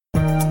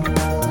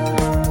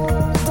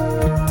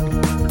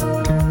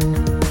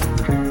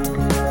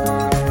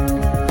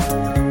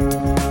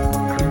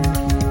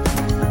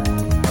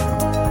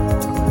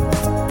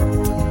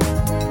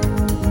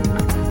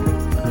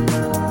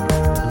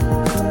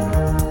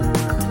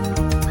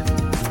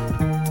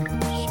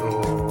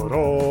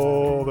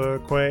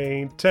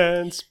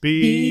sentence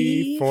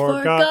be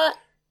forgot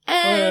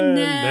and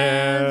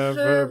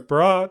never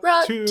brought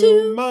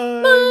to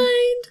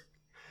mind.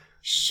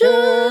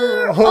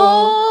 Sure,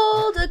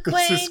 old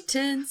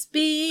acquaintance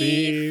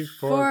be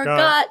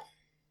forgot.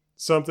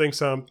 Something,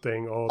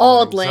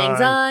 Old lang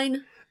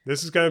syne.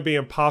 This is going to be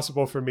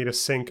impossible for me to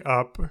sync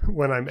up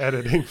when I'm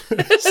editing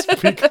this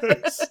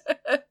because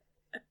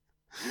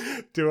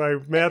do I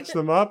match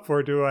them up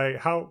or do I,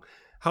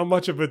 how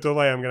much of a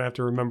delay, I'm going to have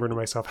to remember to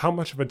myself, how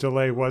much of a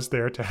delay was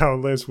there to how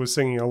Liz was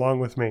singing along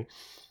with me?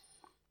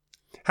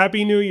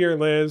 Happy New Year,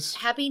 Liz.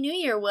 Happy New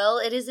Year, Will.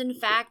 It is in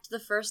fact the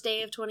first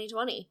day of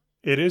 2020.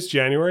 It is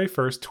January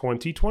 1st,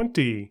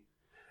 2020.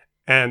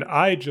 And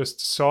I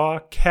just saw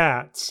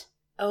Cats.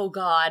 Oh,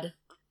 God.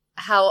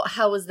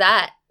 How was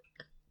that?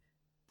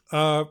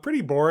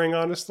 Pretty boring,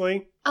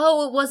 honestly.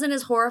 Oh, it wasn't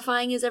as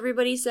horrifying as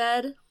everybody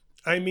said?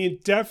 I mean,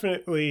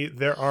 definitely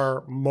there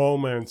are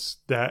moments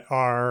that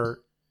are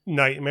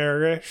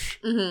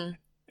nightmarish. Mm-hmm.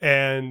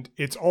 And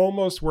it's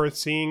almost worth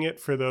seeing it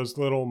for those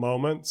little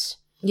moments.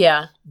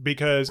 Yeah.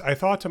 Because I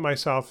thought to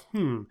myself,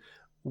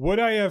 would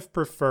I have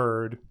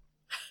preferred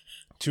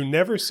to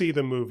never see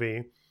the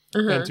movie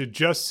and to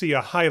just see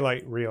a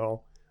highlight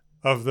reel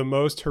of the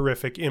most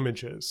horrific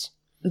images?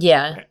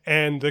 Yeah.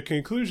 And the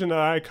conclusion that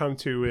I come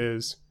to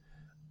is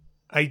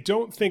I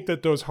don't think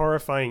that those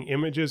horrifying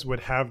images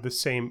would have the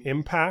same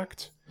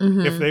impact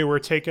if they were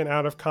taken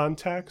out of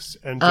context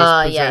and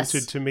just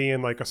presented to me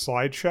in like a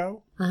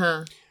slideshow.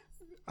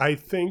 I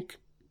think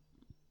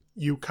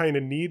you kind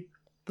of need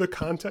the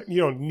context.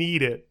 You don't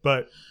need it,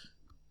 but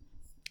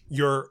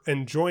your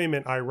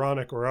enjoyment,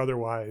 ironic or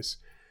otherwise,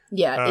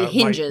 it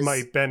hinges.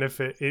 Might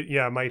benefit.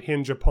 Might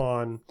hinge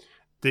upon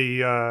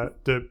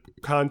the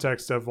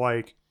context of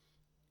like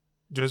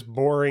just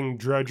boring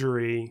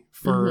drudgery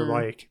for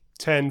like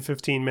 10,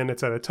 15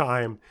 minutes at a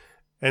time.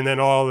 And then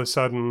all of a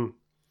sudden,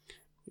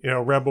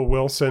 Rebel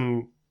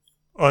Wilson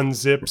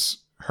unzips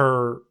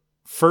her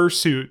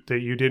fursuit that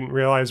you didn't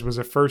realize was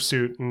a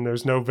fursuit and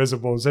there's no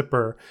visible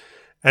zipper.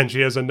 And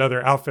she has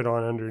another outfit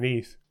on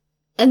underneath.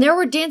 And there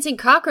were dancing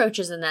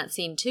cockroaches in that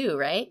scene too,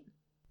 right?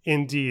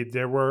 Indeed,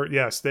 there were.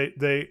 Yes,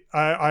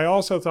 I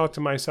also thought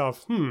to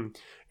myself,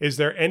 is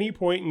there any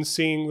point in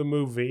seeing the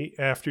movie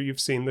after you've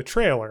seen the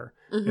trailer?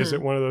 Is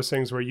it one of those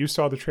things where you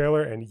saw the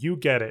trailer and you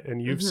get it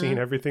and you've seen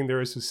everything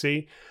there is to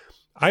see?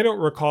 I don't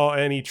recall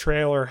any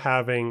trailer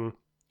having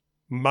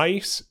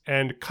mice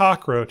and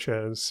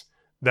cockroaches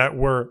that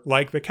were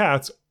like the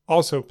cats,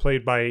 also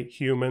played by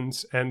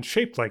humans and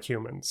shaped like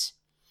humans.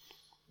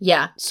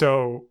 Yeah.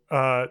 So,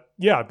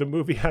 the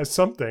movie has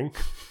something.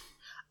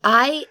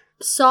 I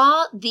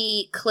saw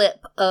the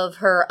clip of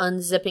her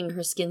unzipping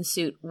her skin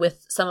suit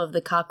with some of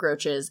the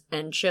cockroaches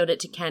and showed it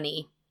to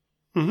Kenny.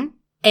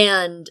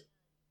 And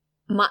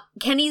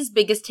Kenny's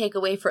biggest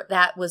takeaway for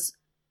that was,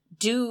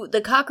 do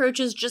the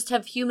cockroaches just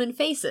have human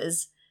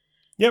faces?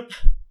 Yep.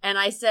 And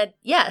I said,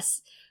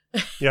 yes.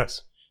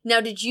 Yes.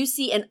 Now, did you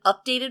see an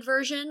updated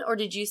version or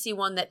did you see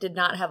one that did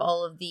not have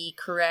all of the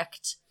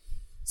correct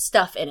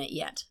stuff in it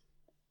yet?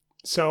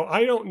 So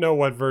I don't know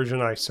what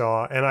version I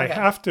saw, and I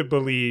have to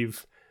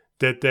believe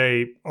that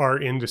they are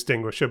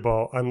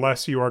indistinguishable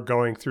unless you are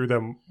going through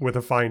them with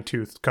a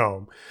fine-toothed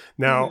comb.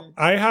 Now,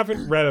 I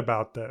haven't read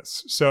about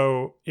this,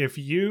 so if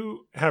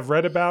you have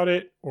read about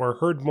it or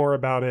heard more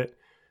about it,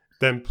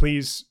 then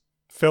please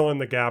fill in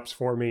the gaps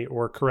for me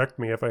or correct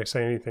me if I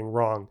say anything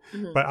wrong.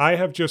 But I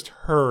have just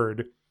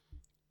heard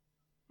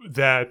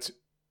that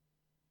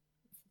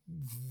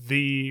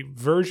the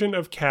version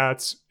of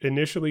Cats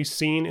initially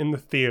seen in the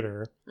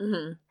theater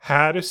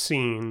had a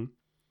scene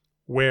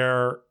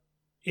where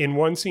in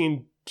one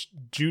scene,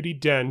 Judi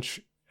Dench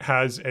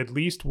has at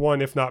least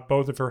one, if not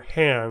both of her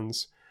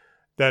hands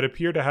that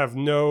appear to have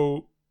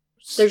no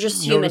They're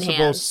just human noticeable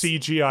hands.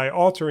 CGI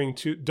altering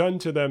done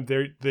to them.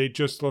 They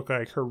just look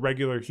like her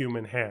regular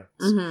human hands.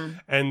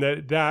 And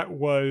that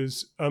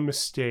was a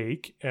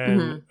mistake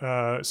and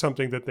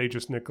something that they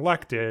just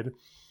neglected.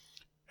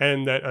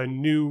 And that a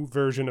new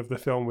version of the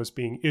film was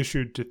being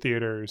issued to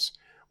theaters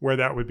where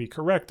that would be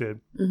corrected.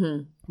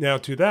 Now,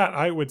 to that,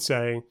 I would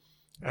say,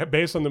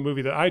 based on the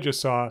movie that I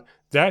just saw,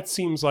 that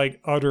seems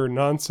like utter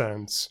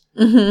nonsense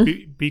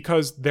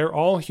because they're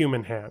all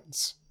human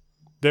hands.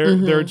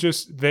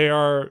 They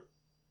are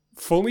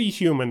fully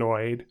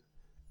humanoid,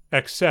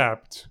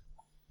 except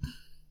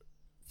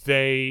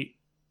they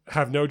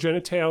have no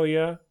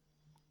genitalia.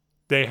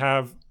 They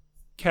have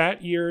cat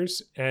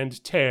ears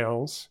and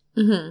tails.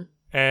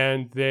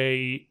 And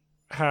they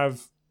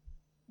have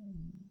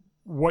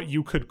what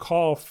you could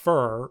call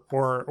fur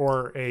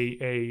or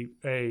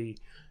a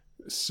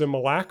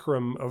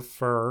simulacrum of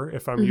fur,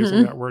 if I'm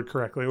using that word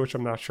correctly, which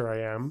I'm not sure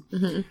I am,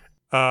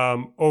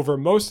 over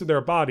most of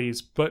their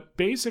bodies. But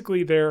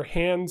basically their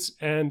hands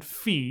and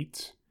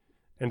feet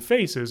and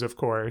faces, of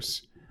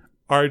course,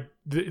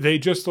 they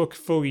just look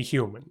fully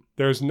human.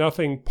 There's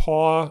nothing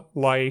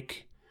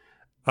paw-like,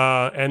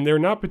 and they're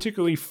not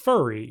particularly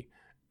furry.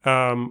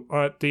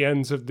 At the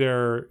ends of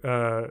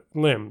their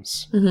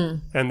limbs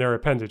and their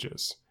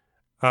appendages.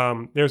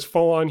 There's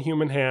full-on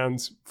human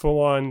hands,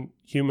 full-on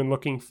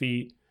human-looking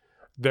feet.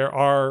 There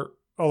are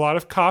a lot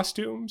of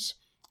costumes,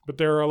 but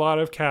there are a lot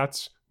of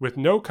cats with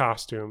no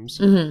costumes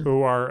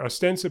who are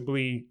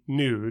ostensibly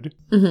nude.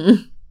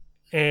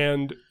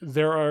 And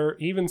there are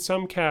even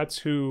some cats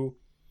who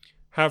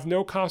have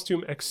no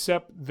costume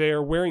except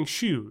they're wearing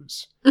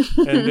shoes.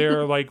 And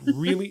they're like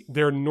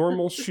they're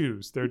normal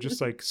shoes. They're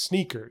just like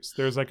sneakers.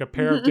 There's like a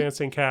pair of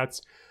dancing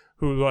cats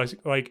who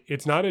like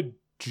it's not a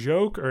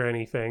joke or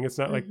anything. It's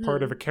not like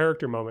part of a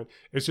character moment.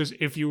 It's just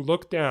if you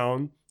look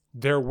down,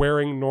 they're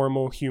wearing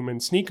normal human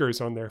sneakers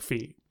on their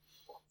feet.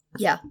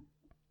 Yeah.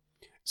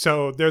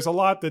 So there's a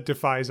lot that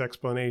defies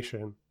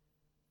explanation.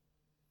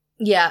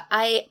 Yeah,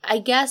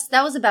 I guess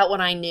that was about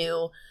when I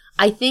knew.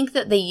 I think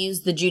that they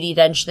used the Judi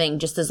Dench thing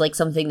just as like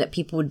something that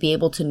people would be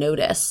able to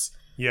notice.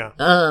 Yeah.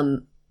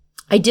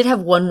 I did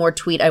have one more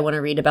tweet I want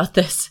to read about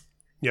this.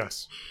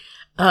 Yes.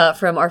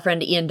 From our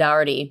friend Ian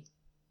Dougherty.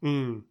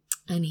 And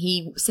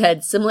he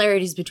said,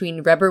 similarities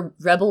between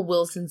Rebel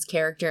Wilson's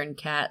character in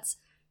Cats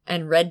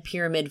and Red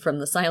Pyramid from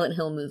the Silent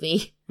Hill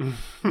movie.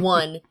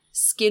 1,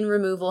 skin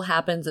removal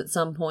happens at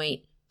some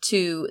point.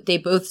 2, they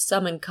both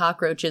summon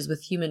cockroaches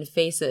with human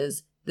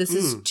faces. This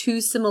is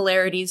 2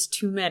 similarities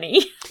too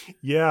many.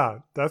 Yeah,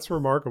 that's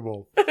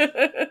remarkable.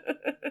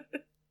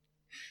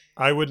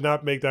 I would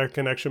not make that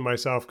connection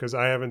myself because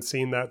I haven't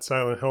seen that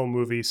Silent Hill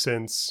movie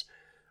since,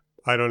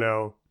 I don't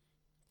know,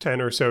 10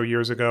 or so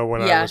years ago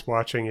when I was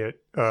watching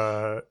it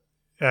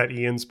at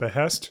Ian's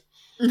behest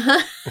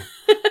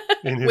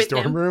in his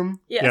dorm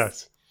room.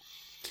 Yes.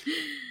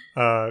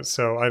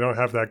 So I don't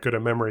have that good a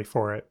memory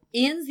for it.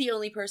 Ian's the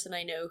only person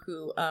I know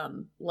who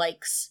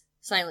likes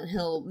Silent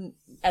Hill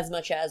as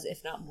much as,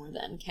 if not more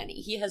than, Kenny.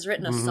 He has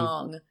written a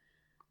song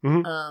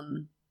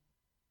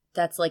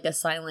that's like a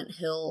Silent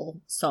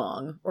Hill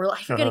song. Or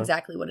I forget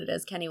exactly what it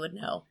is. Kenny would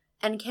know.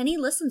 And Kenny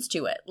listens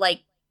to it,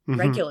 like,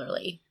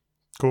 regularly.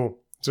 Cool.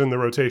 It's in the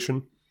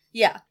rotation.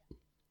 Yeah.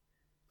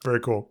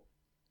 Very cool.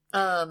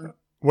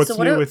 What's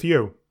new with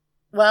you?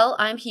 Well,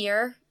 I'm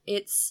here.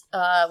 It's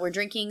we're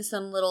drinking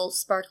some little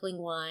sparkling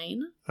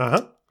wine.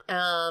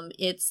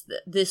 It's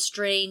this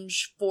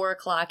strange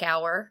 4:00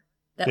 hour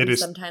that we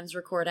sometimes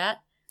record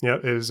at. Yeah,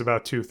 it is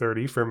about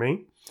 2:30 for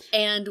me.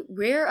 And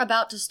we're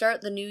about to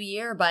start the new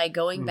year by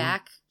going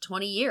back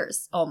 20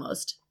 years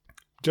almost.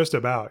 Just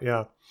about,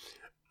 yeah.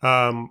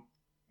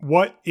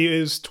 What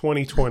is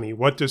 2020?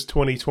 What does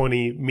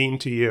 2020 mean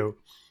to you?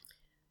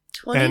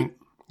 And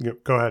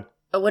go ahead.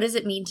 What does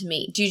it mean to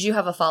me? Did you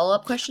have a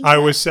follow-up question? I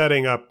was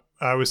setting up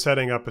a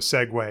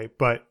segue,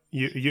 but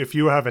if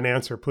you have an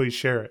answer, please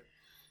share it.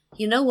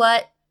 You know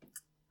what?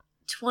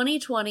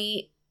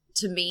 2020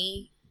 to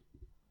me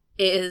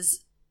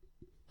is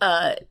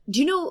do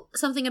you know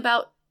something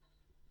about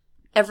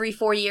every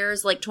 4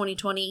 years like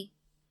 2020?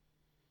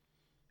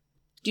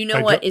 Do you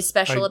know what is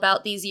special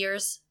about these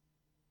years?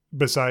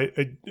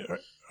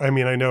 I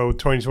mean, I know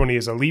 2020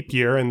 is a leap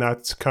year and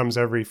that comes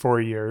every 4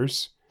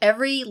 years.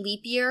 Every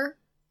leap year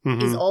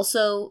is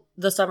also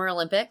the Summer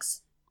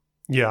Olympics.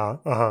 Yeah,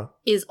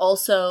 is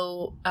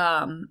also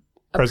a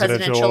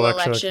presidential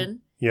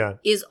election. Yeah.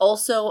 Is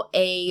also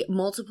a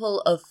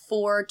multiple of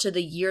 4 to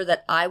the year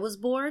that I was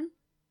born.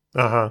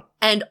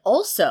 And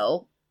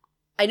also,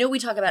 I know we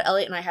talk about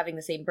Elliot and I having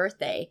the same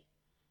birthday.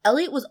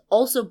 Elliot was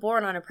also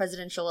born on a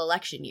presidential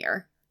election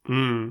year.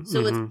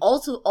 So it's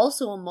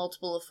also a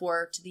multiple of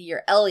 4 to the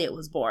year Elliot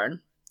was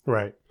born.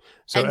 Right.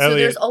 So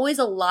there's always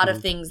a lot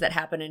of things that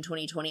happen in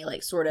 2020,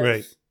 like sort of.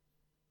 Right.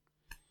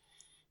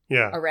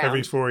 Yeah, around.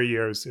 Every 4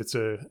 years, it's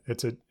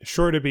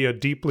sure to be a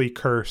deeply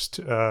cursed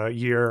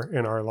year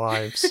in our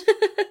lives.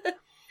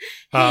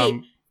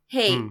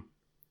 Hey,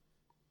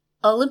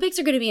 Olympics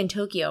are going to be in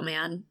Tokyo,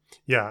 man.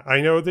 Yeah, I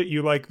know that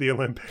you like the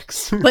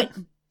Olympics. But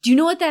do you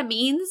know what that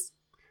means?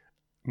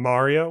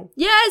 Mario?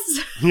 Yes.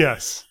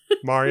 Yes,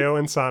 Mario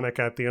and Sonic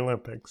at the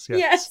Olympics.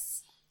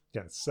 Yes.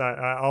 Yes,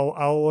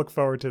 I'll look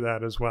forward to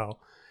that as well,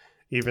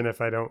 even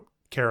if I don't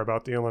care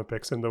about the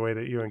Olympics in the way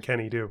that you and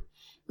Kenny do.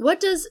 What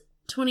does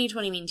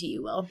 2020 mean to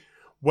you, Will?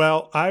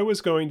 Well, I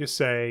was going to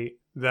say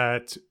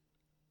that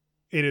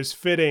it is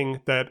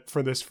fitting that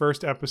for this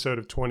first episode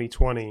of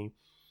 2020,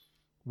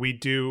 we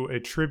do a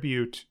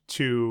tribute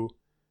to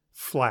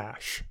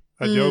Flash,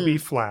 Adobe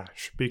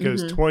Flash,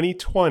 because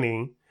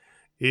 2020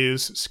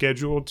 is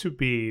scheduled to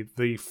be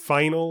the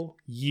final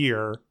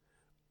year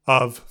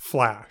of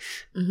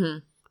Flash.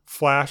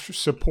 Flash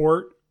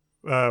support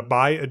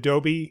by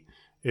Adobe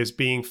is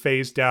being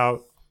phased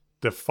out.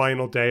 The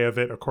final day of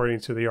it,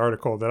 according to the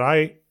article that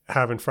I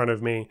have in front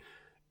of me,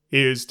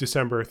 is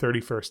December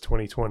 31st,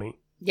 2020.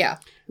 Yeah,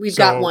 we've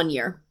got 1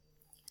 year.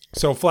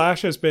 So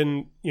Flash has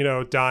been,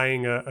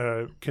 dying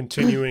a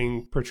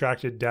continuing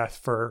protracted death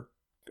for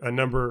a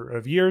number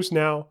of years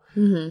now.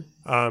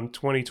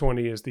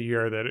 2020 is the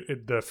year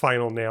that the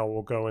final nail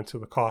will go into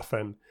the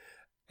coffin.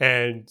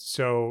 And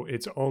so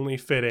it's only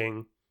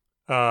fitting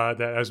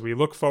that as we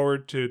look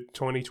forward to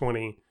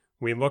 2020,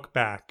 we look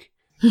back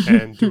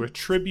and do a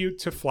tribute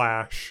to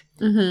Flash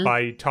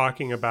by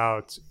talking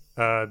about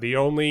the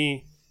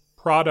only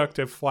product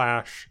of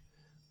Flash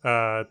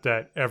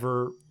that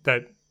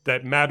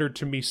that mattered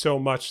to me so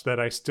much that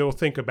I still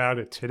think about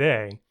it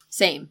today.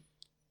 Same.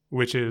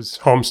 Which is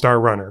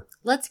Homestar Runner.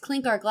 Let's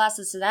clink our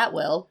glasses to that,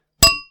 Will.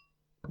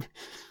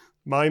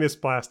 Mine is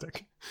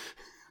plastic.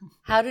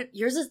 How did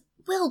yours is?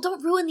 Will,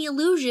 don't ruin the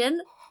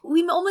illusion.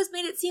 We almost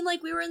made it seem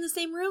like we were in the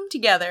same room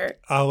together.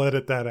 I'll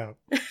edit that out.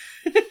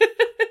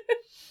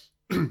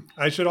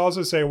 I should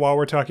also say, while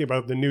we're talking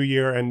about the new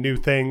year and new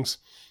things,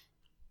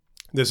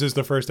 this is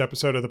the first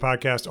episode of the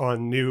podcast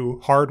on new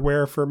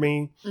hardware for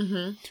me.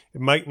 Mm-hmm.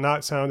 It might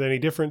not sound any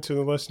different to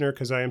the listener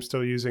because I am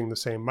still using the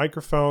same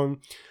microphone,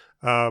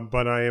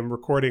 but I am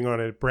recording on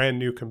a brand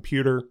new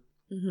computer,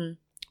 mm-hmm.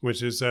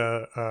 which is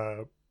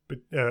an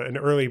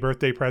early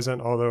birthday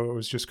present, although it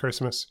was just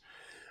Christmas,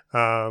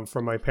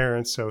 from my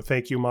parents. So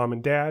thank you, Mom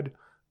and Dad.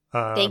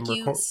 Thank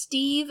you,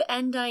 Steve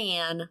and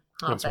Diane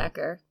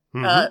Hofbacker,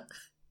 right. Mm-hmm.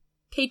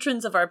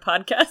 Patrons of our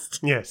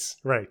podcast. Yes,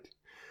 right.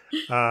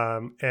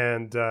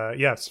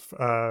 Yes,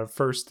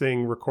 first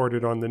thing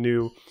recorded on the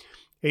new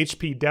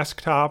HP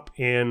desktop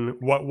in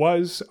what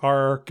was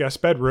our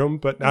guest bedroom,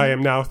 but mm-hmm. I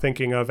am now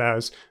thinking of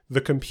as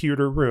the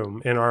computer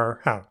room in our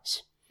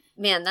house.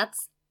 Man,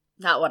 that's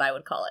not what I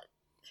would call it.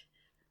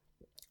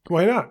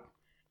 Why not?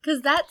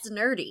 Because that's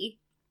nerdy.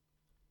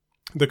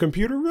 The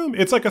computer room?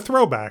 It's like a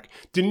throwback.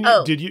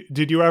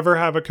 Did you ever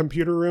have a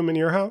computer room in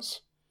your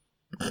house?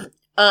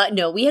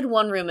 No, we had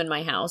one room in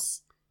my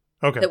house.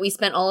 Okay. That we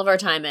spent all of our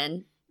time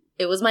in.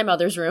 It was my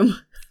mother's room.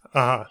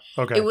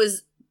 Okay. There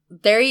was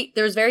very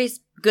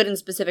good and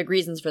specific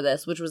reasons for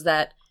this, which was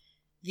that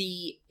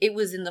it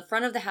was in the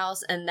front of the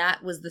house, and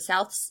that was the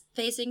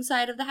south-facing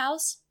side of the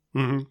house.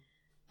 Mm-hmm.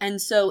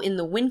 And so in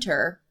the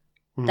winter,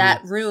 mm-hmm.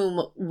 that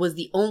room was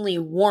the only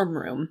warm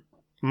room.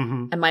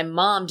 Mm-hmm. And my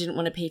mom didn't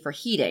want to pay for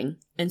heating.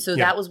 And so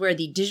that was where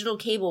the digital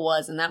cable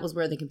was, and that was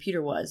where the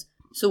computer was.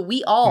 So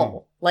we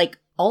all, like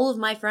all of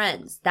my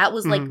friends, that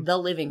was like the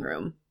living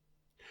room.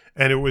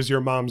 And it was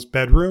your mom's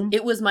bedroom?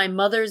 It was my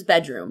mother's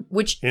bedroom,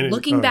 which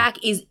looking back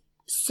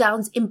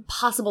sounds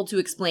impossible to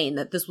explain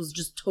that this was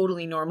just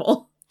totally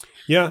normal.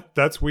 Yeah,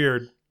 that's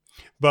weird.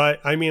 But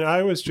I mean,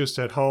 I was just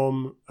at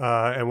home.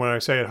 And when I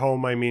say at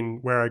home, I mean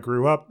where I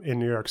grew up in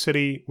New York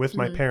City with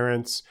my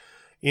parents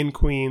in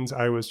Queens.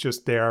 I was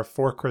just there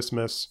for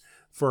Christmas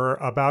for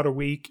about a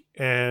week.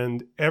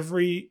 And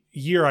every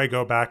year I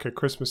go back at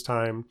Christmas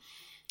time.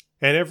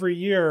 And every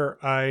year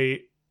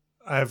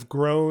I've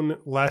grown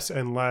less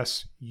and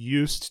less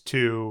used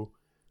to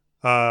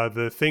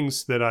the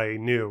things that I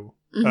knew.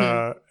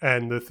 Mm-hmm.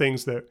 And the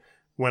things that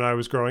when I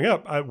was growing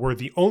up were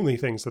the only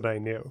things that I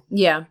knew.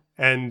 Yeah.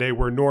 And they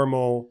were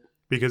normal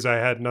because I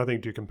had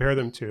nothing to compare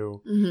them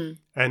to. Mm-hmm.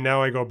 And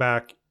now I go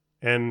back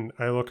and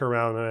I look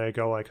around and I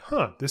go like,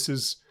 this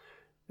is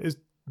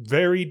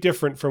very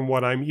different from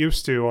what I'm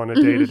used to on a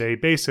day-to-day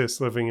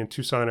basis living in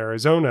Tucson,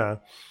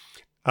 Arizona.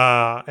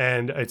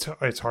 And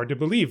it's hard to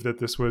believe that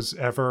this was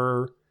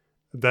ever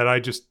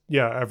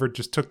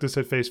just took this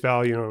at face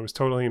value and it was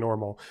totally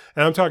normal.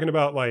 And I'm talking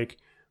about like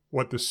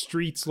what the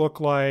streets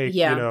look like,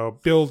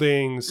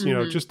 buildings,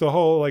 mm-hmm. Just the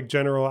whole like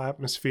general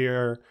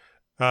atmosphere.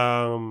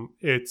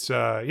 It's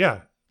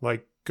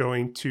like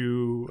going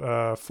to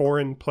a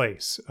foreign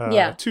place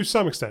to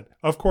some extent.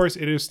 Of course,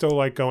 it is still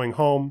like going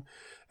home,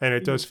 and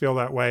it does feel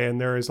that way. And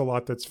there is a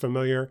lot that's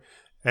familiar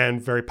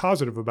and very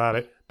positive about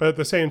it. But at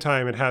the same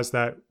time, it has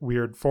that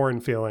weird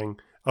foreign feeling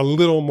a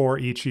little more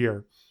each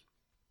year.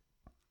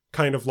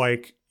 Kind of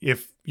like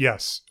if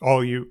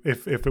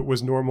it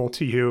was normal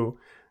to you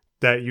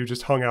that you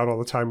just hung out all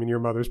the time in your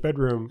mother's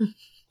bedroom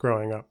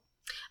growing up.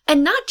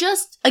 And not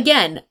just,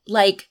 again,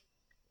 like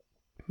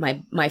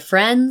my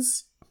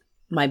friends,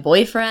 my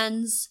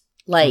boyfriends,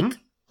 like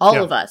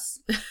all of us.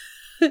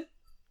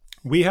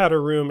 We had a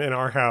room in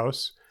our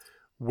house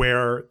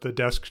where the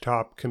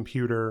desktop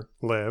computer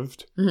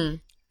lived,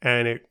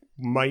 and it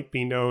might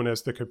be known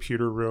as the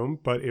computer room,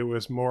 but it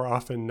was more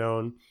often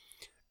known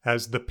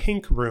as the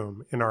pink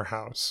room in our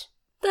house.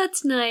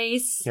 That's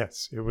nice.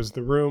 Yes, it was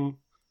the room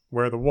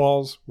where the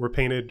walls were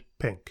painted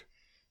pink.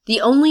 The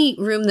only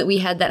room that we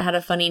had that had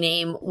a funny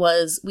name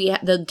was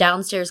the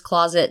downstairs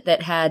closet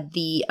that had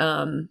the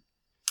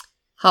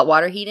hot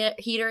water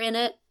heater in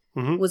it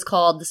was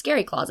called the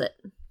scary closet.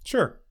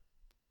 Sure.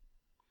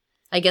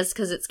 I guess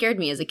because it scared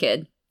me as a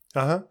kid.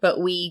 Uh-huh.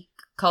 But we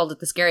called it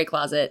the scary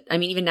closet. I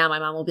mean, even now my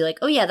mom will be like,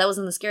 oh yeah, that was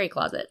in the scary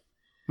closet.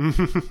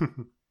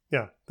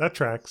 Yeah, that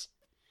tracks.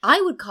 I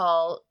would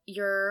call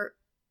your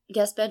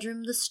guest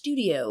bedroom the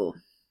studio.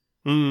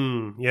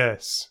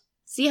 Yes.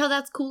 See how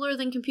that's cooler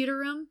than computer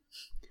room?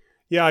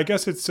 Yeah, I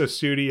guess it's a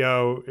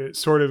studio,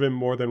 sort of in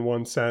more than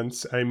one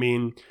sense. I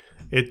mean,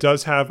 it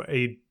does have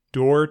a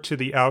door to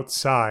the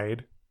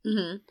outside.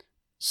 Mm-hmm.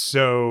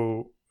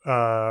 So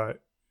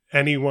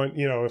anyone,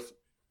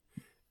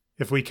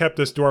 if we kept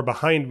this door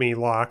behind me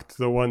locked,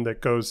 the one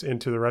that goes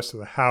into the rest of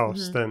the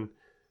house, then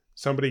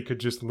somebody could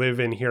just live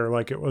in here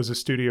like it was a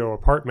studio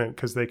apartment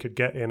because they could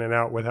get in and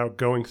out without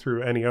going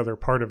through any other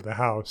part of the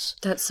house.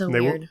 That's so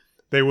weird.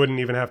 They wouldn't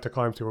even have to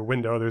climb through a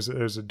window.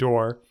 There's a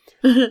door.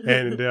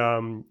 And,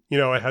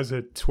 it has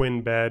a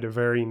twin bed, a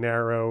very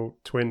narrow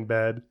twin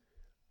bed.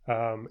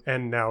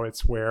 And now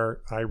it's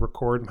where I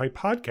record my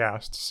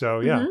podcast. So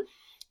yeah,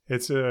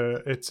 it's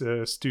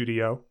a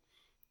studio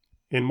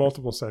in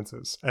multiple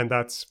senses. And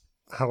that's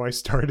how I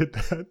started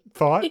that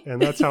thought.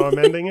 And that's how I'm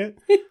ending it.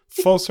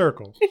 Full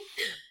circle.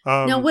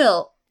 Now,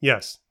 Will.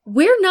 Yes.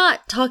 We're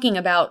not talking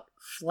about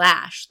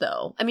Flash,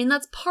 though. I mean,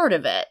 that's part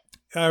of it.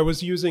 I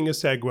was using a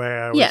segue.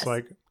 I was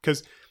like,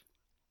 because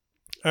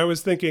I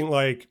was thinking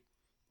like,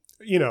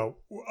 you know,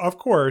 of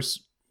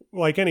course,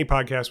 like any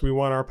podcast, we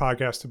want our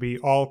podcast to be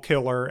all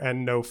killer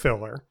and no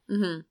filler.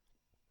 Mm-hmm.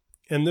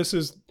 And this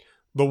is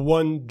the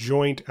one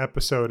joint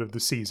episode of the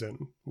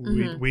season.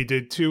 Mm-hmm. We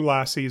did 2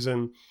 last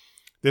season.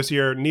 This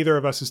year, neither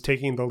of us is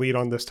taking the lead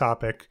on this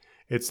topic.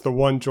 It's the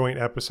one joint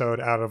episode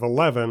out of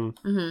 11.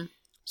 Mm-hmm.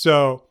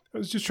 So I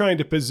was just trying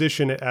to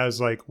position it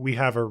as like we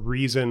have a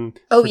reason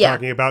for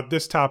talking about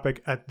this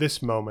topic at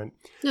this moment,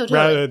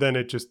 rather than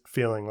it just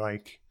feeling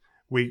like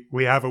we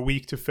have a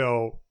week to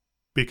fill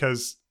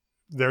because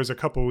there's a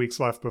couple weeks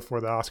left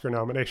before the Oscar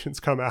nominations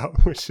come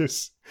out, which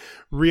is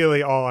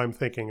really all I'm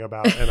thinking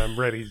about, and I'm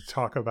ready to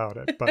talk about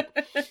it, but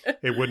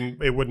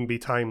it wouldn't be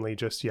timely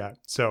just yet.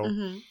 So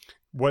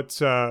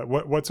what's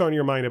on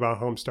your mind about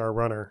Homestar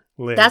Runner,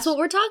 Liz? That's what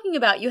we're talking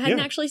about. You hadn't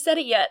actually said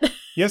it yet.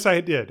 Yes, I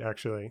did,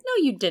 actually.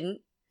 No, you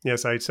didn't.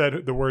 Yes, I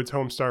said the words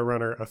Homestar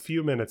Runner a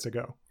few minutes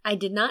ago. I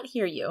did not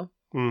hear you.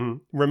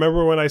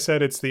 Remember when I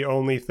said it's the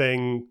only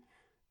thing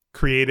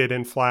created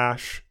in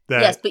Flash?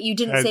 Yes, but you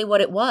didn't say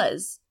what it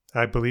was.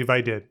 I believe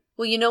I did.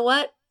 Well, you know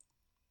what?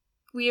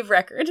 We have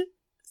record,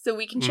 so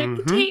we can check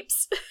the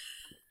tapes.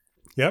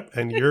 Yep,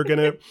 and you're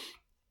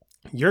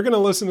gonna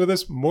listen to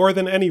this more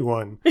than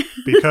anyone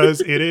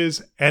because it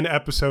is an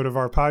episode of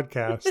our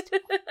podcast,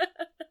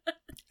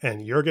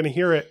 and you're gonna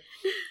hear it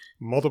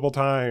multiple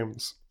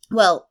times.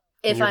 Well,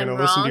 if I'm wrong,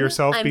 listen to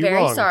yourself I'm be very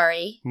wrong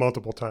sorry.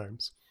 Multiple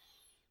times.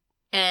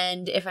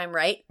 And if I'm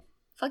right,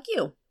 fuck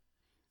you.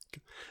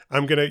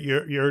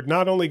 You're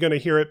not only gonna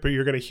hear it, but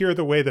you're gonna hear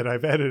the way that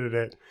I've edited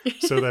it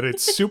so that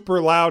it's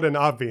super loud and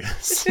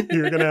obvious.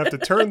 You're gonna have to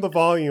turn the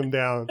volume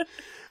down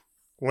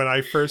when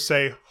I first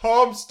say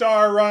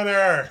Homestar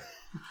Runner.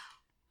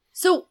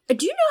 So,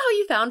 do you know how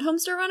you found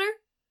Homestar Runner?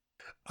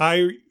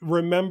 I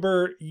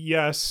remember,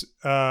 yes,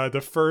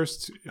 the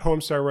first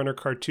Homestar Runner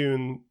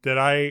cartoon that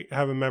I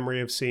have a memory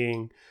of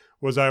seeing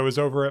was I was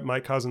over at my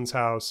cousin's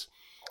house,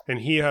 and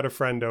he had a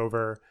friend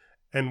over,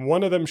 and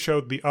one of them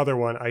showed the other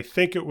one. I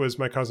think it was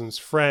my cousin's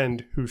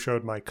friend who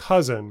showed my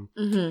cousin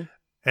an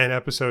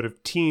episode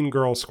of Teen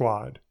Girl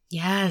Squad.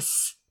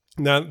 Yes.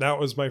 That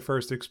was my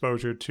first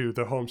exposure to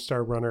the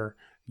Homestar Runner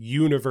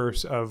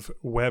universe of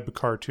web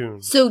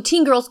cartoons. So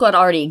Teen Girl Squad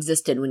already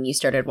existed when you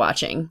started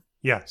watching?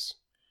 Yes.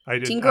 I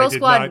did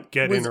Squad not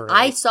get in early.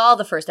 I saw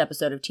the first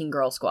episode of Teen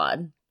Girl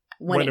Squad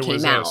when it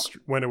came out.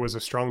 When it was a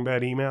strong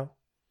bad email?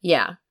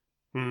 Yeah.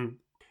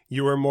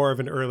 You were more of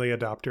an early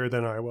adopter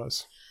than I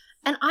was.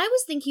 And I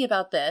was thinking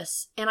about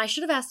this, and I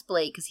should have asked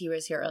Blake because he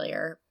was here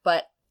earlier,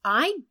 but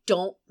I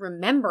don't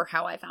remember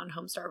how I found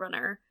Homestar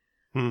Runner.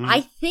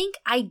 I think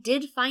I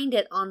did find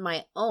it on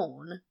my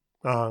own.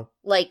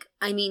 Like,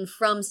 I mean,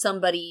 from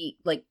somebody,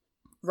 like,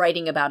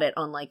 writing about it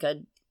on, like,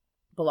 a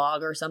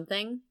blog or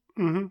something.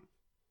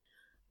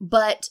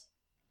 But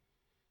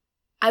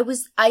I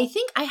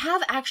think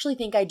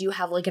I do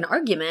have, like, an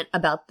argument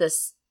about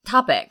this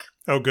topic.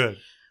 Oh, good.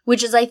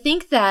 Which is, I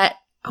think that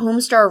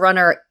Homestar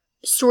Runner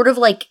sort of,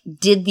 like,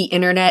 did the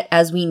internet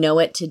as we know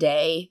it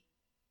today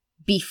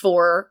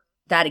before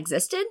that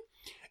existed.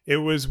 It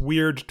was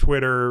weird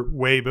Twitter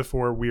way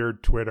before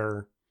weird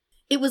Twitter.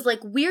 It was like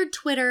weird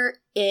Twitter.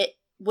 It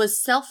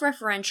was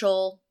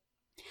self-referential.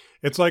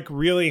 It's like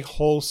really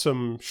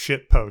wholesome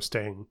shit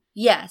posting.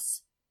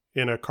 Yes.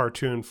 In a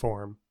cartoon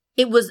form.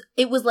 It was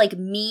like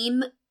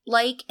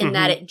meme-like in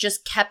that it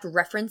just kept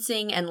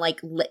referencing and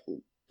like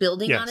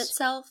building on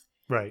itself.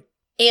 Right.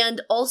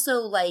 And also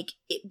like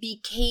it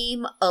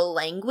became a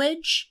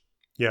language.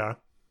 Yeah.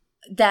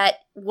 That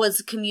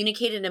was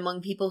communicated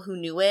among people who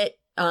knew it.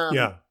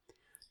 Yeah.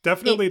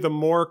 Definitely the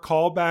more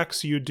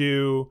callbacks you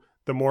do,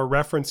 the more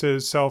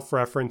references,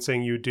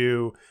 self-referencing you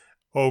do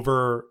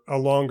over a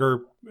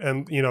longer,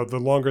 and you know, the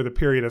longer the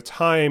period of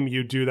time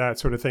you do that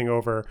sort of thing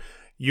over,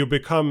 you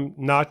become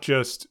not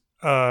just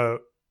an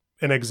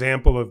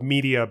example of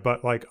media,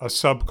 but like a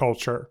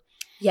subculture.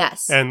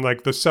 Yes. And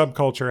like the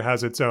subculture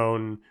has its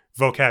own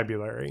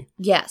vocabulary.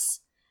 Yes.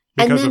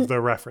 Because of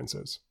the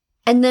references.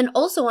 And then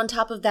also on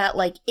top of that,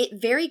 like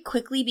it very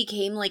quickly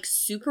became like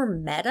super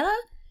meta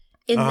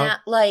in that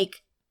like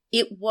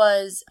it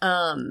was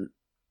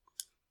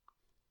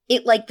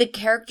it like the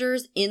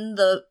characters in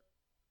the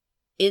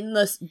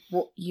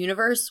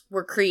universe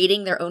were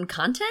creating their own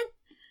content.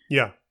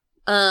 Yeah.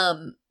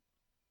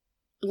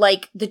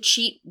 Like the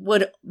Cheat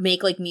would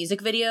make like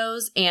music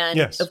videos, and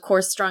of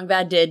course Strong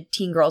Bad did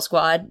Teen Girl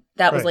Squad.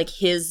 That was like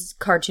his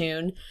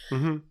cartoon.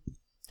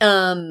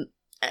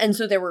 And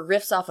so there were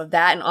riffs off of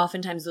that, and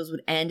oftentimes those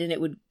would end and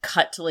it would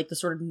cut to like the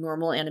sort of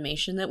normal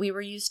animation that we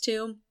were used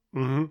to.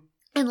 And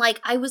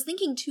like I was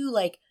thinking too,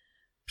 like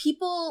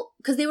people,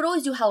 because they would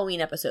always do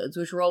Halloween episodes,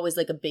 which were always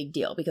like a big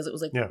deal because it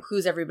was like,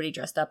 who's everybody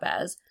dressed up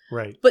as?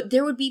 Right. But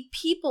there would be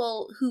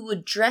people who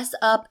would dress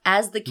up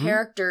as the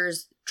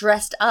characters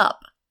dressed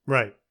up.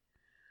 Right.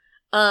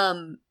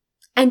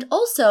 And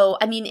also,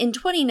 I mean, in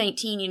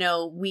 2019, you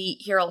know, we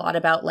hear a lot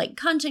about like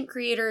content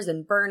creators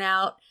and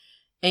burnout.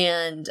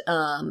 And,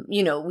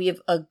 you know, we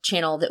have a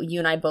channel that you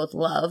and I both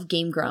love,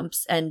 Game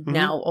Grumps, and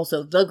now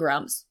also The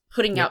Grumps,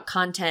 putting out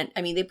content.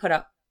 I mean, they put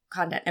out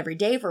content every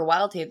day for a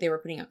while. They were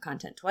putting out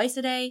content twice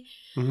a day.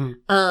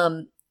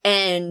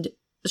 And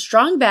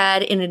Strong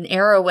Bad, in an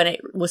era when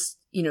it was,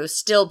 you know,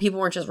 still people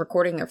weren't just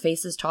recording their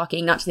faces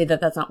talking, not to say that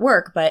that's not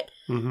work, but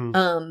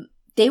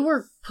they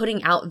were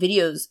putting out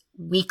videos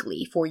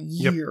weekly for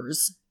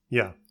years.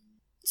 Yeah.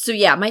 So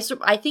yeah,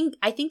 I think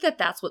that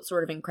that's what's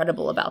sort of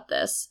incredible about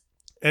this.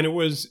 And it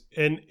was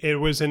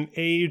an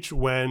age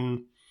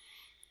when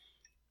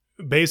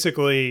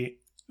basically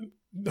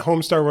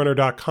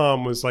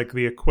HomestarRunner.com was like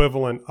the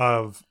equivalent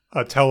of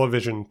a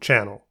television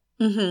channel.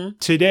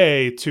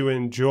 Today, to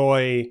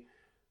enjoy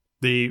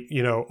the,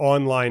 you know,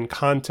 online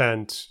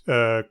content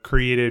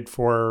created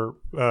for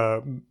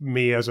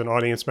me as an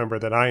audience member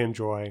that I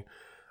enjoy,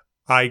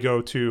 I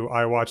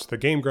watch the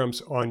Game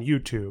Grumps on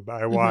YouTube.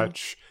 I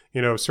watch,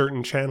 you know,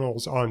 certain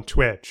channels on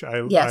Twitch.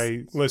 I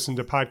listen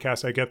to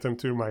podcasts. I get them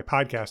through my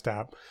podcast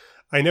app.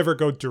 I never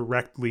go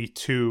directly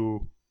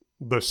to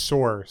the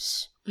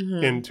source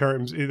in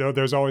terms, you know,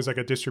 there's always like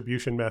a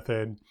distribution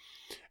method.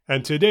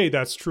 And today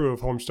that's true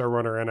of Homestar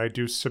Runner. And I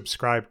do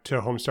subscribe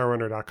to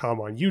HomestarRunner.com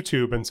on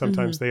YouTube. And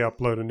sometimes they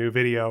upload a new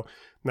video.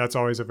 And that's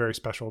always a very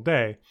special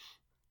day.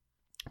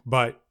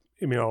 But,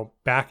 you know,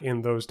 back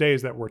in those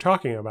days that we're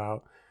talking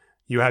about,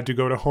 you had to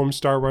go to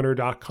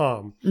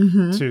HomestarRunner.com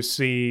to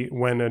see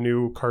when a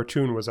new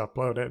cartoon was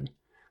uploaded.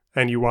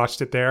 And you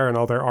watched it there, and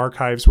all their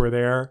archives were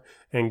there,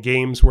 and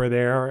games were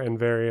there, and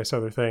various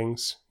other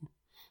things.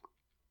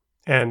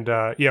 And,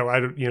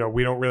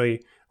 we don't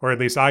really, or at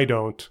least I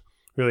don't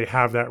really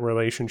have that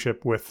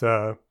relationship with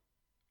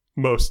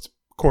most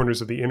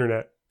corners of the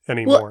internet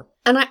anymore. Well,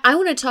 and I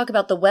want to talk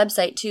about the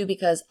website too,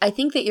 because I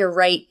think that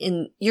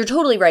you're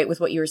totally right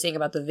with what you were saying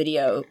about the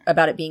video,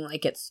 about it being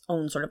like its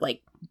own sort of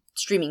like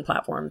streaming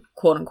platform,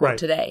 quote unquote,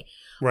 today.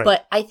 Right.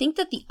 But I think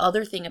that the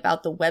other thing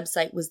about the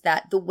website was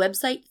that the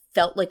website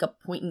felt like a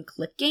point and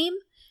click game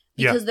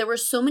because there were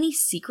so many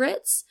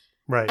secrets.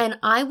 Right. And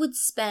I would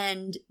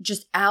spend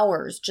just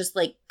hours just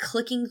like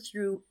clicking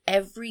through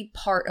every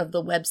part of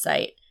the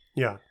website.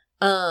 Yeah.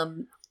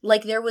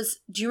 Like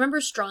do you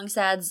remember Strong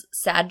Sad's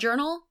Sad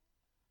Journal?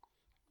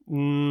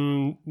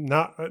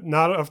 Not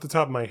off the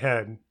top of my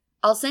head.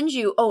 I'll send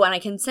you. Oh, and I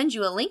can send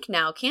you a link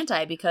now, can't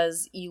I?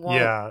 Because you won't.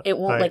 Yeah, it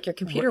won't. Like your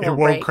computer won't. It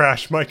won't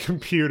crash my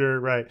computer,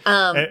 right?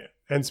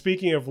 And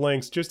speaking of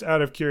links, just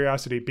out of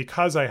curiosity,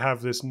 because I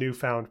have this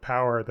newfound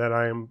power that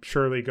I am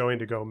surely going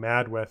to go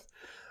mad with,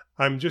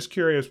 I'm just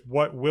curious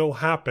what will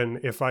happen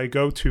if I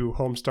go to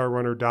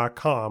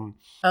HomestarRunner.com.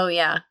 Oh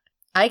yeah,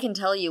 I can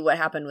tell you what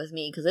happened with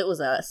me because it was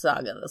a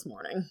saga this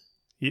morning.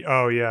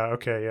 Oh yeah,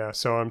 okay, yeah.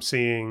 So I'm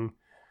seeing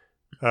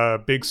a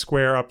big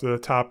square up to the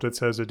top that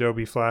says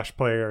Adobe Flash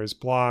Player is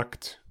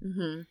blocked.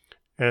 And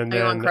Are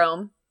you on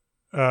Chrome?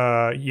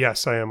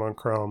 Yes, I am on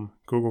Chrome,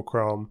 Google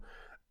Chrome.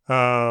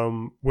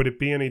 Would it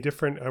be any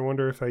different? I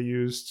wonder if I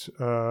used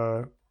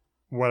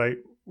what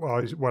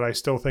I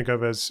still think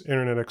of as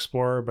Internet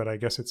Explorer, but I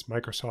guess it's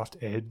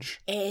Microsoft Edge.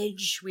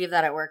 Edge. We have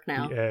that at work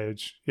now. The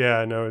Edge.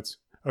 Yeah, no, it's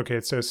okay.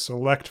 It says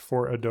select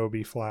for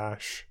Adobe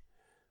Flash.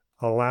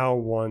 Allow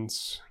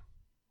once.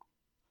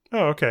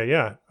 Oh, okay.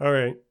 Yeah. All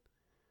right.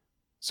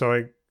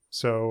 So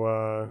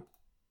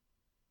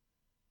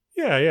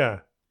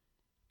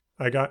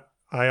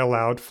I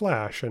allowed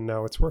Flash and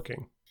now it's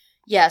working.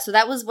 Yeah, so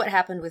that was what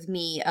happened with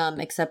me,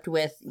 except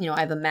with, you know, I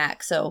have a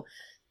Mac. So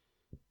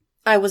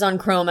I was on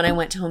Chrome and I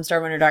went to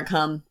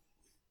homestarrunner.com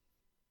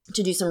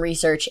to do some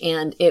research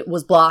and it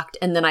was blocked.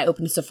 And then I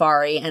opened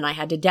Safari and I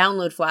had to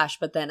download Flash,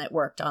 but then it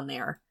worked on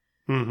there.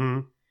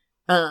 Oh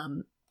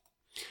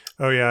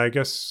yeah, I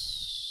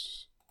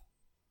guess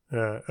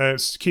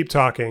keep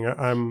talking.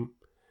 I'm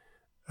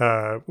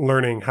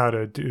learning how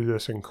to do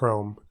this in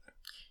Chrome.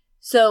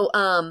 So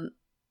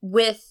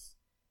with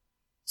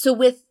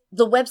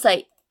the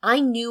website, I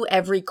knew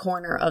every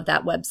corner of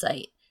that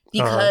website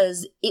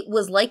because it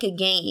was like a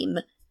game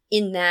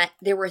in that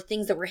there were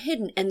things that were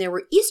hidden and there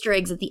were Easter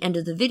eggs at the end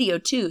of the video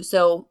too.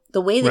 So the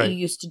way that you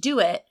used to do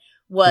it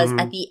was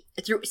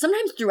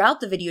sometimes throughout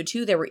the video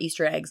too, there were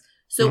Easter eggs.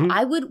 So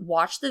I would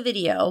watch the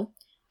video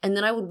and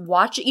then I would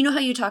watch it. You know how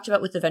you talked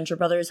about with the Venture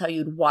Brothers, how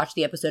you'd watch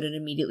the episode and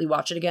immediately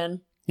watch it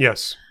again?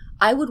 Yes.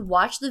 I would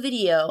watch the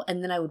video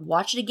and then I would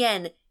watch it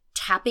again,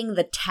 tapping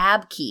the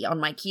tab key on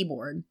my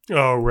keyboard.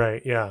 Oh,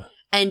 right. Yeah.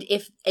 And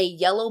if a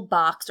yellow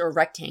box or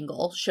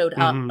rectangle showed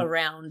up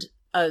around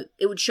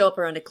it would show up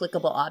around a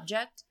clickable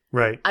object.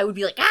 Right. I would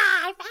be like,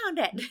 I found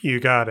it. You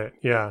got it.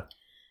 Yeah.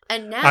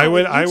 And now I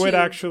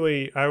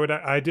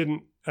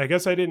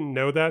guess I didn't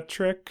know that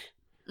trick,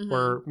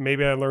 or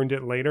maybe I learned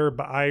it later,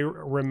 but I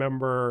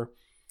remember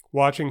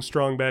watching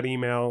Strong Bad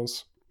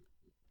Emails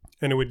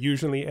and it would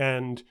usually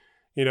end,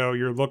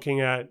 you're looking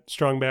at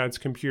Strong Bad's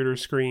computer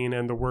screen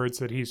and the words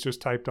that he's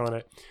just typed on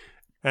it.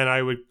 And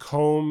I would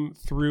comb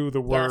through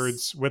the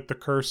words with the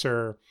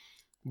cursor,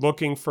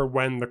 looking for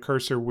when the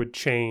cursor would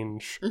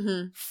change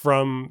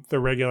from the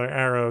regular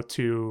arrow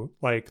to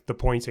like the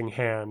pointing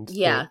hand.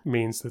 Yeah. That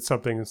means that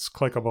something is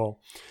clickable.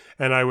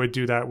 And I would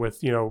do that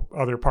with,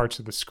 other parts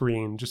of the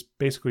screen,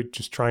 basically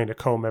trying to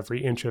comb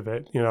every inch of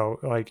it,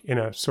 like in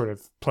a sort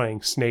of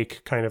playing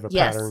snake kind of a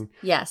pattern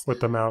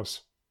with the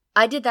mouse.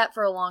 I did that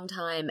for a long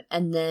time.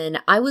 And then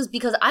I was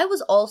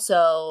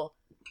also,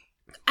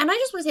 and I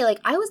just want to say,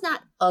 like, I was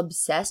not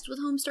obsessed with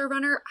Homestar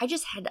Runner. I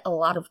just had a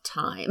lot of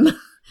time.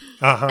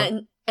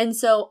 And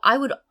so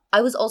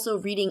I was also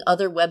reading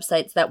other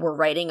websites that were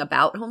writing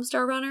about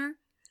Homestar Runner.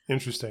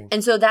 Interesting.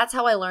 And so that's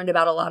how I learned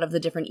about a lot of the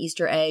different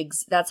Easter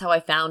eggs. That's how I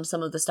found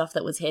some of the stuff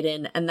that was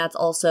hidden. And that's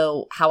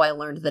also how I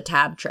learned the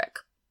tab trick.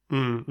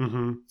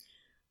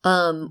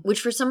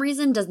 Which for some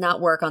reason does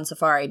not work on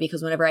Safari,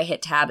 because whenever I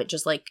hit tab, it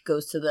just like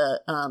goes to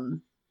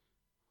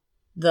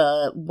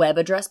the web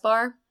address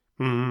bar.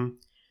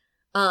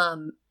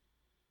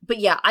 But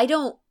yeah, I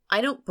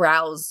don't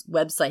browse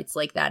websites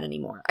like that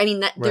anymore. I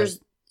mean,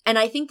 and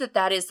I think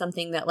that is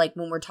something that, like,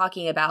 when we're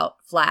talking about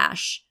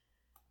Flash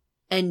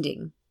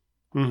ending,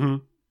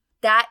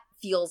 that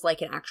feels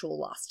like an actual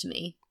loss to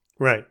me.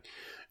 Right.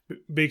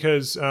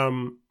 Because,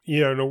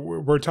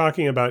 we're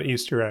talking about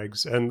Easter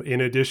eggs. And in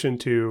addition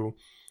to,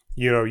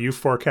 you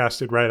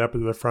forecasted right up to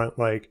the front,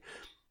 like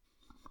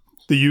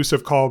the use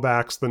of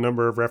callbacks, the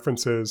number of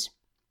references,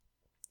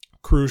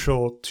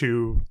 crucial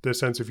to the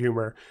sense of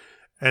humor.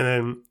 And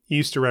then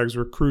Easter eggs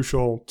were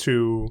crucial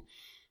to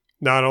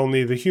not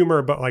only the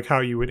humor, but like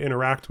how you would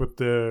interact with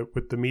the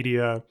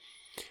media.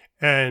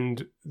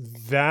 And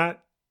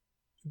that,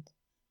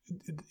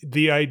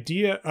 the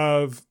idea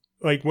of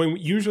like,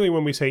 usually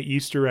when we say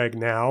Easter egg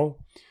now,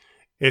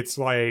 it's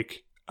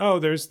like, oh,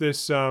 there's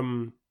this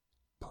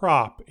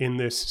prop in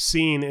this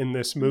scene in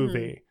this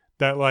movie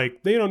that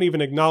like, they don't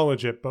even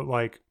acknowledge it, but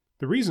like,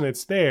 the reason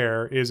it's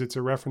there is it's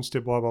a reference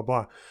to blah, blah,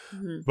 blah.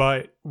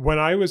 But when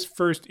I was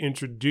first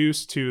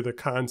introduced to the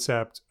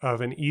concept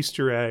of an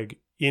Easter egg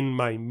in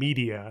my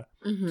media,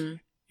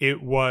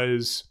 it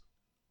was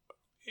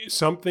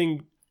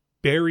something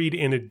buried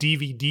in a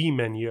DVD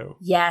menu.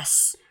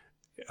 Yes.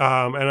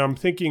 And I'm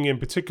thinking in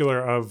particular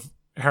of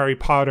Harry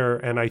Potter,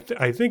 and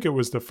I think it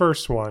was the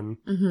first one,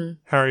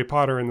 Harry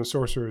Potter and the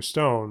Sorcerer's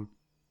Stone,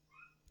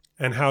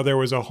 and how there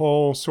was a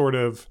whole sort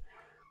of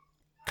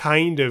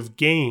kind of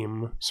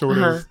game, sort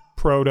of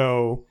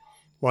proto,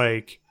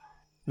 like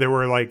there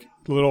were like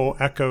little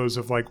echoes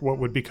of like what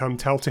would become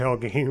Telltale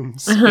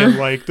games and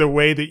like the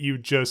way that you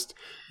just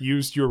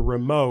used your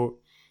remote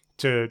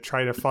to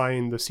try to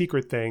find the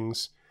secret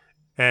things.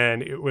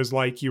 And it was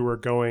like you were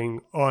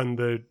going on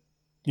the,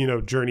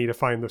 journey to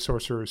find the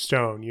Sorcerer's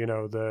Stone,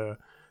 the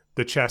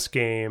chess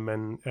game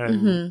and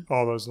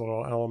all those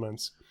little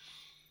elements.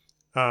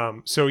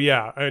 So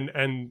yeah.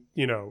 And,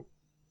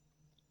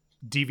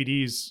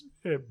 DVDs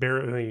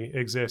barely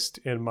exist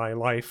in my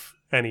life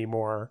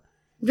anymore.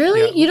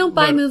 Really? Yeah, you don't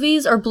buy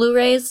movies or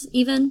Blu-rays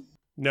even?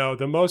 No,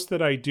 the most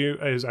that I do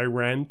is I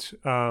rent.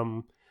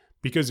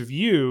 Because of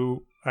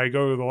you, I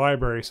go to the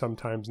library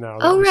sometimes now.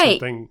 That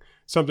was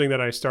something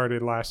that I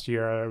started last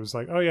year. I was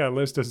like, oh yeah,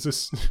 Liz does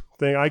this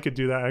thing. I could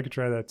do that. I could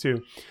try that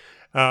too.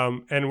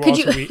 And we'll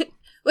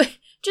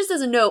just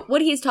as a note,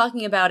 what he's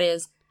talking about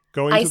is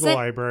going to the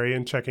library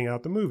and checking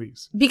out the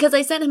movies. Because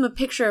I sent him a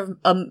picture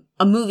of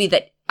a movie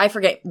that I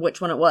forget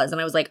which one it was.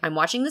 And I was like, I'm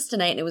watching this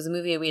tonight. And it was a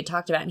movie we had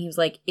talked about. And he was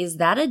like, is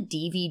that a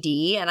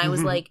DVD? And I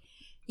was like,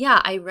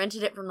 yeah, I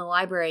rented it from the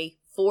library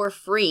for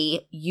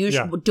free.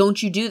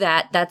 Don't you do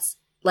that? That's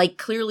like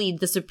clearly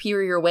the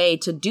superior way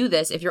to do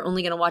this if you're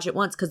only going to watch it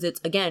once, because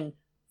it's, again,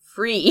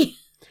 free.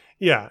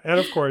 Yeah. And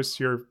of course,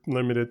 you're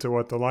limited to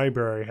what the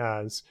library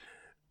has.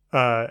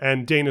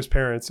 And Dana's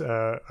parents,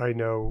 I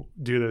know,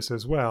 do this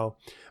as well.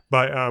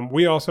 But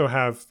we also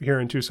have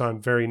here in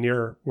Tucson, very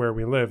near where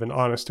we live, an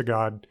honest to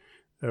God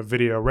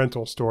video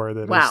rental store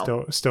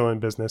that is still in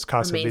business,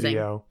 Casa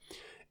Video.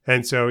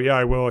 And so, yeah,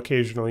 I will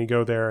occasionally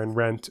go there and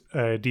rent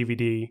a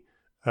DVD,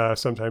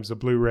 sometimes a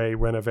Blu-ray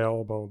when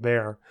available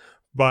there.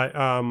 But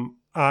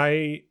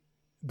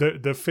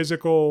the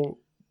physical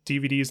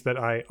DVDs that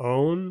I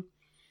own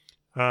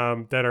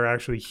that are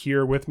actually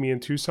here with me in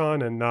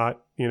Tucson and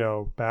not,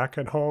 back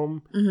at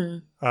home,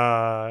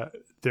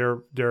 there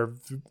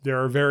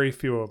are very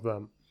few of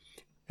them.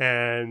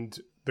 And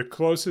the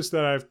closest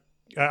that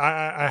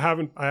I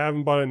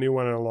haven't bought a new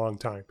one in a long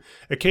time.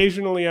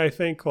 Occasionally, I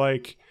think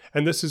like,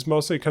 and this is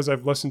mostly because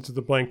I've listened to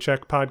the Blank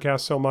Check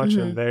podcast so much,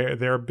 and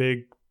they're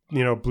big,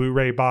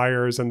 Blu-ray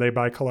buyers, and they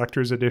buy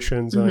collector's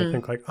editions. And I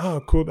think like, oh,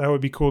 cool, that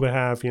would be cool to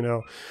have,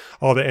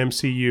 all the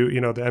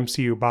MCU, the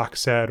MCU box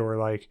set, or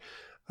like,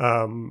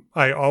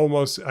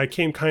 I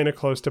came kind of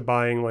close to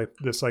buying like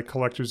this like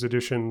collector's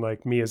edition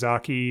like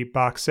Miyazaki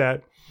box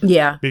set.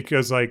 Yeah,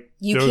 because like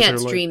you can't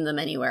stream them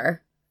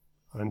anywhere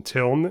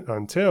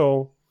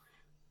until.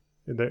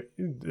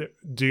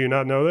 Do you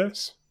not know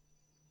this?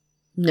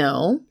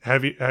 No.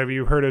 Have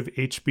you heard of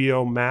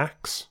HBO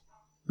Max?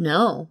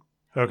 No.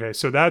 Okay,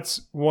 so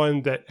that's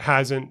one that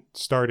hasn't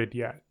started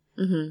yet.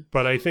 Mm-hmm.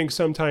 But I think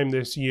sometime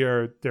this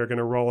year they're going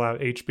to roll out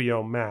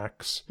HBO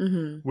Max,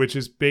 which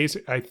is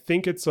I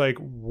think it's like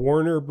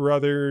Warner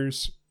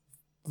Brothers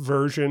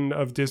version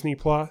of Disney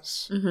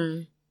Plus.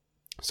 Mm-hmm.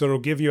 So it'll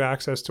give you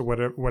access to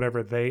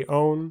whatever they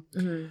own.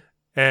 Mm-hmm.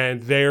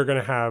 And they are going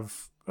to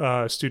have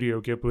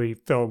Studio Ghibli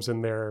films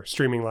in their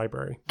streaming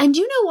library. And do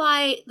you know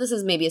why, this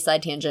is maybe a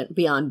side tangent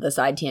beyond the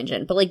side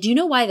tangent, but like, do you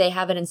know why they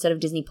have it instead of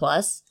Disney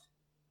Plus?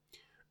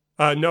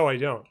 No, I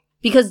don't.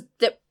 Because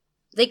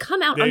they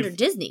come out under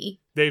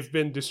Disney. They've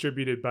been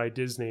distributed by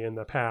Disney in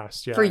the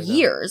past, yeah, for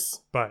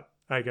years. But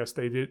I guess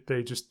they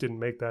just didn't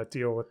make that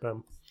deal with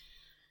them.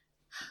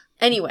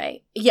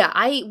 Anyway, yeah,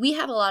 we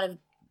have a lot of,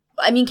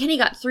 I mean, Kenny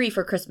got 3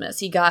 for Christmas.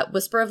 He got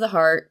Whisper of the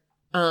Heart,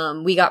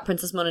 we got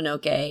Princess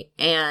Mononoke,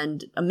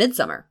 and A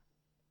Midsummer.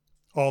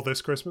 All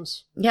this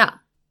Christmas? Yeah.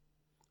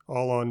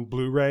 All on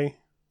Blu-ray?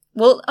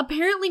 Well,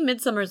 apparently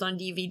Midsummer's on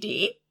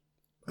DVD.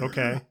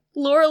 Okay.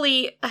 Laura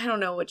Lee, I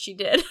don't know what she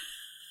did.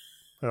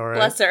 All right.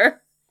 Bless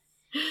her.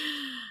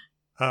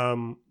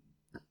 Do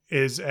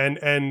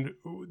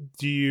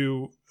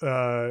you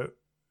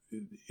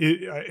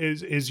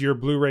is your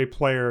Blu-ray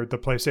player the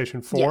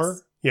PlayStation 4?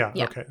 Yes.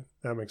 Yeah, okay.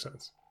 That makes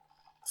sense.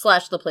 /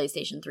 the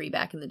PlayStation 3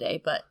 back in the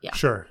day, but yeah.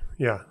 Sure,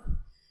 yeah.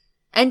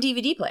 And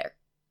DVD player.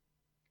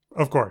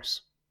 Of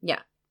course.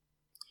 Yeah.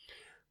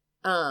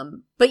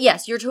 But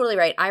yes, you're totally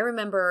right. I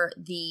remember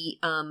the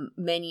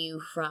menu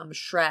from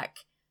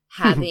Shrek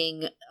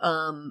having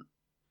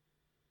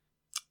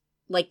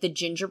like the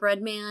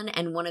gingerbread man,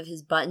 and one of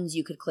his buttons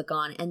you could click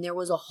on, and there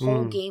was a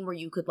whole game where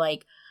you could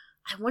like,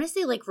 I want to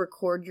say like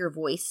record your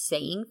voice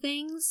saying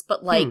things,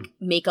 but like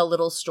make a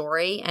little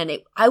story. And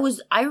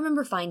I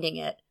remember finding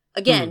it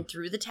again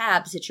through the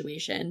tab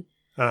situation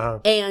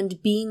and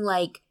being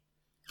like,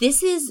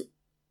 this is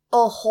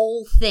a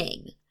whole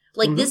thing.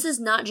 Like this is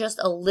not just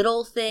a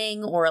little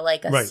thing or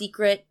like a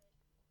secret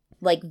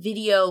like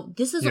video.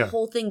 This is a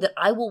whole thing that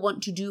I will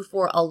want to do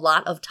for a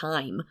lot of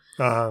time.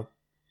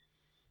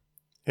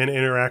 An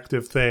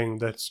interactive thing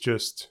that's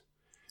just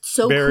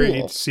so buried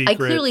cool. Secret. I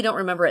clearly don't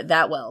remember it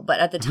that well, but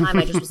at the time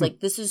I just was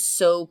like, this is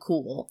so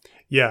cool.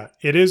 Yeah,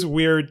 it is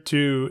weird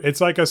it's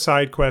like a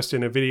side quest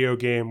in a video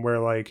game where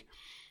like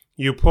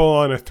you pull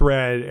on a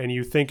thread and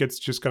you think it's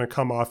just going to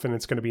come off and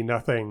it's going to be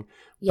nothing.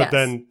 Yes. But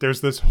then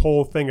there's this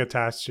whole thing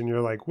attached and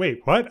you're like,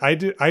 wait, what?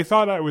 I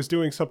thought I was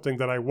doing something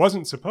that I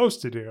wasn't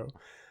supposed to do.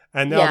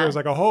 And now there's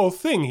like a whole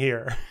thing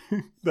here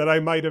that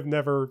I might have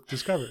never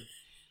discovered.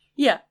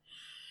 Yeah.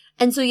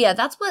 And so, yeah,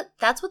 that's what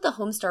the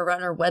Homestar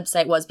Runner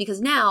website was,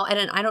 because now,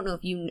 and I don't know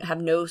if you have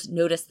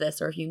noticed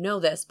this or if you know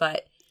this,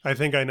 but I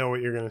think I know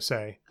what you're going to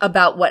say.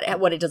 About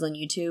what it does on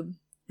YouTube?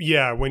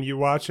 Yeah, when you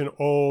watch an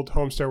old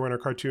Homestar Runner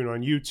cartoon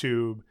on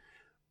YouTube,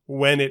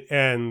 when it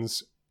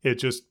ends, it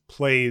just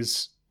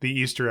plays the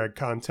Easter egg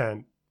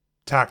content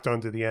tacked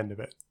onto the end of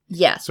it.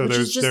 Yes, so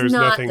there's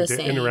nothing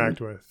to interact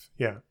with.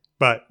 Yeah,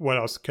 but what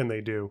else can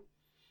they do?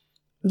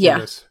 Yeah,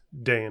 in this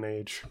day and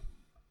age.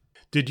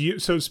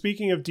 So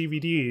speaking of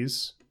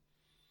DVDs,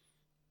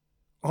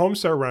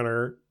 Homestar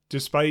Runner,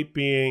 despite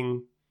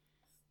being,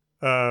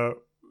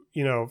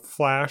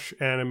 Flash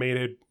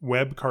animated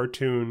web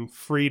cartoon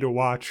free to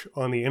watch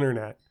on the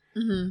internet,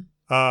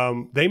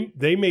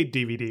 they made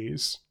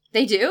DVDs.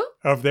 They do?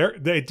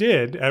 They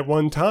did at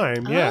one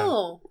time. Yeah.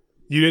 Oh.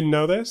 You didn't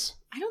know this?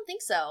 I don't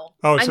think so.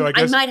 Oh, so I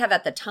guess I might have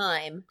at the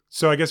time.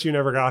 So I guess you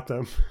never got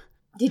them.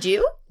 Did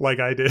you?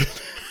 Like I did.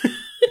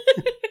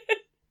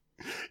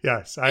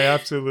 Yes, I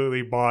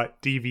absolutely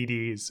bought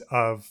DVDs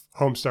of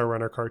Homestar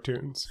Runner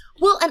cartoons.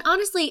 Well, and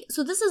honestly,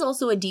 so this is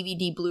also a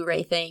DVD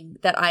Blu-ray thing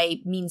that I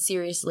mean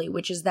seriously,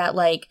 which is that,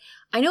 like,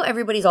 I know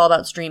everybody's all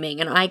about streaming,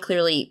 and I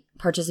clearly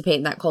participate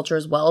in that culture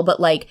as well, but,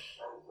 like,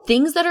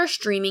 things that are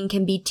streaming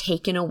can be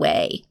taken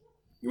away.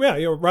 Yeah,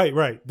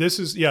 right. This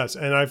is, yes,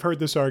 and I've heard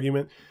this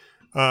argument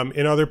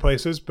in other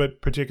places,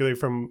 but particularly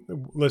from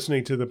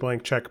listening to the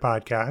Blank Check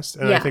podcast,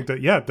 and I think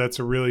that, that's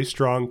a really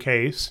strong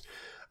case.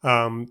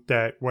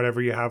 That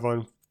whatever you have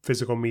on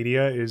physical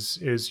media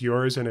is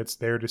yours and it's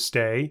there to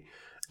stay.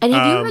 And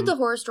have you heard the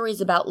horror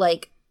stories about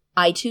like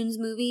iTunes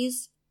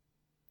movies?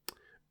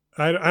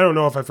 I don't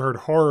know if I've heard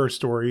horror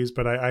stories,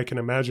 but I can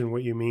imagine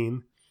what you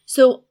mean.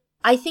 So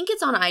I think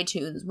it's on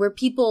iTunes where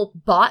people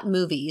bought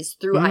movies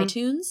through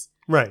iTunes.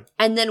 Right.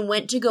 And then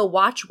went to go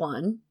watch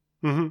one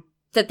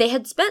that they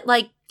had spent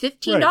like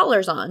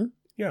 $15 on.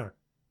 Yeah.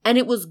 And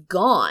it was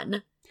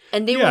gone.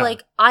 And they were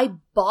like, I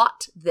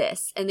bought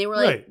this. And they were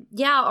like,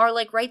 our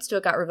like rights to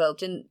it got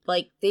revoked. And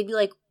like, they'd be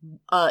like,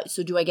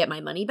 so do I get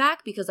my money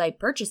back? Because I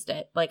purchased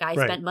it. Like I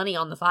spent money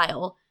on the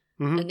file.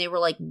 And they were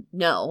like,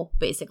 no,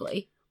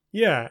 basically.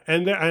 Yeah.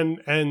 And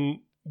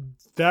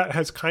that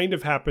has kind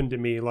of happened to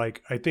me.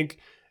 Like, I think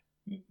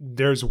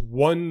there's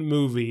one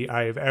movie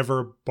I've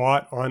ever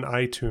bought on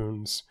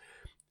iTunes.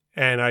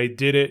 And I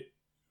did it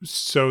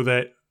so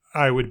that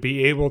I would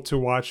be able to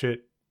watch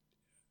it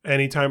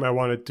anytime I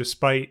wanted,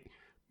 despite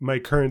my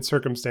current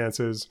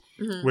circumstances,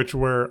 which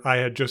were I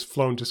had just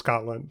flown to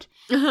Scotland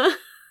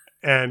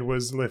and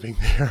was living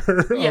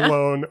there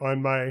alone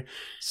on my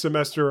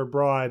semester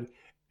abroad.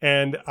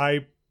 And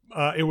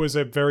it was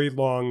a very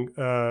long,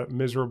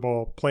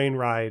 miserable plane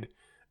ride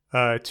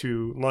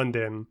to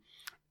London.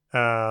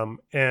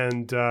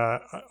 And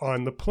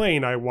on the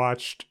plane, I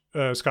watched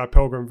Scott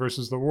Pilgrim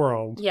versus the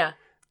World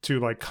to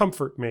like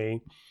comfort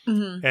me.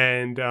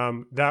 And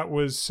that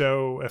was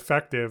so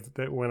effective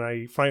that when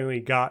I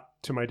finally got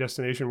to my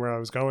destination where I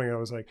was going, I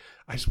was like,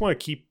 I just want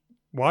to keep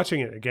watching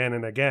it again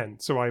and again.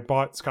 So I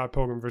bought Scott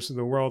Pilgrim versus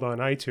the World on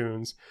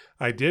iTunes.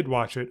 I did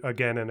watch it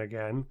again and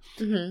again.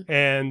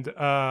 And,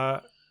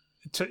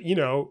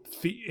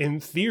 in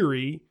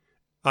theory,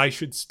 I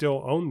should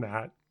still own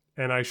that.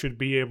 And I should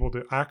be able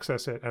to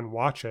access it and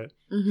watch it.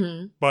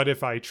 But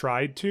if I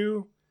tried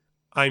to,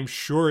 I'm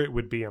sure it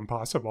would be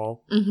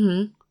impossible.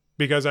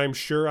 Because I'm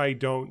sure I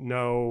don't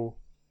know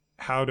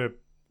how to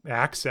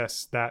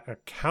access that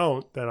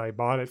account that I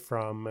bought it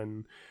from.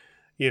 And,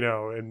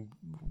 and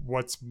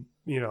what's,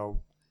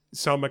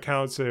 some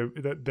accounts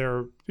that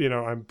they're,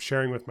 I'm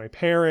sharing with my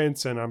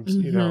parents and I'm,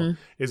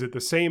 is it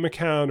the same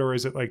account or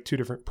is it like two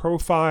different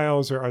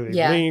profiles or are they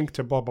linked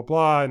to blah, blah,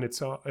 blah. And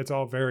it's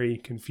all very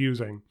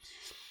confusing.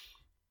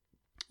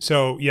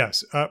 So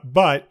yes,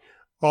 but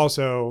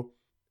also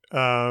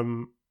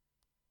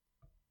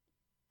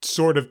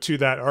sort of to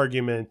that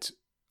argument,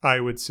 I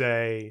would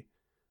say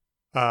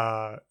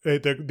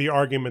the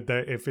argument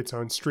that if it's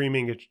on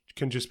streaming, it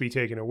can just be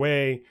taken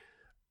away.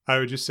 I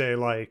would just say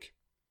like,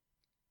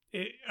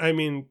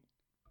 can't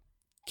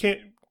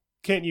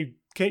you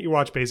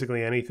watch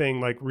basically anything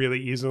like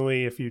really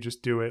easily if you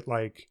just do it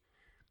like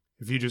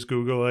if you just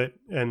Google it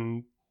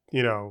and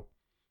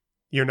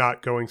you're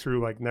not going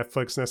through like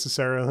Netflix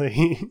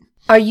necessarily.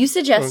 Are you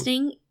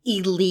suggesting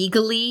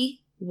illegally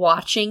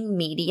watching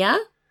media?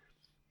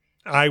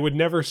 I would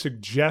never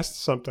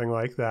suggest something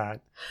like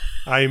that.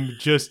 I'm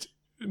just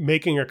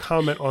making a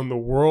comment on the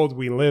world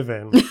we live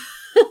in.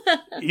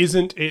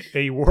 Isn't it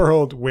a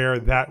world where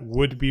that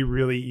would be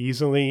really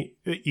easily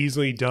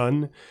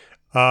done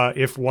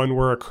if one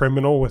were a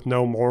criminal with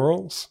no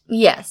morals?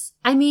 Yes.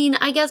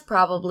 I guess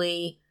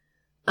probably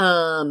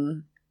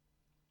to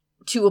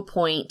a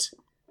point.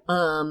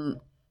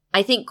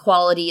 I think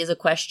quality is a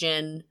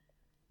question.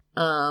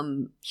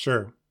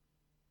 Sure.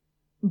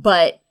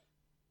 But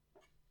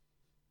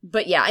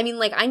yeah,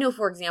 I know,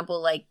 for example,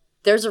 like,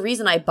 there's a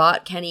reason I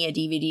bought Kenny a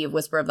DVD of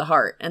Whisper of the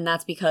Heart, and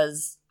that's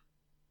because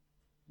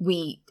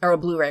or a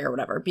Blu-ray or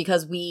whatever,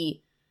 because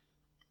we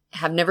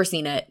have never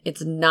seen it.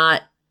 It's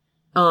not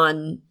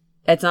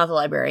the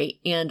library,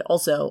 and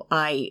also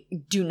I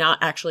do not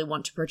actually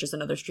want to purchase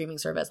another streaming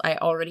service. I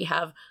already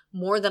have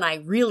more than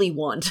I really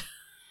want.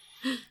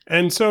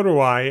 And so do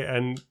I,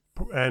 and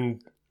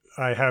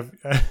I have...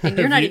 And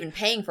you're not even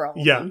paying for all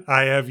of them. Yeah,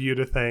 I have you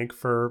to thank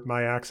for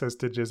my access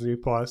to Disney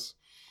Plus,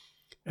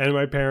 and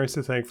my parents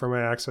to thank for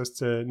my access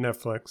to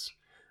Netflix.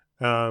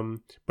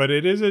 But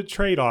it is a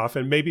trade-off,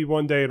 and maybe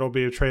one day it'll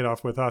be a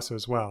trade-off with us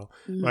as well.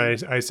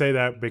 I say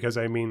that because,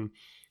 I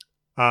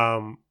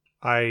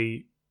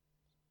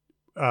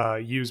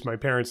use my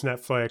parents'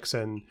 Netflix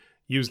and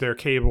use their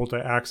cable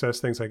to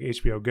access things like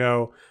HBO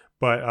Go,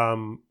 but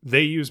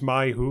they use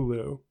my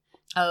Hulu.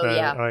 Oh,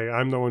 yeah.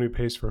 I'm the one who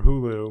pays for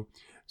Hulu.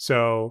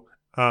 So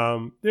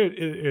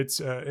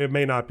it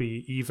may not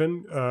be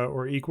even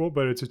or equal,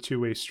 but it's a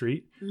two-way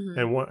street.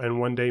 And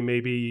one day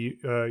maybe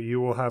you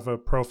will have a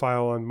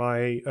profile on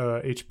my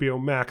HBO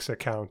Max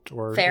account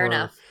or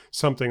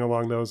something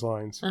along those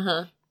lines.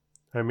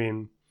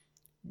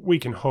 We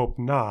can hope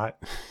not,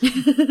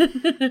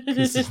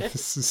 because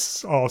this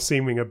is all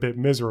seeming a bit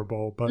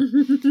miserable. But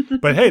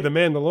hey, The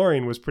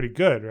Mandalorian was pretty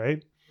good,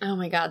 right? Oh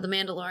my God, The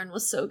Mandalorian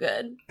was so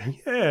good.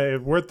 Yeah,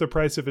 worth the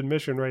price of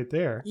admission right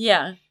there.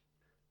 Yeah.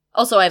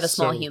 Also, I have a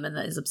small human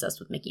that is obsessed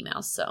with Mickey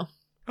Mouse, so.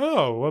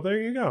 Oh, well, there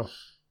you go.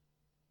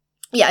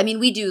 Yeah,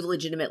 we do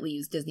legitimately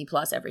use Disney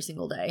Plus every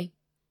single day.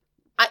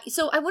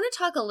 So I want to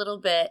talk a little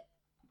bit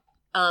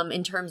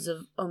in terms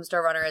of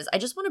Homestar Runner. I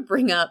just want to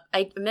bring up,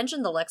 I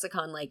mentioned the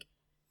lexicon, like,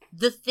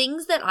 the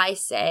things that I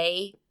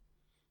say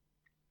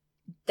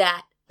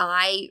that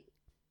I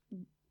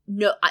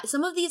know,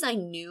 some of these I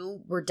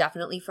knew were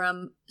definitely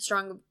from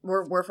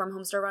were from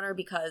Homestar Runner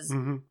because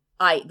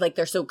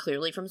they're so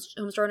clearly from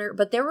Homestar Runner,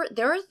 but there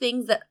are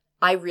things that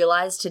I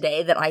realized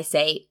today that I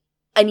say,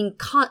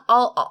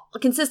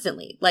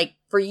 consistently, like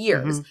for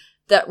years,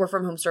 that were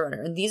from Homestar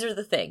Runner, and these are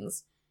the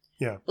things.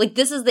 Yeah, like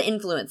this is the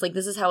influence, like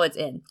this is how it's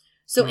in.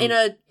 So in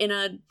a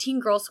Teen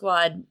Girl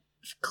Squad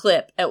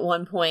clip at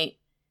one point,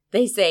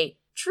 they say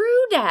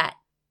 "true dat,"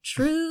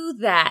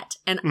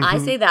 and I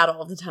say that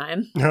all the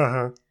time.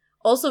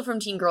 Also from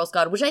Teen Girl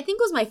Squad, which I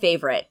think was my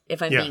favorite,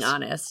 if I'm being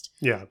honest.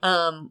 Yeah.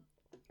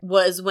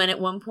 Was when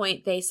at one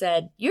point they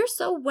said, "You're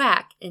so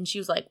whack," and she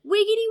was like,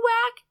 "Wiggity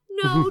whack?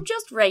 No,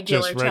 just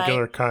regular type." Just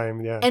regular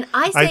kind, yeah. And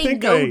I say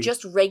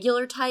just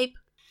regular type.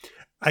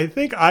 I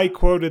think I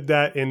quoted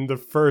that in the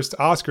first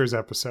Oscars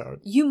episode.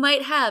 You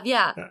might have,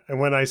 yeah.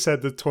 And when I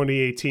said that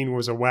 2018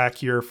 was a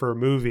whack year for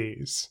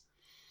movies.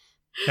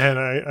 And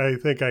I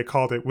think I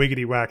called it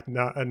Wiggity Whack,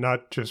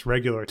 not just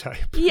regular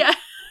type. Yeah.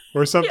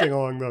 Or something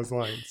along those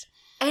lines.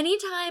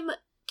 Anytime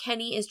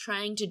Kenny is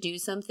trying to do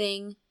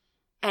something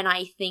and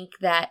I think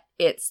that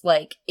it's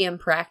like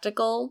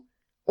impractical,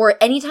 or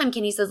anytime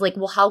Kenny says like,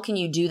 well, how can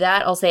you do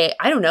that? I'll say,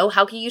 I don't know.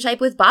 How can you type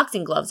with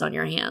boxing gloves on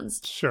your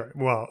hands? Sure.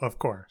 Well, of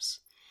course.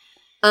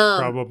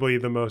 Probably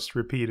the most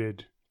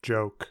repeated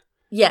joke.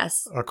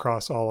 Yes.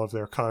 Across all of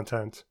their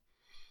content.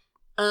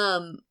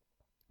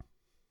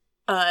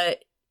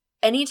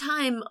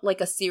 Anytime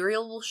like a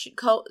cereal will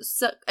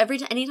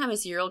anytime a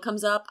cereal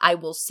comes up, I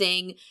will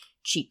sing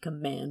Cheat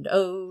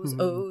Commandos,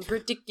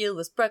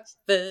 ridiculous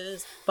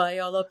breakfast, buy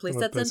all our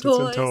playsets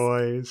and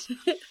toys.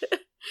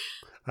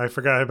 I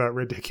forgot about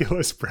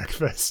ridiculous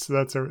breakfast.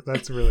 That's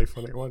a really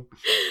funny one.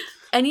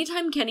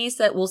 Anytime Kenny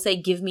will say,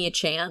 give me a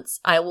chance,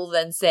 I will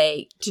then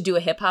say to do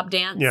a hip hop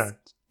dance. Yeah.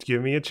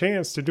 Give me a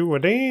chance to do a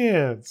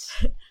dance.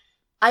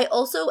 I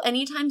also,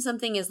 anytime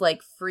something is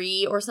like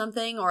free or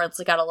something, or it's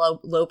like at a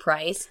low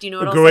price, do you know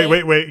what I'll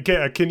say? Wait.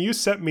 Can you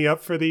set me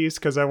up for these?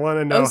 Because I want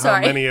to know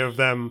how many of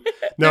them.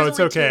 No, it's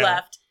okay. Two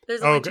left.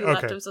 There's only two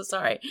left. I'm so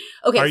sorry.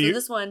 Okay,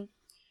 this one,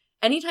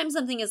 anytime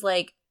something is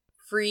like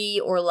free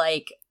or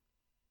like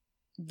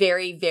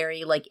very,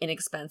 very like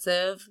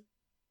inexpensive.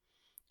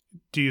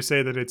 Do you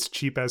say that it's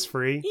cheap as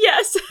free?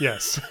 Yes.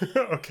 Yes.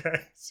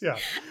 Okay. Yeah.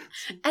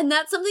 And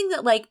that's something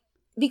that like,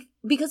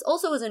 because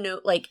also as a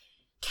note, like,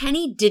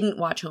 Kenny didn't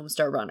watch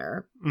Homestar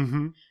Runner.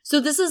 Mm-hmm.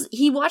 So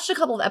he watched a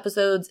couple of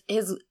episodes.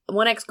 His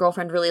one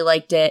ex-girlfriend really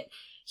liked it.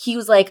 He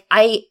was like,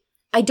 I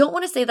don't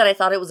want to say that I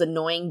thought it was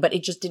annoying, but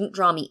it just didn't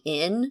draw me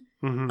in.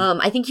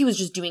 Mm-hmm. I think he was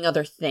just doing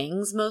other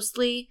things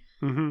mostly,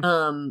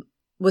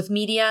 with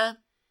media.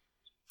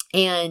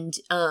 And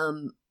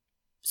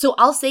so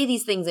I'll say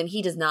these things and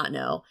he does not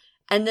know.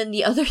 And then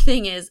the other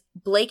thing is,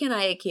 Blake and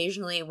I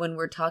occasionally, when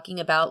we're talking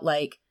about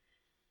like,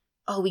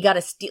 oh, we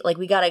gotta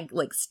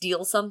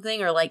steal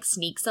something or like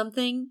sneak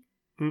something.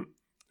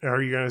 Are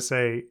you gonna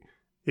say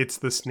it's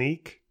the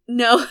sneak?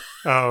 No.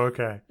 Oh,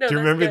 okay. No, do you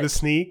remember good. the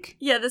sneak?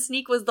 Yeah, the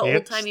sneak was the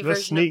old-timey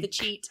version of the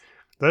cheat.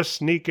 The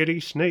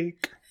sneakity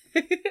snake.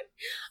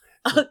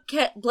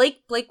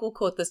 Blake will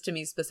quote this to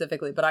me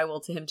specifically, but I will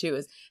to him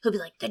too. He'll be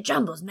like, "The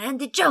jumbles, man,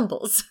 the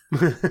jumbles,"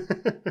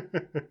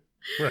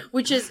 Right.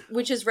 which is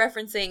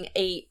referencing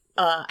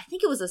I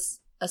think it was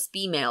a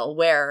spee mail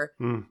where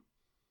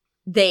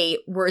they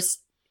were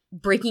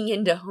breaking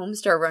into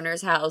Homestar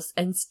Runner's house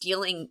and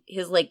stealing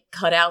his like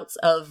cutouts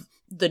of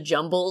the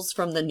jumbles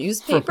from the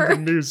newspaper.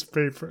 From the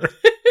newspaper.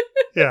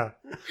 Yeah.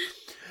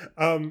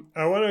 I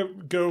want to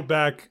go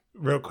back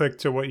real quick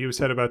to what you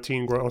said about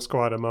Teen Girl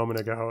Squad a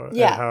moment ago.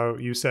 Yeah. And how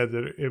you said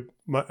that it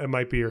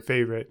might be your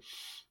favorite.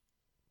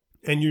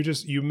 And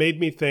you made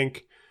me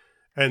think,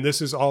 and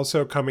this is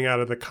also coming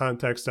out of the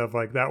context of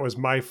like, that was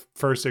my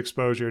first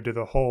exposure to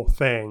the whole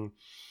thing.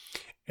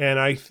 And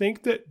I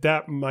think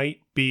that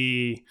might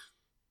be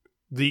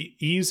the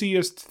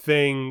easiest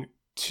thing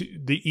to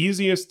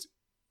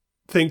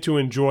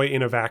enjoy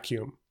in a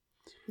vacuum.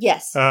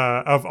 Yes.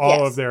 Of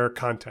all of their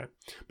content.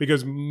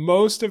 Because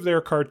most of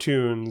their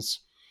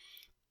cartoons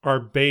are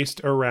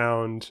based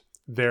around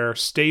their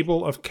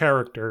stable of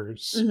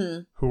characters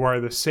who are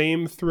the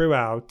same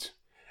throughout,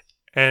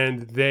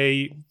 and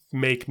they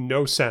make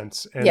no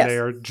sense, and they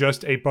are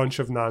just a bunch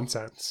of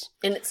nonsense.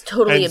 And it's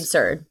totally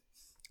absurd.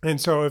 And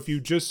so if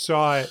you just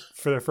saw it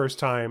for the first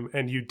time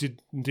and you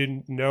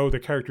didn't know the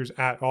characters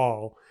at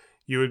all,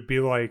 you would be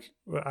like,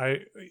 I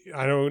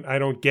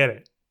don't get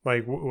it.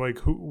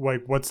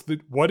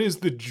 What is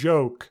the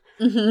joke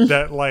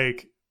that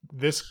like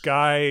this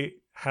guy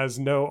has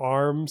no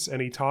arms and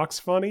he talks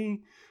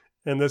funny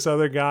and this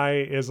other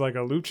guy is like a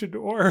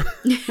luchador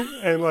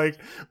and like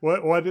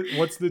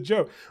what's the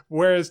joke?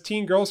 Whereas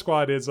Teen Girl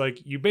Squad is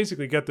like, you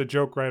basically get the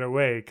joke right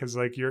away because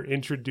like you're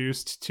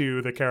introduced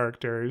to the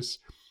characters.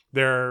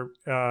 Their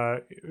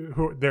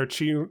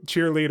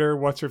cheerleader,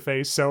 what's her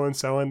face, so and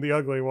the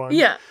ugly one,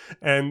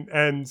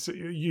 and so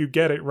you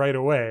get it right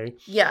away,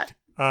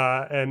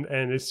 and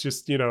it's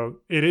just,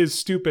 it is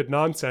stupid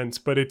nonsense,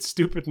 but it's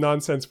stupid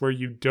nonsense where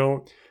you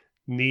don't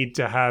need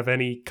to have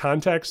any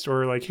context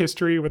or like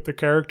history with the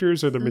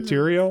characters or the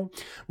material.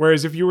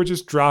 Whereas if you were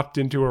just dropped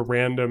into a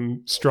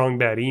random Strong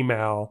Bad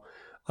email,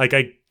 like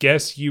I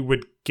guess you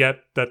would get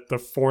that the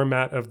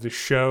format of the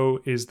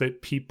show is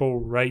that people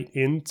write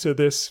into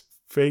this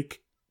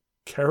fake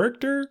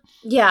character.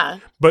 Yeah.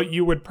 But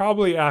you would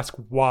probably ask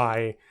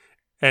why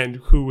and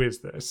who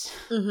is this?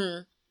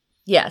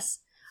 Yes.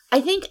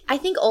 I think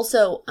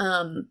also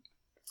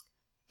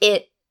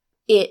it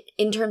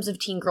in terms of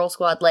Teen Girl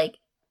Squad, like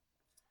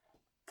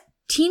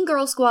Teen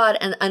Girl Squad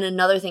and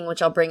another thing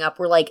which I'll bring up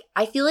were like,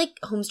 I feel like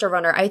Homestar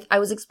Runner, I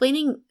was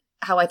explaining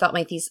how I thought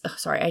my thesis,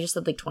 sorry, I just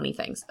said like 20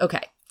 things.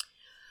 Okay.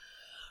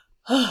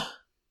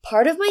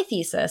 Part of my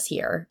thesis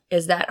here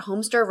is that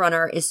Homestar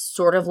Runner is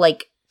sort of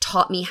like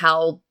taught me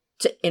how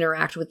to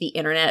interact with the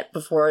internet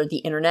before the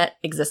internet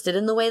existed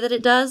in the way that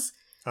it does.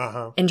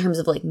 In terms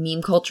of like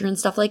meme culture and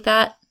stuff like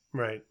that.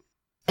 Right.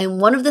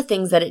 And one of the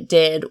things that it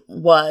did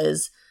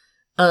was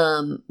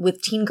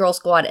with Teen Girl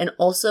Squad, and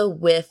also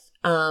with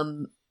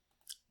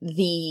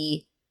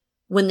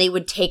when they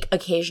would take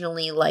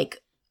occasionally like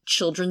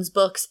children's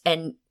books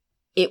and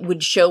it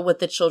would show what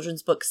the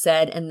children's book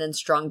said, and then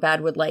Strong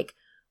Bad would like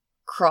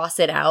cross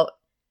it out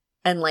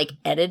and like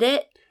edit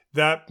it.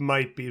 That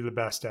might be the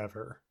best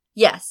ever.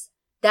 Yes.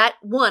 That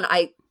one,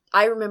 I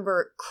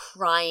remember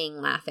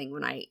crying laughing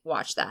when I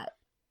watched that.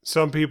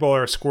 Some people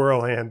are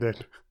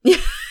squirrel-handed.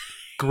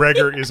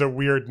 Gregor is a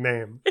weird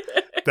name.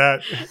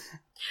 That...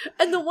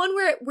 And the one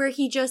where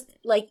he just,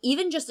 like,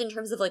 even just in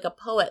terms of, like, a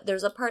poet,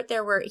 there's a part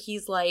there where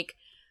he's like,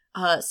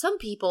 some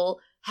people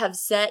have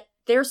set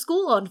their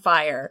school on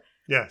fire.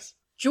 Yes.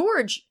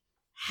 George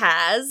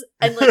has,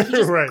 and, like, he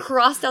just right.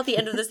 crossed out the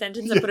end of the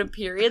sentence and put a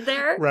period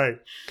there. Right.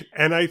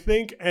 And I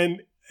think,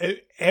 and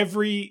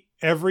every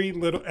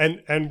little,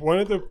 and one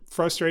of the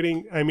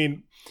frustrating, I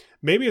mean,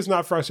 maybe it's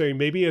not frustrating,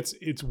 maybe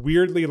it's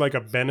weirdly like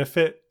a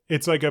benefit.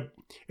 It's like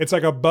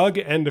a bug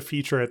and a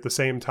feature at the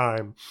same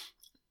time.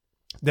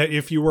 That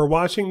if you were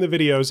watching the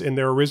videos in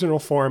their original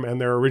form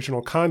and their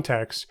original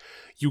context,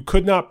 you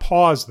could not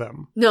pause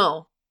them.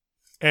 No.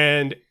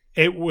 And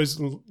it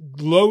was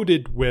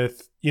loaded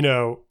with, you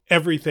know,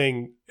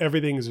 everything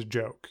is a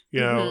joke. You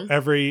know,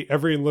 every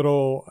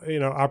little, you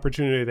know,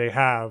 opportunity they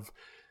have,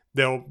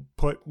 they'll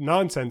put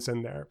nonsense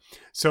in there.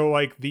 So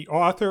like the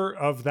author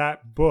of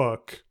that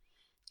book,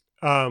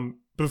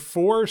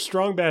 before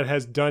Strong Bad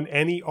has done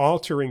any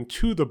altering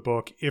to the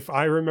book, if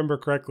I remember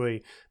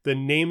correctly, the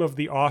name of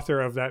the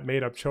author of that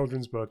made-up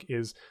children's book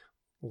is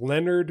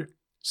Leonard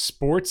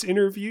Sports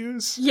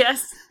Interviews.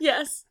 Yes,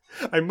 yes.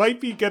 I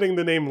might be getting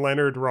the name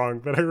Leonard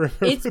wrong, but I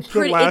remember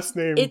the last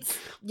name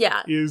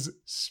is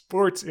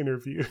Sports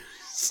Interviews.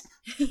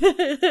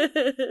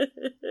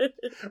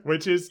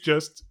 Which is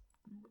just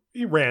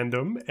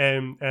random.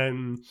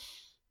 And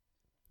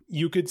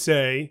you could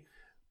say...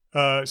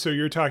 so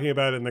you're talking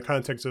about in the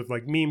context of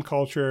like meme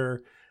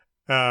culture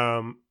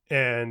and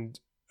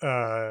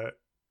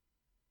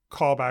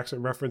callbacks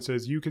and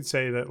references, you could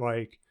say that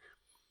like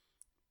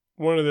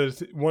one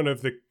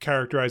of the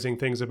characterizing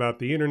things about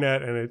the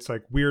internet and it's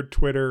like weird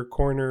Twitter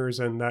corners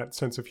and that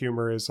sense of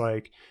humor is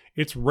like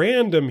it's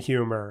random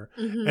humor.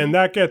 And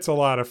that gets a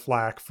lot of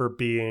flack for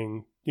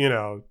being, you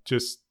know,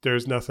 just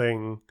there's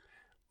nothing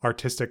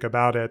artistic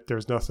about it.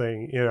 There's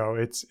nothing, you know,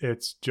 it's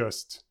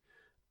just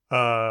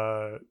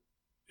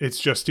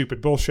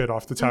stupid bullshit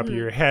off the top of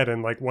your head.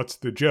 And like, what's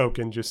the joke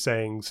in just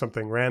saying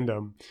something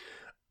random?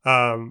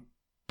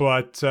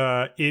 But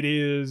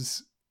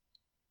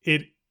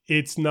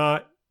it's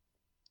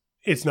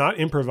not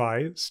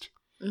improvised.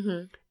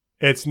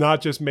 It's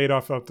not just made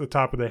off the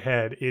top of the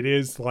head. It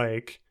is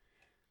like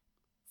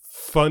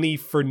funny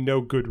for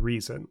no good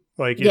reason.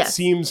 Like it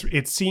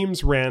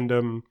seems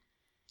random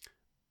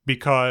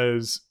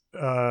because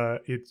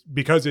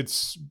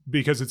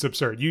it's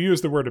absurd. You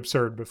used the word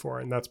absurd before,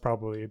 and that's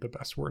probably the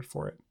best word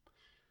for it.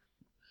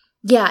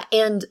 Yeah,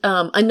 and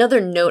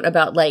another note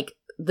about like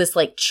this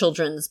like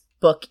children's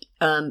book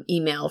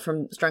email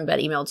from Strong Bad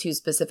Email 2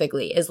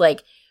 specifically is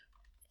like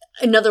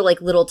another like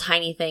little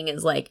tiny thing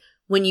is like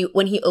when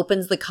he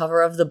opens the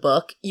cover of the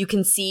book, you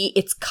can see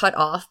it's cut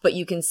off, but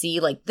you can see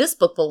like this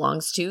book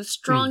belongs to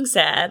Strong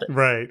Sad.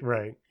 Right,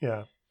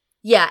 yeah.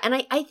 Yeah, and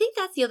I think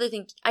that's the other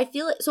thing. I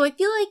feel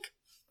like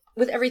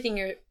with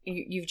everything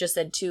you've just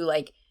said too,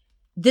 like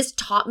this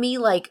taught me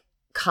like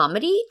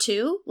comedy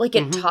too. Like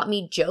it taught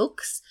me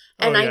jokes.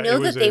 And I know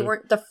that they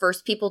weren't the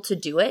first people to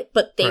do it,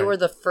 but they were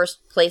the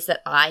first place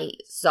that I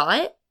saw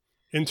it.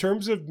 In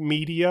terms of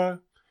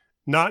media,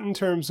 not in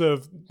terms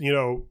of, you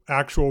know,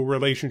 actual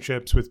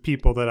relationships with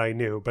people that I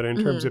knew, but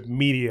in terms of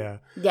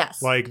media.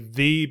 Yes. Like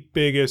the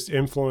biggest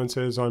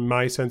influences on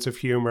my sense of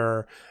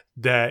humor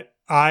that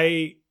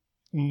I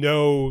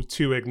know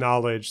to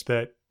acknowledge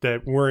that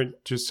weren't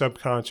just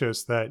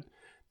subconscious, that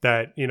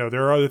you know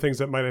there are other things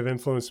that might have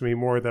influenced me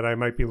more that I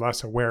might be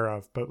less aware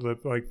of, but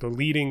like the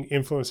leading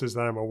influences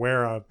that I'm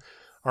aware of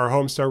are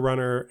Homestar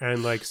Runner,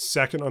 and like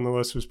second on the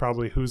list was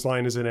probably Whose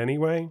Line Is It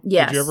Anyway?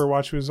 Yes. Did you ever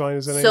watch Whose Line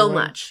Is It Anyway? So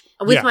much.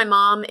 With my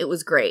mom, it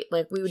was great.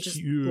 Like we would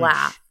just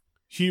laugh.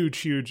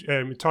 Huge.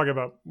 And talk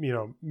about, you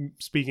know,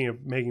 speaking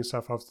of making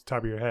stuff off the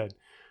top of your head,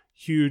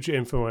 huge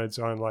influence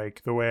on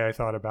like the way I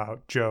thought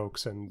about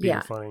jokes and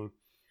being funny.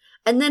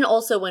 And then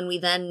also when you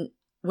then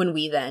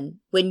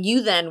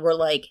were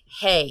like,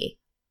 hey,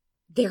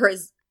 there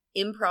is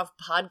improv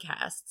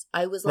podcasts,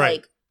 I was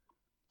like,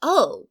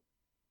 oh,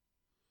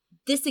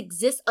 this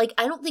exists. Like,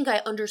 I don't think I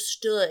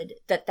understood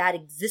that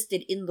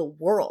existed in the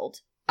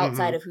world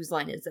outside of Whose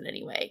Line Is It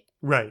Anyway?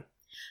 Right.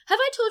 Have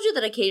I told you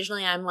that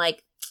occasionally I'm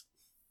like,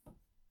 I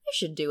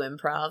should do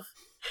improv?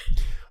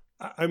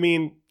 I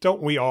mean,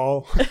 don't we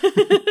all?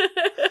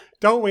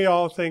 Don't we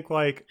all think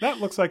like, that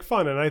looks like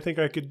fun and I think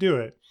I could do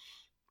it?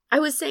 I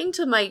was saying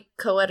to my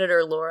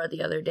co-editor Laura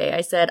the other day,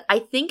 I said, I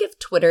think if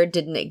Twitter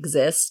didn't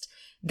exist,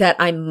 that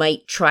I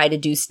might try to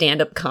do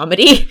stand-up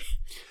comedy.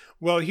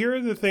 Well, here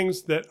are the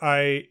things that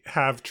I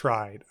have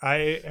tried.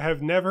 I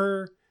have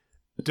never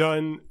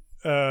done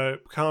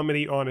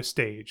comedy on a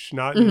stage,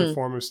 not in the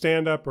form of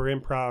stand-up or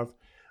improv,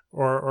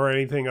 or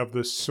anything of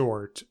the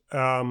sort.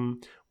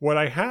 What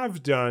I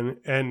have done,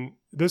 and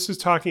this is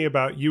talking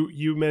about,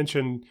 you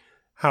mentioned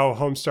how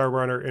Homestar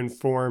Runner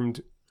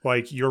informed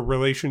like your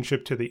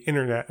relationship to the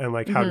internet and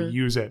like how to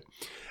use it.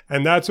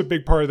 And that's a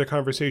big part of the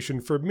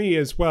conversation for me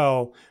as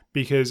well,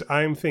 because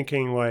I'm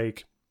thinking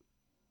like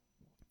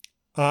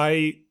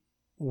I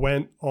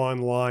went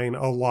online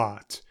a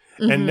lot.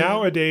 And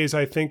nowadays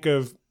I think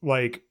of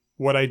like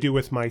what I do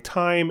with my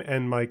time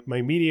and my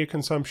media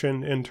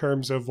consumption in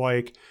terms of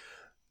like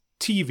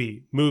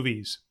TV,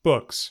 movies,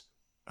 books,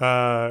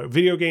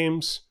 video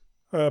games,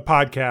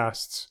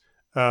 podcasts,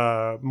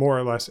 more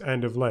or less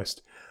end of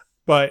list.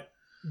 But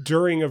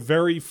during a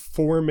very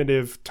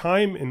formative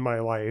time in my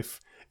life,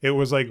 it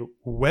was like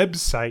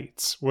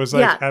websites was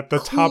like at the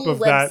top of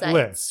that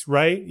list,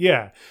 right?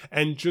 Yeah.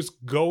 And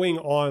just going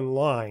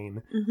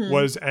online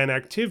was an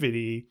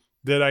activity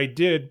that I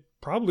did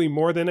probably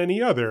more than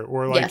any other,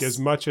 or like as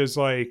much as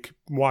like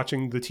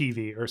watching the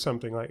TV or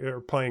something like,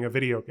 or playing a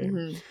video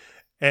game.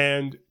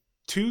 And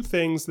two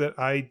things that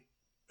I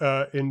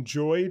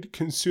enjoyed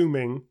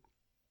consuming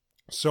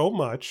so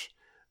much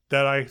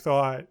that I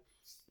thought,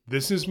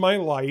 this is my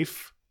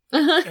life.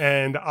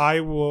 And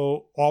I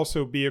will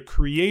also be a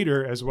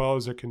creator as well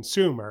as a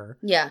consumer.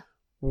 Yeah.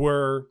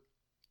 Were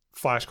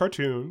Flash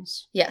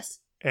cartoons. Yes.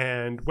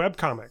 And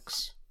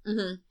webcomics.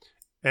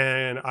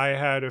 And I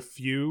had a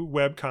few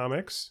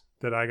webcomics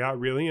that I got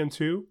really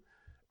into.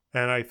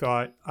 And I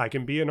thought, I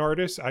can be an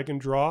artist. I can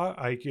draw.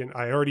 I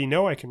already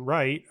know I can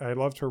write. I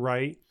love to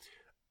write.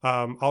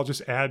 I'll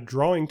just add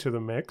drawing to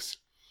the mix.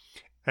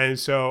 And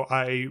so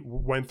I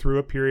went through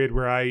a period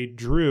where I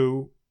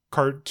drew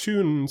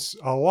cartoons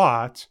a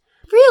lot.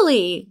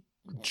 Really?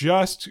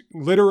 Just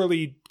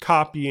literally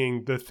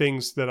copying the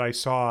things that I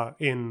saw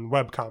in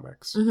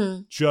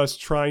webcomics.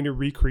 Just trying to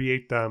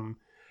recreate them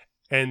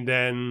and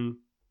then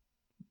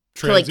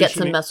to like get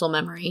some muscle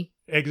memory.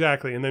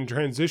 Exactly. And then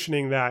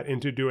transitioning that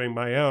into doing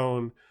my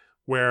own,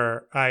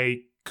 where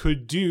I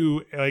could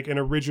do like an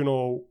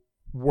original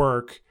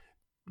work.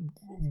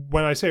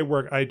 When I say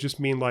work, I just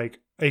mean like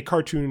a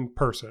cartoon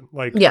person,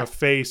 like a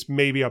face,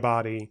 maybe a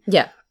body.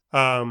 Yeah.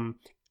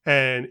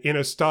 And in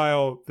a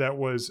style that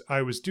was,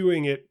 I was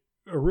doing it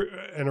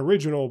an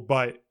original,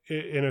 but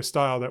in a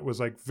style that was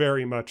like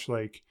very much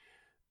like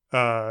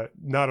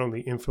not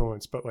only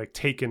influenced, but like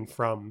taken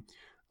from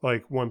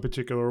like one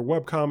particular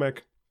webcomic.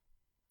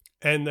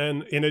 And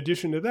then in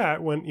addition to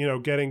that, when, you know,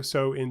 getting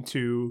so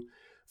into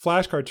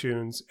Flash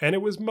cartoons, and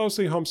it was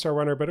mostly Homestar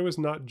Runner, but it was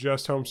not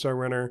just Homestar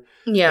Runner.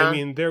 Yeah. I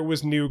mean, there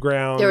was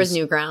Newgrounds. There was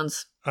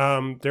Newgrounds.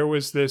 There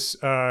was this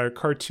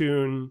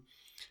cartoon.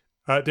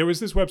 There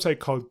was this website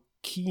called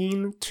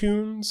Keen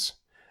Tunes.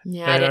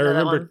 Yeah, and I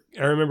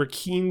remember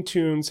Keen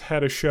Tunes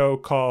had a show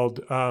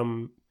called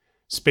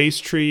Space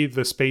Tree,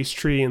 the Space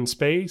Tree in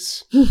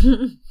Space.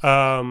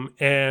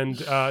 And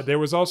there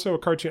was also a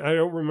cartoon. I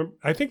don't remember.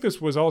 I think this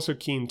was also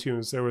Keen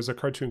Tunes. There was a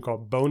cartoon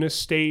called Bonus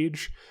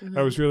Stage.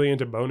 I was really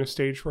into Bonus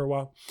Stage for a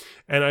while.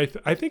 And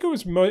I think it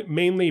was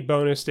mainly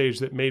Bonus Stage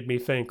that made me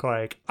think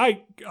like,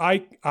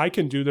 I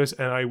can do this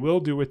and I will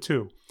do it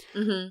too.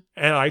 And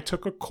I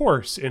took a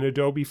course in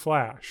Adobe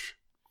Flash.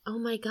 Oh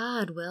my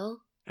God,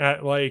 Will.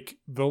 At like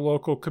the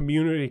local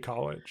community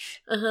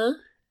college.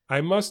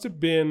 I must have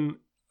been,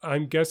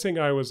 I'm guessing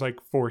I was like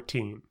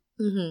 14,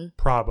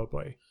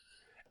 probably.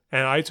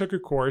 And I took a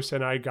course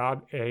and I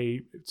got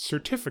a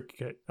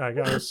certificate. I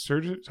got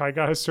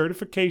a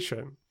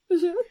certification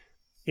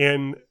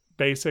in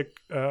basic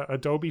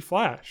Adobe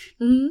Flash.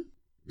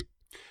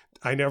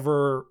 I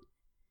never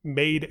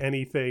made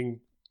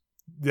anything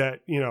that,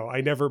 you know, I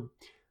never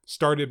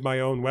started my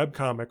own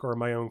webcomic or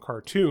my own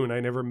cartoon. I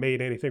never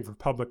made anything for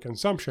public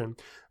consumption,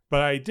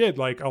 but I did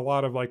like a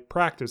lot of like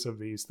practice of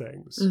these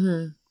things.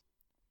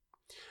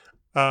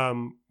 I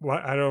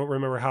don't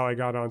remember how I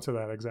got onto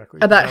that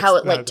exactly. About how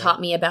it like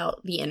taught me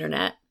about the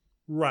internet.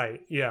 Right.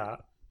 Yeah.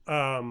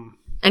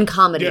 And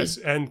comedy. Yes.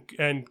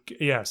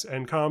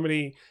 And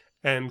comedy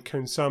and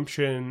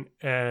consumption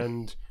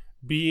and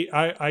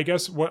I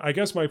guess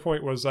my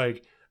point was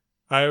like,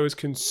 I was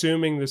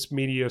consuming this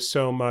media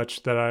so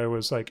much that I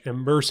was like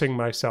immersing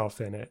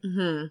myself in it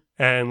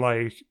and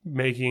like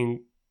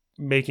making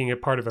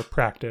it part of a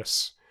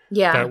practice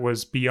that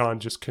was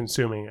beyond just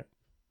consuming it.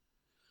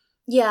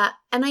 Yeah.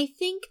 And I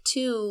think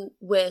too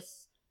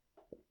with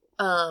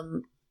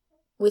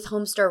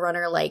Homestar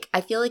Runner, like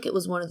I feel like it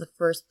was one of the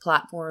first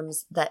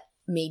platforms that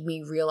made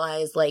me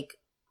realize like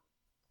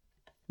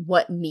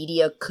what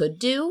media could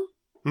do.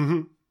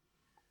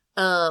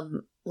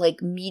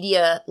 Like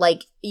media,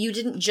 like you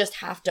didn't just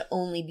have to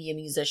only be a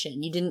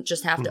musician. You didn't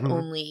just have to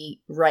only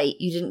write.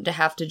 You didn't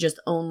have to just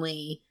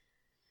only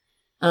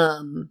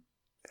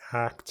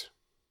act.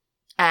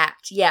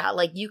 Yeah,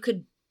 like you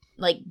could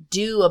like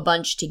do a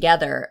bunch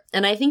together.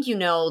 And I think you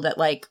know that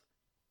like,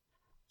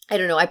 I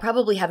don't know, I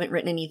probably haven't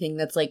written anything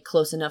that's like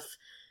close enough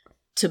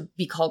to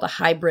be called a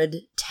hybrid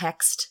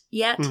text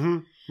yet.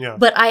 Yeah.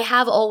 But I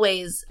have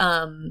always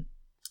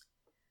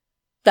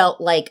felt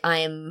like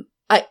I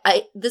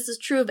this is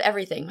true of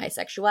everything. My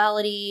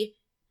sexuality,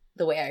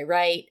 the way I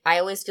write. I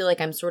always feel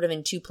like I'm sort of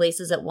in two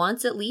places at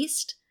once, at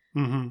least.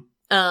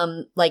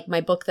 Like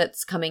my book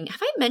that's coming.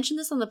 Have I mentioned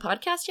this on the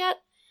podcast yet?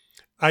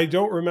 I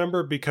don't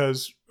remember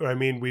because, I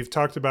mean, we've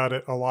talked about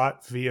it a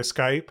lot via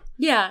Skype.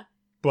 Yeah.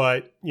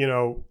 But, you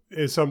know,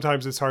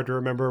 sometimes it's hard to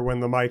remember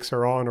when the mics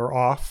are on or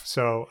off.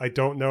 So I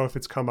don't know if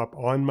it's come up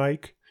on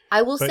mic.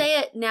 I will say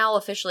it now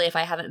officially if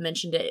I haven't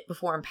mentioned it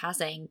before in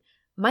passing.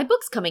 My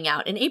book's coming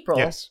out in April.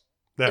 Yes.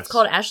 It's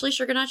called Ashley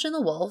Sugarnutch and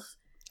the Wolf.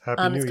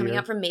 Happy New It's coming Year.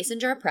 out from Mason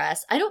Jar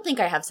Press. I don't think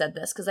I have said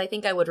this because I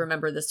think I would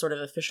remember this sort of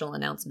official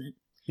announcement.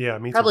 Yeah,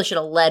 me too. Probably should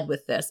have led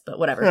with this, but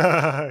whatever.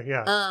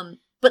 Yeah.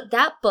 But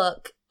that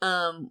book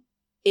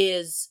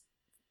is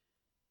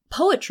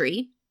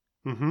poetry,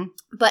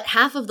 but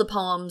half of the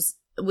poems,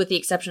 with the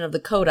exception of the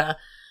coda,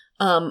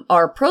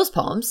 are prose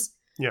poems.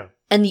 Yeah.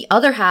 And the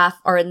other half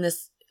are in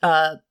this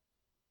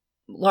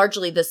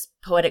largely this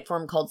poetic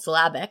form called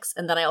syllabics.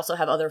 And then I also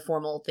have other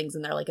formal things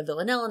in there, like a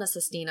villanelle and a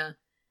sestina.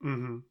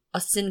 A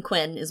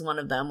cinquin is one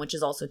of them, which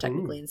is also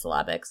technically in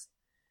syllabics.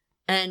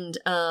 And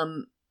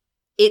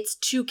it's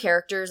two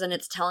characters, and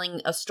it's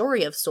telling a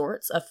story of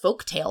sorts, a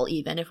folk tale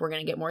even, if we're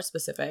going to get more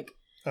specific.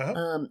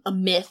 A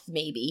myth,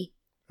 maybe.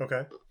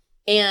 Okay.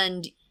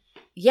 And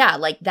yeah,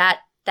 like that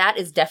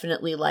is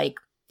definitely like,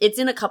 it's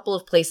in a couple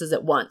of places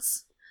at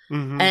once.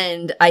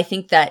 And I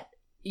think that,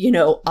 you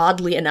know,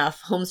 oddly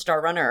enough,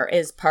 Homestar Runner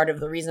is part of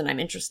the reason I'm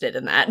interested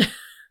in that.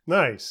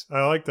 Nice.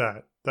 I like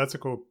that. That's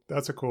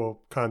a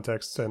cool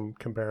context and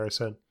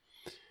comparison.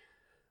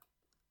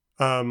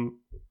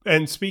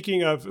 And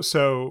speaking of,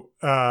 so,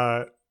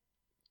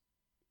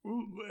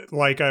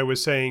 like I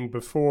was saying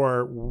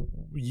before,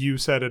 you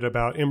said it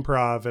about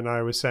improv, and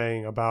I was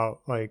saying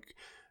about like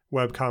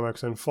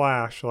webcomics and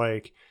Flash,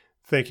 like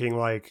thinking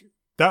like,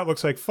 that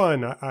looks like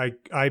fun.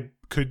 I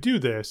could do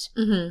this.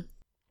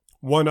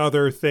 One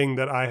other thing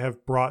that I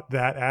have brought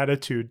that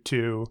attitude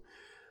to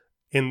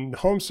in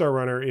Homestar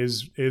Runner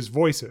is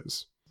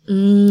voices.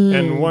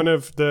 And one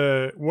of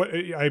what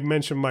I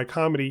mentioned my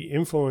comedy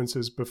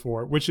influences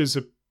before, which is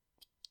a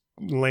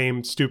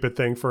lame, stupid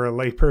thing for a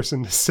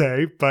layperson to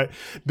say, but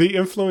the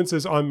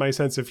influences on my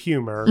sense of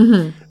humor,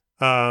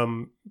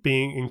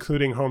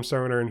 including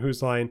Homestar Runner and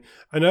Whose Line.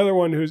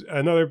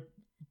 Another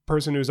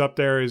person who's up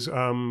there is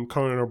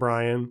Conan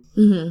O'Brien.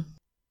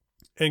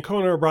 And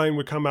Conan O'Brien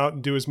would come out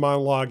and do his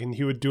monologue, and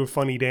he would do a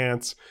funny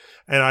dance,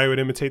 and I would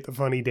imitate the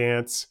funny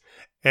dance.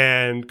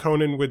 And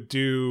Conan would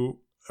do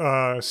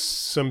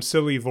some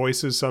silly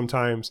voices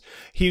sometimes.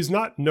 He's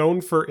not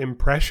known for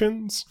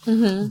impressions,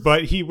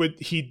 but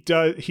he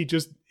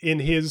just in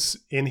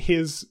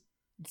his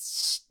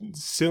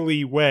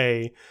silly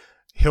way,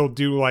 he'll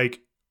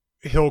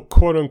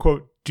quote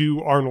unquote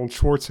do Arnold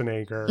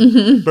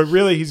Schwarzenegger, but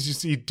really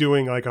he's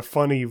doing like a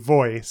funny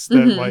voice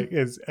that like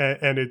is,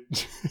 and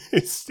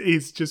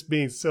he's just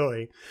being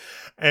silly.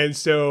 And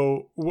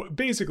so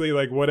basically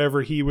like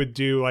whatever he would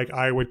do, like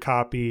I would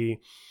copy.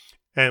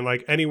 And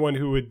like anyone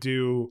who would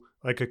do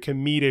like a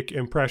comedic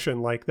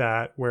impression like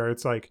that, where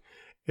it's like,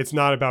 it's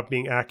not about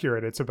being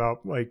accurate. It's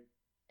about like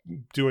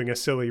doing a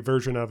silly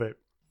version of it.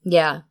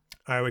 Yeah.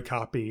 I would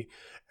copy.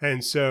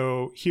 And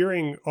so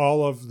hearing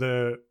all of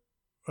the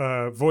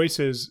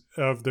voices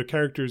of the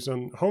characters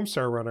on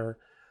Homestar Runner,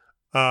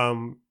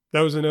 that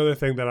was another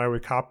thing that I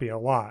would copy a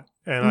lot.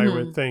 And I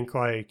would think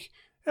like,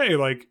 hey,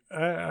 like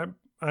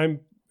I'm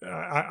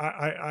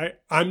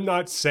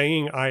not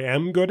saying I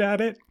am good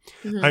at it.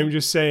 I'm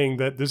just saying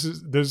that this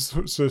is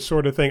the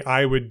sort of thing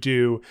I would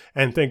do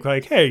and think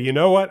like, hey, you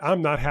know what?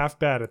 I'm not half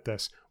bad at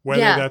this,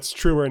 whether that's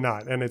true or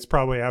not. And it's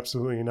probably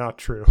absolutely not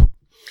true.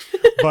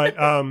 But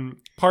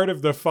part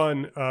of the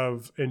fun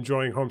of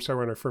enjoying Homestar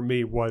Runner for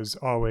me was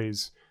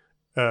always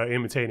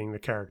imitating the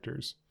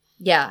characters.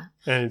 Yeah.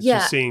 And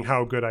just seeing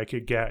how good I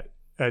could get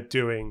at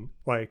doing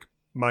like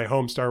my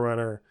Homestar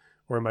Runner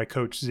or my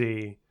Coach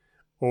Z,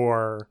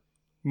 or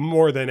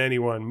more than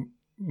anyone,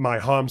 my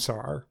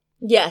Homsar.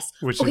 Yes.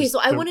 Okay, so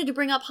I wanted to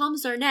bring up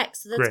Homsar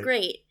next. So that's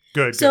great.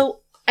 Good.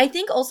 So I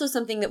think also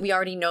something that we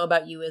already know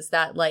about you is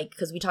that, like,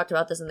 because we talked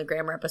about this in the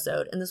grammar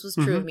episode, and this was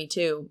true of me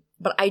too,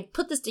 but I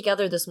put this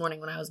together this morning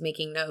when I was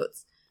making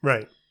notes.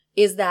 Right.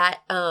 Is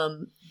that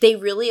they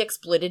really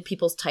exploited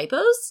people's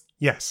typos.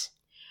 Yes.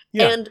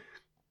 Yeah. And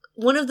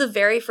one of the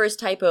very first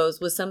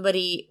typos was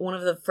one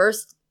of the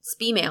first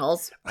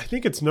Spemails. I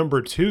think it's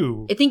number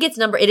 2. It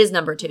is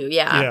number 2,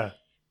 yeah. Yeah.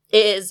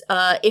 Is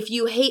if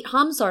you hate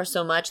Homsar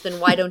so much, then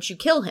why don't you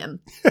kill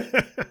him?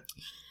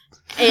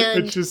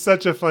 And which is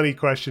such a funny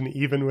question,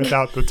 even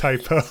without the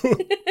typo.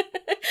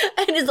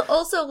 And it's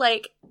also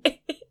like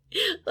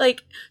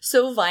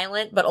so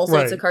violent, but also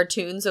it's a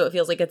cartoon, so it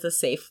feels like it's a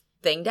safe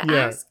thing to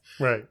ask.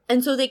 Right.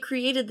 And so they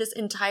created this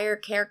entire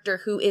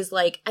character who is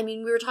like, I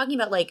mean, we were talking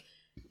about like,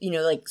 you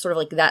know, like sort of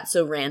like That's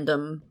So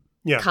Random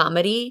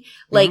comedy.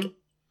 Like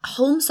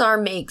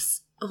Homestar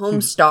makes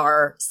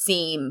Homestar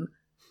seem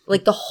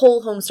like the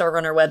whole Homestar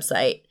Runner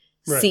website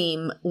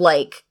seem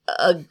like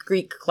a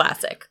Greek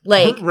classic.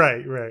 Like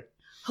right.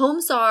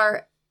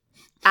 Homestar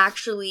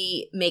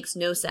actually makes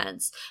no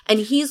sense. And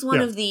he's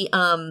one of the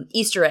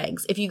Easter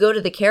eggs. If you go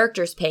to the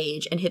characters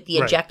page and hit the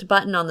eject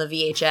button on the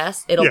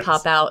VHS, it'll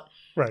pop out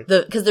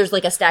because there's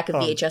like a stack of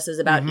VHSs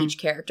about each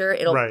character.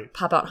 It'll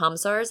pop out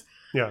Homsar's.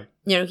 Yeah.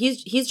 You know,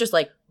 he's just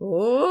like,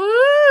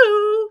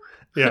 oh,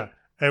 yeah.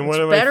 And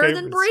one of my better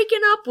than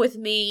breaking up with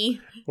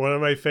me. One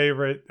of my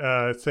favorite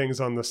things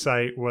on the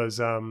site was,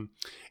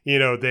 you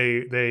know,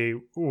 they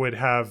would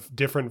have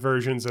different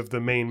versions of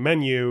the main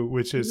menu,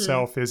 which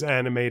itself is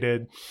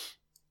animated.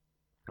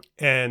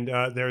 And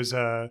there's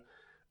a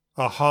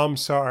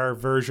Homestar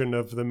version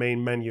of the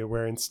main menu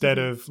where instead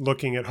of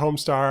looking at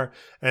Homestar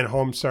and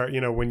Homestar,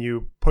 you know, when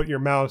you put your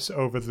mouse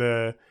over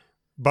the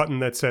button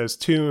that says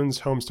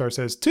tunes, Homestar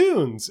says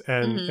tunes,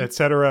 and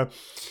etc.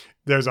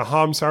 There's a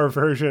Homestar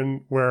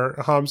version where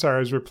Homestar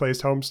has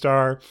replaced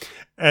Homestar,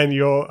 and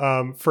you'll,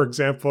 for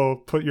example,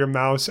 put your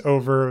mouse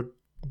over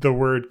the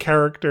word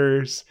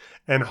characters,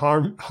 and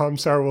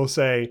Homestar will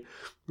say,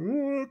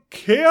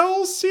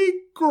 Kelsey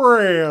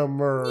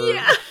Grammer.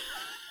 Yeah.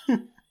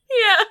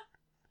 Yeah.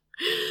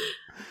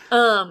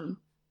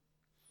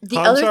 The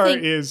Homestar other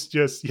thing is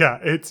just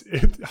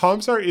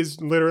Homestar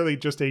is literally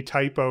just a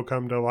typo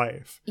come to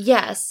life.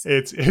 Yes.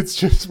 It's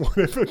just what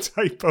if a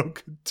typo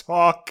could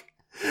talk.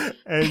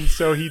 And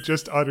so he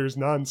just utters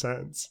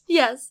nonsense.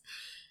 Yes.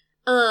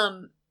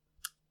 And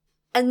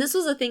this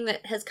was a thing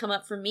that has come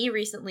up for me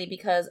recently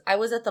because I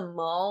was at the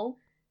mall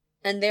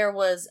and there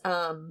was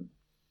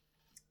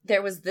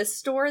this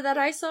store that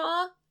I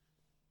saw.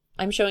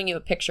 I'm showing you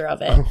a picture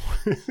of it.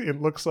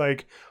 It looks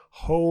like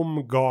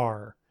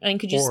Homegar. And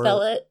could you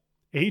spell it?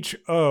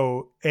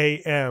 Hoamgar.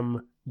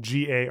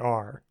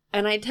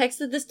 And I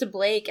texted this to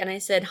Blake and I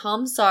said,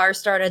 Homsar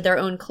started their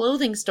own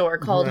clothing store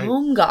called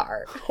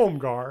Homegar.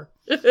 Homegar.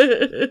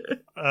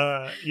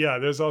 Yeah,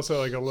 there's also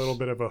like a little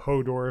bit of a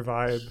Hodor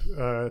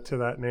vibe to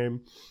that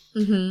name.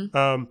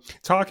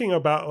 Talking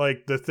about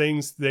like the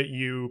things that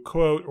you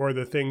quote or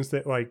the things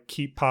that like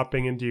keep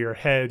popping into your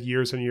head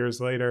years and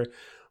years later.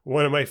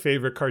 One of my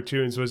favorite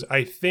cartoons was,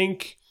 I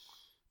think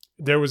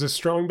there was a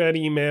Strong Bad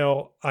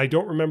email. I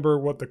don't remember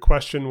what the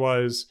question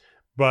was,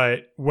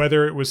 but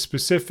whether it was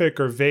specific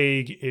or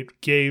vague, it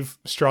gave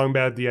Strong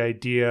Bad the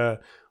idea,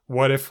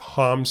 what if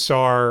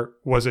Homsar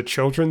was a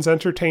children's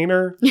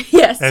entertainer?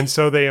 Yes. And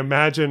so they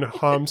imagine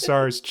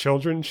Homsar's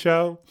children's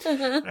show.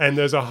 And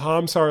there's a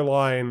Homsar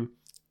line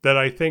that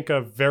I think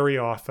of very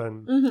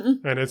often.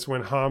 And it's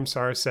when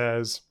Homsar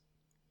says,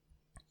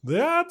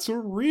 "That's a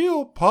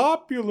real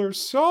popular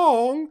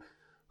song.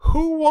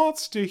 Who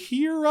wants to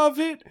hear of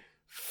it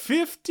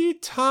 50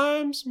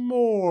 times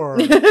more?"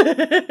 And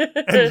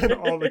then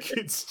all the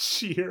kids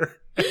cheer.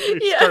 And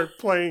they start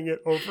playing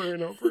it over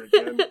and over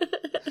again.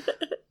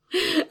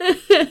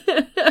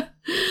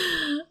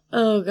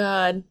 Oh,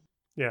 God.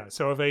 Yeah,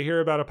 so if I hear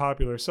about a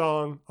popular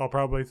song, I'll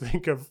probably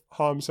think of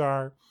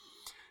Homsar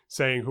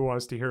saying, "Who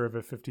wants to hear of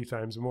it 50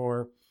 times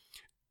more?"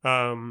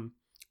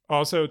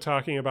 Also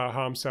talking about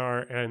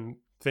Homsar and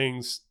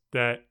things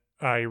that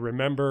I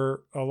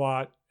remember a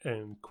lot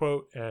and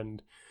quote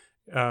and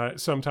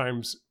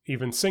sometimes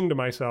even sing to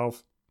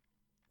myself,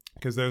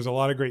 because there's a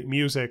lot of great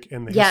music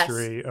in the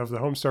history of the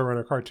Homestar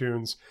Runner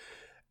cartoons.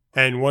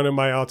 And one of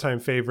my all-time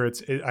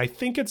favorites, I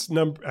think it's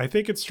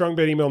Strong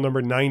Bad email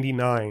number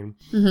 99,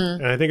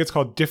 and I think it's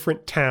called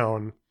Different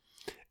Town.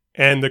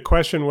 And the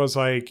question was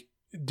like,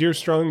 "Dear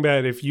Strong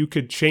Bad, if you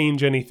could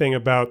change anything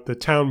about the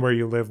town where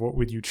you live, what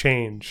would you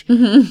change?"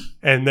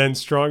 And then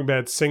Strong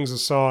Bad sings a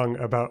song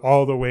about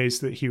all the ways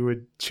that he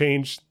would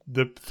change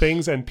the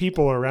things and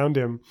people around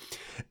him.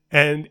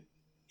 And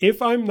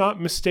if I'm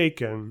not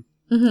mistaken,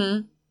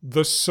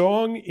 the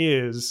song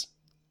is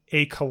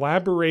a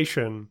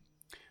collaboration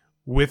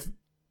with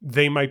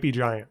They Might Be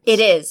Giants. It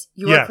is.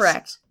 You are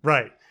correct.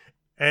 Right.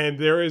 And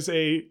there is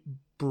a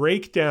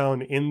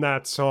breakdown in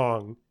that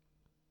song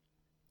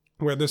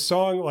where the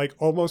song like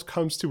almost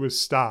comes to a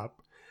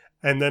stop.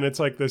 And then it's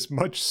like this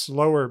much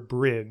slower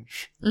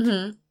bridge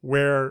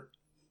where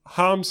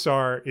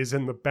Homsar is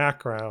in the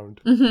background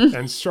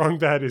and Strong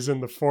Bad is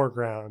in the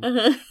foreground.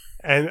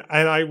 And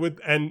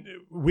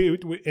we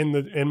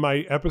in my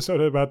episode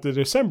about the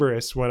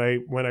Decemberists,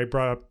 when I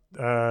brought up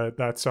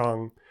that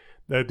song,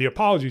 the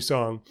apology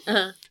song,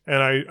 and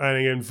I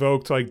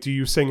invoked like, do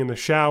you sing in the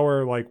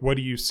shower? Like, what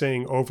do you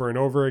sing over and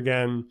over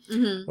again?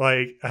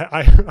 Like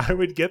I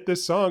would get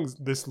this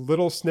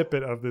little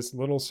snippet of this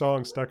little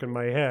song stuck in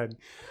my head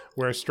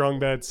where Strong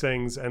Bad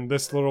sings, and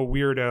this little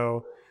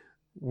weirdo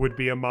would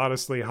be a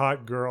modestly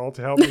hot girl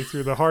to help me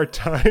through the hard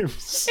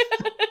times.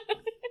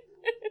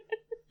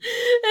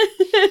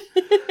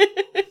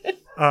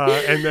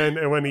 And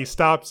then when he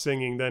stops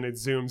singing, then it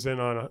zooms in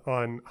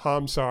on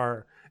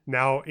Homsar,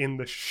 now in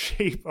the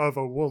shape of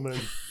a woman.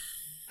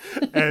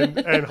 and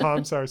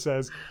Homsar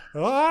says,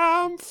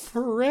 "I'm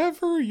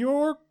forever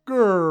your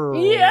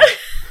girl." Yeah.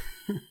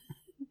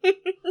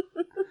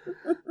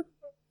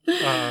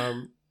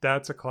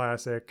 That's a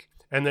classic.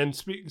 And then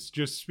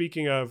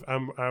speaking of,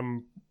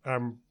 I'm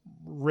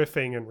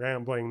riffing and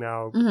rambling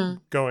now,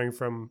 going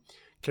from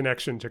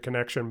connection to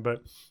connection,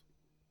 but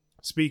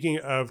speaking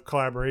of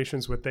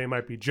collaborations with They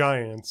Might Be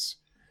Giants,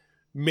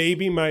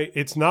 maybe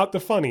it's not the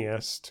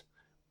funniest,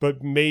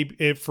 but maybe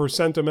if for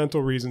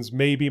sentimental reasons,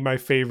 maybe my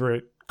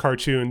favorite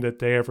cartoon that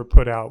they ever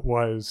put out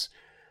was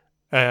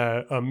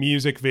a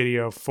music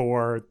video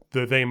for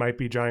the They Might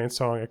Be Giants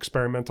song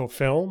Experimental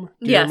Film.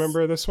 Do you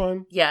remember this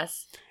one?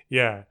 Yes.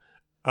 Yeah.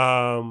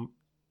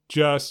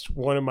 Just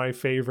one of my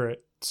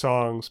favorite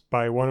songs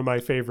by one of my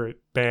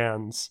favorite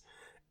bands.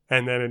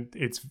 And then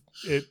it's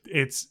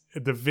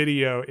the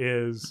video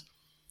is,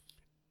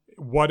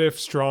 what if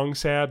Strong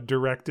Sad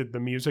directed the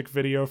music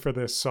video for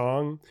this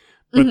song,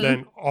 but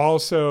then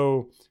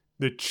also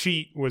the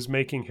Cheat was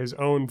making his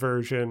own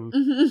version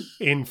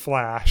in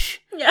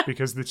Flash,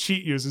 because the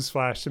Cheat uses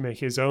Flash to make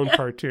his own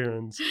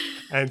cartoons.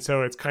 And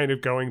so it's kind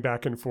of going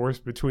back and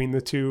forth between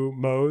the two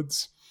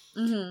modes.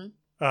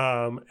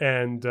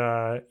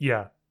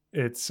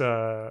 It's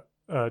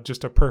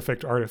just a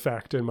perfect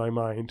artifact in my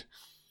mind.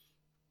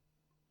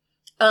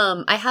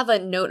 I have a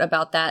note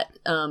about that,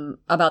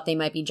 about They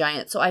Might Be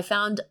Giants. So I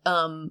found,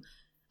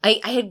 I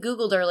had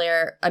Googled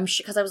earlier,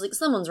 because I was like,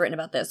 someone's written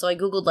about this. So I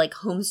Googled like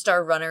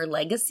Homestar Runner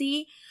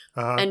Legacy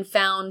and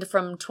found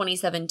from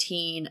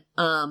 2017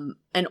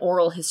 an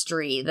oral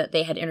history that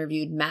they had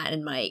interviewed Matt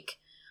and Mike.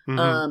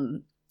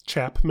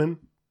 Chapman.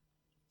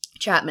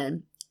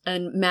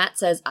 And Matt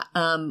says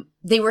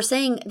they were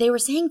saying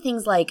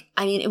things like,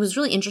 I mean, it was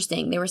really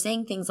interesting. They were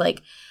saying things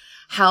like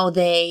how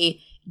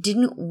they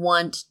didn't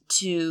want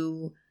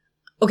to.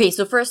 Okay,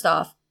 so first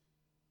off,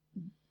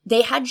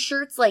 they had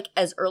shirts like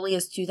as early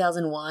as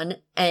 2001,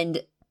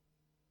 and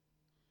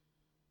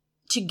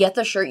to get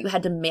the shirt, you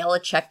had to mail a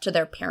check to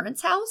their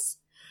parents' house.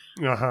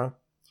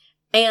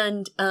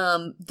 And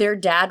their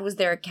dad was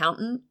their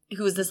accountant,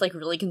 who was this like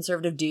really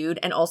conservative dude.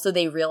 And also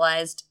they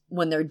realized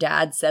when their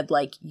dad said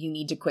like, you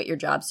need to quit your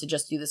jobs to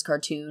just do this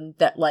cartoon,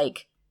 that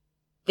like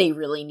they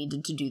really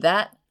needed to do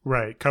that.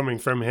 Right. Coming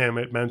from him,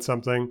 it meant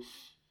something.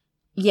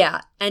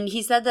 Yeah. And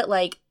he said that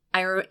like,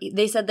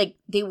 they said like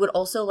they would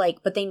also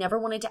like, but they never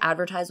wanted to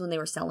advertise when they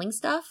were selling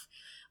stuff.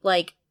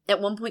 Like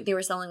at one point they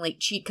were selling like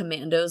Cheat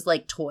Commandos,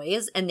 like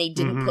toys, and they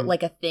didn't put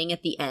like a thing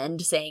at the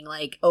end saying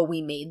like, oh,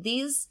 we made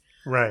these.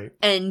 Right.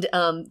 And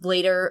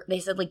later, they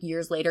said like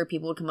years later,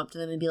 people would come up to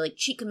them and be like,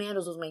 Cheat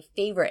Commandos was my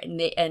favorite.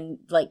 And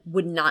like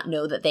would not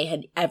know that they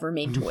had ever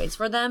made toys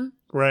for them.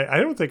 Right. I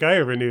don't think I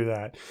ever knew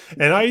that.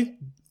 And I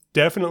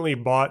definitely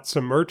bought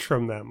some merch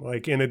from them.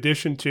 Like in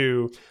addition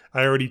to,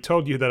 I already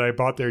told you that I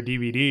bought their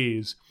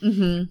DVDs.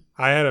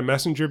 I had a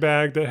messenger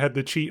bag that had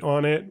the Cheat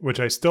on it, which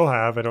I still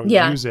have. I don't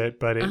use it,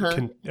 but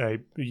I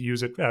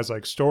use it as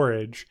like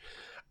storage.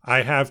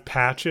 I have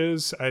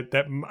patches.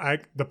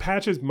 The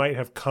patches might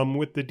have come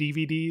with the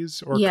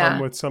DVDs or come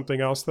with something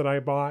else that I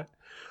bought.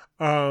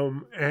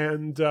 I'm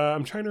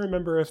trying to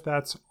remember if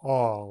that's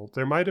all.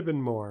 There might have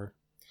been more.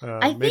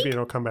 Maybe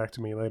it'll come back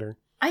to me later.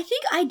 I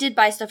think I did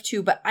buy stuff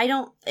too, but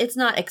it's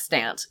not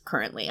extant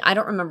currently. I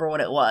don't remember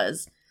what it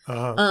was.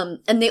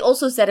 And they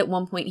also said at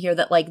one point here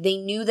that like they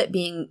knew that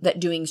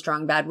doing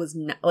Strong Bad was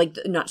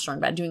not Strong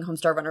Bad, doing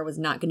Homestar Runner was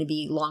not going to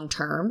be long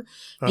term,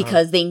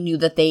 because they knew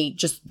that they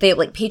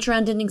like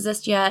Patreon didn't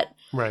exist yet.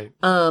 Right.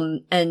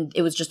 And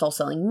it was just all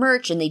selling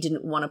merch, and they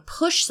didn't want to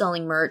push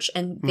selling merch.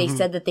 And they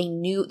said that they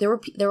knew they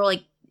were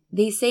like,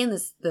 they say in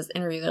this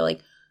interview, they're like,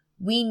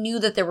 we knew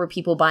that there were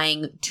people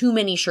buying too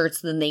many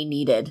shirts than they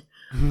needed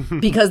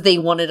because they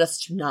wanted us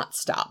to not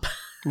stop.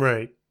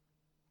 Right.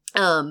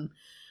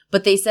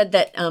 But they said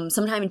that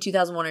sometime in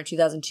 2001 or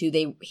 2002,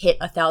 they hit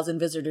 1,000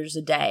 visitors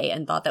a day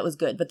and thought that was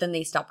good. But then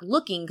they stopped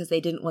looking because they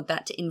didn't want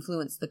that to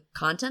influence the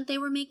content they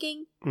were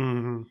making.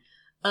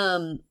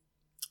 And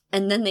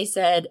then they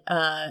said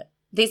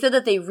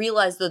that they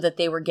realized, though, that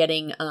they were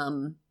getting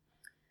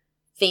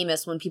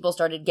famous when people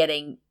started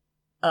getting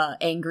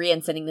angry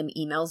and sending them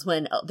emails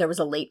when there was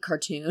a late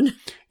cartoon.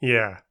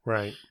 Yeah,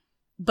 right.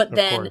 But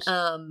then,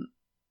 and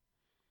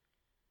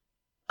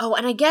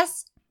I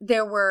guess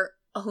there were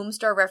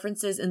Homestar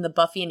references in the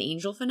Buffy and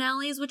Angel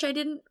finales, which I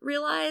didn't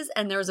realize,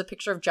 and there was a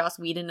picture of Joss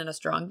Whedon in a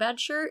Strong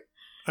Bad shirt.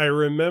 I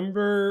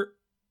remember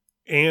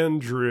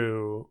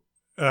Andrew.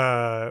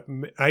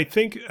 I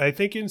think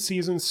in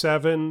season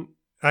 7.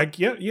 I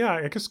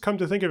guess come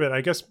to think of it,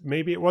 I guess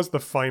maybe it was the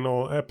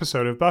final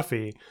episode of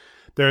Buffy.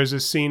 There's a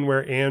scene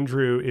where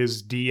Andrew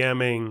is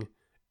DMing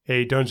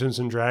a Dungeons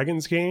and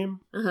Dragons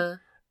game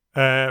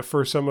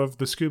for some of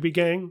the Scooby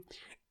Gang.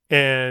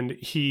 And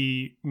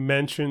he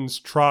mentions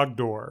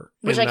Trogdor,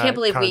 which I can't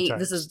believe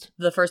this is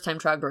the first time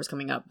Trogdor is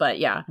coming up, but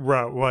yeah.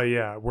 Right. Well,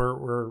 yeah,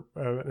 we're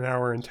an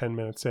hour and 10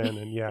 minutes in,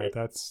 and yeah,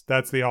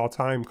 that's the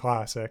all-time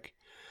classic.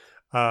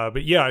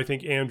 But yeah, I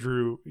think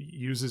Andrew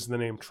uses the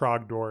name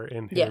Trogdor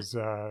in his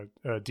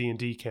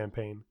D&D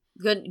campaign.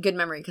 Good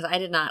memory, because I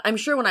did not. I'm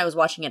sure when I was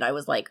watching it, I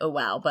was like, oh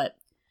wow, but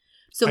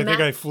so I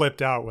think I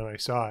flipped out when I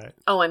saw it.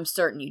 Oh, I'm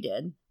certain you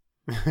did.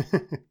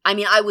 I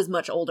mean, I was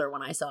much older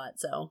when I saw it,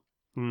 so.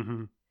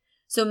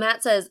 So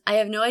Matt says, I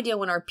have no idea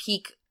when our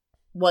peak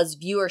was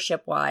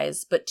viewership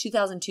wise, but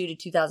 2002 to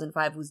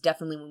 2005 was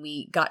definitely when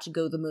we got to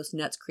go the most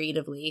nuts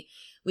creatively.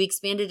 We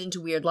expanded into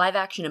weird live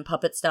action and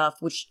puppet stuff,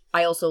 which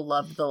I also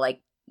loved the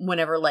like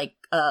whenever like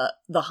the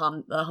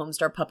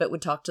Homestar puppet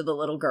would talk to the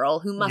little girl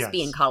who must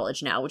be in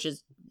college now, which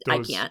is I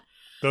can't.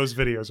 Those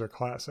videos are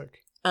classic.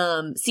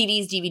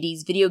 CDs,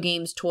 DVDs, video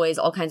games, toys,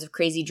 all kinds of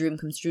crazy dream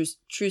comes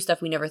true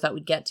stuff we never thought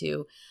we'd get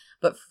to.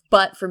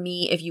 But for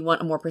me, if you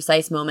want a more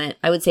precise moment,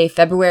 I would say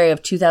February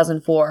of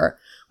 2004,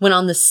 when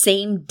on the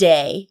same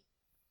day,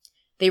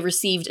 they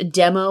received a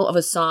demo of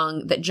a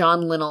song that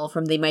John Linnell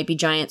from They Might Be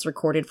Giants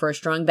recorded for a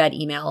Strong Bad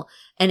email,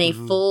 and a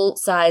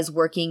full-size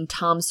working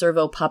Tom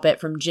Servo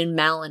puppet from Jim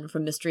Mallon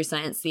from Mystery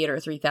Science Theater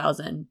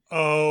 3000.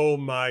 Oh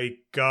my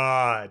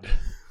God.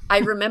 I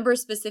remember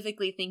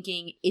specifically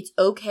thinking, it's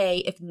okay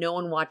if no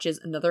one watches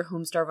another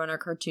Homestar Runner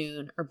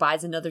cartoon or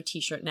buys another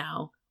t-shirt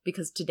now,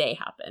 because today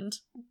happened.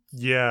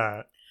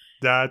 Yeah,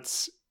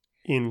 that's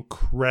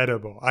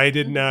incredible. I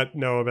did not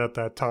know about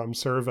that Tom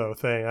Servo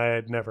thing. I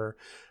had never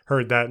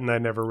heard that, and I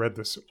never read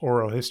this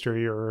oral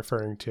history you're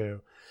referring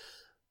to.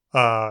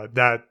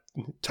 That,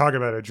 talk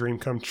about a dream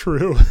come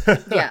true.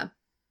 Yeah.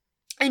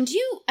 And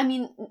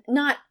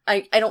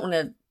I don't want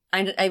to,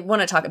 I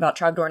want to talk about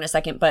Trogdor in a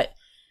second, but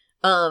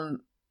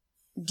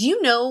do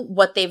you know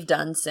what they've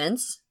done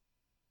since?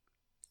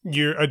 Are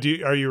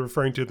you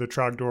referring to the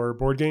Trogdor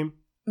board game?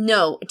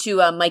 No,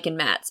 to Mike and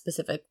Matt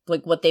specific,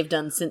 like what they've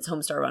done since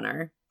Homestar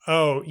Runner.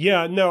 Oh,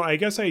 yeah, no, I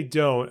guess I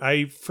don't.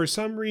 I, for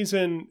some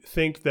reason,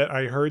 think that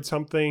I heard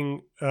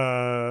something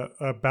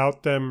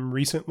about them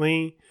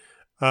recently,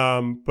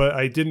 but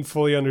I didn't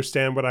fully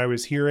understand what I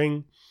was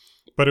hearing.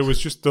 But it was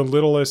just the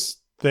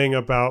littlest thing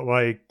about,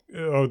 like,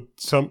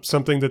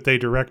 something that they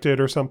directed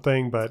or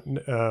something, but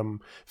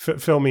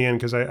fill me in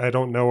because I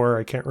don't know or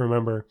I can't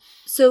remember.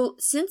 So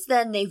since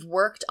then, they've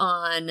worked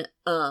on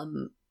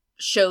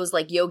shows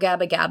like Yo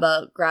Gabba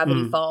Gabba,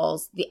 Gravity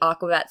Falls, the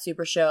Aquabat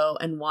Super Show,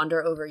 and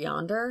Wander Over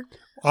Yonder.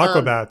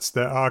 Aquabats.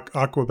 The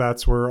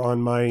Aquabats were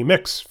on my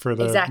mix for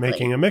the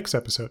Making a Mix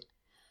episode.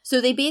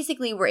 So they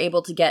basically were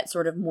able to get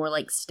sort of more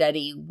like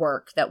steady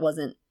work that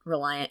wasn't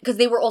reliant, because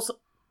they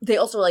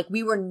also like,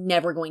 we were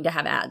never going to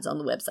have ads on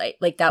the website.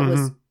 Like that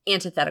was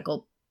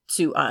antithetical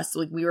to us.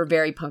 Like we were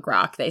very punk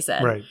rock, they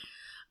said. Right.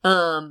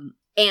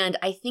 And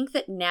I think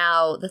that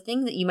now the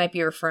thing that you might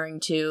be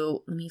referring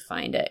to, let me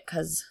find it,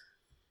 because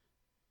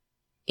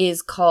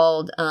is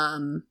called,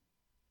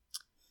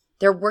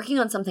 they're working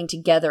on something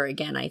together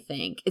again, I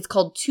think. It's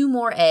called Two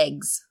More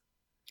Eggs.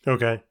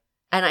 Okay.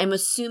 And I'm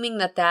assuming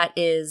that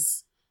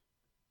is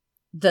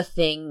the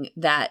thing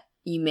that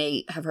you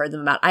may have heard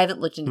them about. I haven't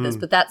looked into this,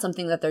 but that's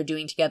something that they're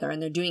doing together,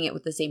 and they're doing it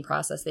with the same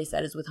process they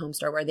said as with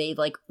Homestar, where they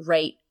like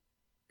write,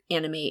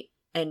 animate,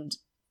 and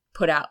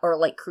put out, or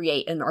like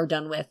create and are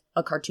done with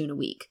a cartoon a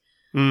week.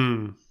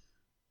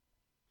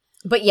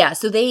 But yeah,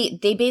 so they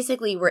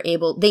basically were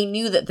able, they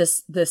knew that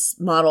this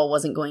model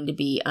wasn't going to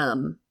be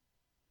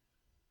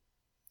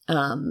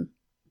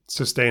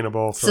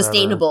sustainable forever.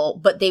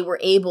 Sustainable, but they were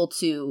able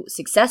to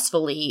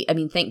successfully, I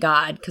mean, thank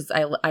God, because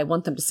I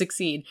want them to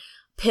succeed,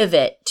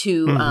 pivot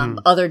to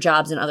other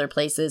jobs in other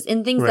places,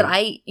 and things that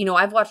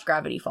I've watched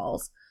Gravity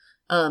Falls,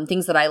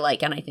 things that I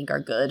like and I think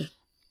are good.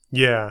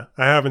 Yeah,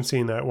 I haven't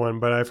seen that one,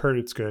 but I've heard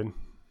it's good.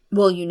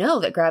 Well, you know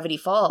that Gravity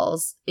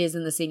Falls is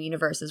in the same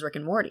universe as Rick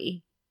and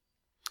Morty.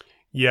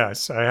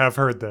 Yes, I have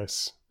heard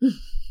this.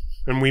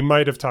 And we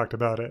might have talked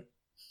about it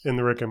in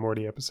the Rick and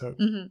Morty episode.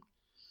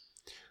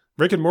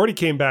 Rick and Morty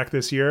came back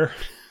this year.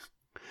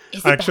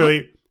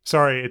 Actually,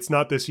 sorry, it's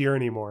not this year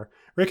anymore.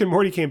 Rick and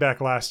Morty came back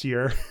last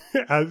year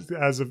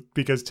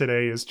because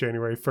today is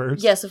January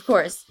 1st. Yes, of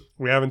course.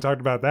 We haven't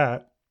talked about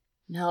that.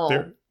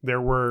 No.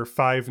 There were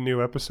 5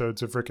 new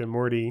episodes of Rick and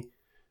Morty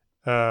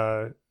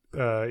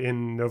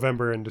in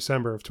November and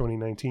December of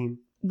 2019.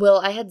 Will,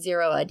 I had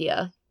zero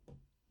idea.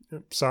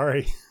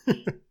 Sorry.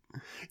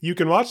 You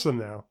can watch them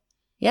now.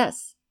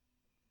 Yes.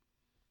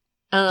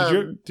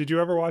 Did you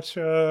ever watch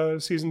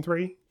season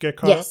 3? Get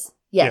caught up?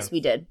 Yes,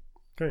 we did.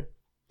 Okay.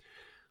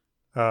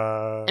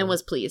 And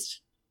was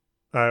pleased.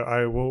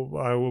 I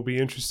will be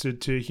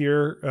interested to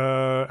hear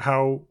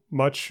how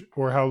much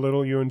or how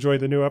little you enjoy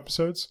the new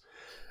episodes.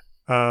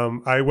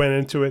 I went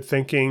into it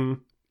thinking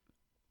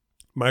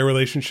my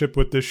relationship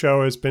with this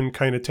show has been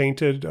kind of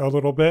tainted a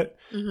little bit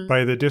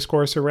by the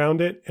discourse around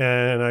it,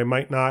 and I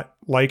might not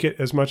like it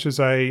as much as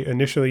I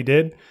initially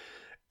did.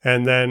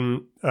 And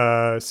then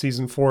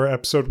season 4,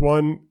 episode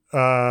 1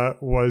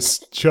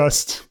 was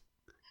just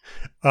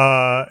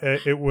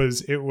it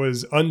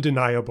was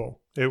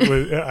undeniable. It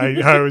was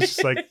I was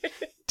just like,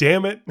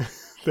 damn it,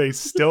 they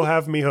still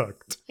have me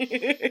hooked.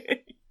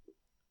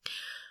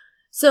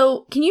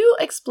 So, can you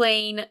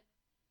explain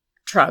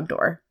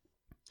Trogdor?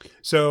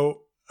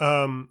 So,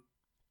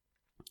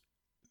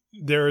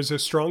 there is a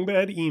Strong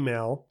Bad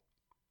email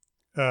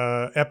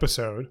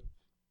episode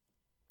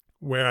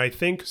where I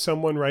think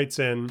someone writes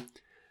in,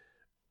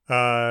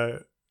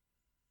 Dear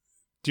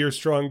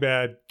Strong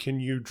Bad, can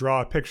you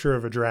draw a picture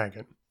of a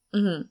dragon?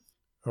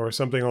 Or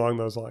something along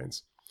those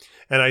lines.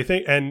 And I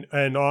think,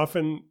 and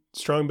often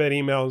Strong Bad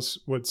emails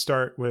would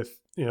start with,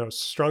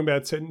 Strong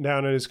Bad sitting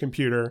down at his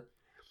computer.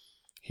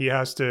 He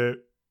has to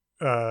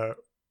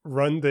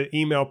run the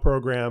email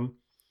program.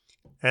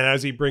 And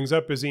as he brings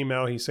up his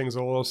email, he sings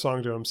a little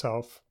song to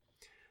himself.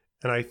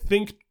 And I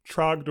think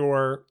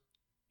Trogdor,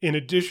 in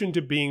addition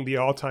to being the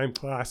all-time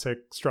classic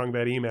Strong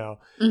Bad email,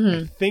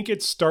 I think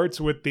it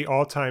starts with the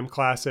all-time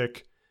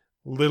classic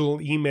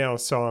little email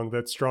song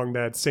that Strong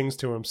Bad sings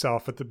to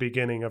himself at the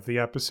beginning of the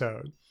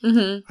episode.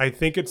 I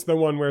think it's the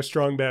one where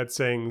Strong Bad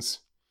sings,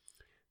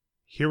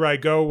 "Here I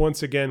go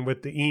once again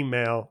with the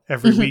email.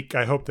 Every week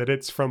I hope that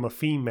it's from a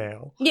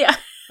female." Yeah.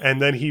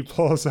 And then he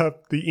pulls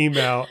up the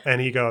email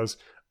and he goes,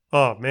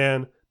 "Oh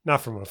man,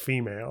 not from a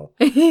female."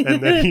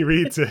 And then he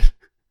reads it.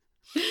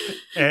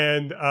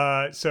 And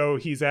so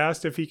he's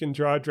asked if he can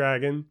draw a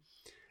dragon.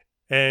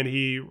 And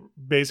he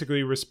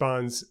basically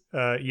responds,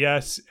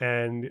 yes,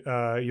 and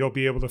you'll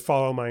be able to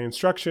follow my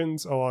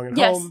instructions along at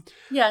home.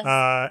 Yes,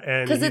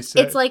 and because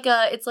it's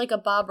like a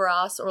Bob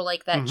Ross or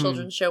like that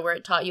children's show where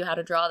it taught you how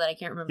to draw that I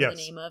can't remember the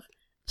name of.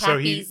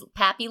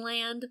 Pappy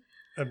Land.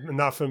 I'm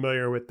not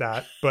familiar with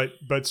that,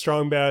 but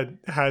Strong Bad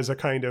has a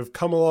kind of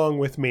come along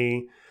with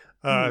me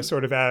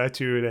sort of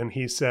attitude, and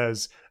he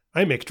says,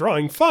 "I make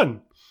drawing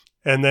fun."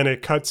 And then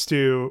it cuts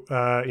to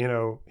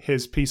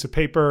his piece of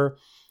paper.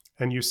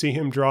 And you see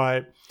him draw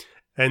it,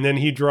 and then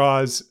he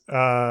draws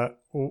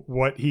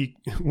what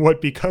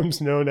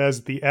becomes known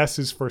as the S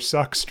is for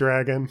sucks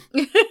dragon,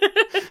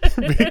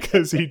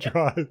 because he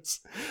draws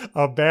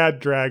a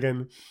bad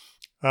dragon.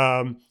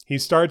 He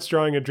starts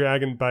drawing a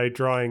dragon by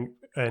drawing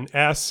an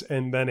S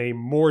and then a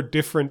more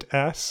different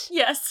S.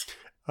 Yes.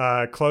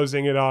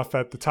 Closing it off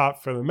at the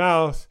top for the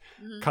mouth,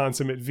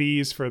 consummate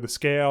V's for the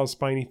scales,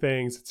 spiny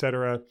things,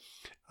 etc.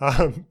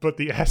 But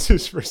the S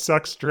is for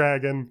sucks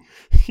dragon.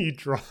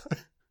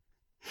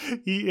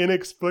 He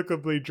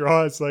inexplicably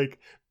draws like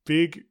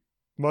big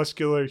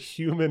muscular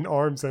human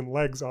arms and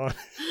legs on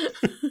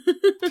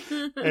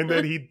it. And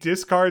then he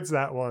discards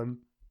that one.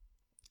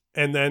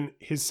 And then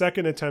his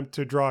second attempt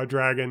to draw a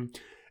dragon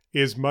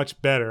is much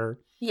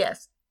better.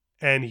 Yes.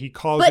 And he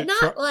calls but it...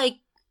 But not like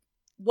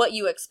what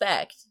you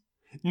expect.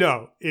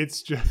 No,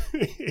 it's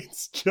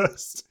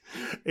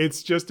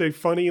just a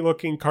funny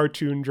looking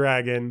cartoon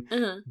dragon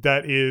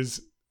that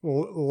is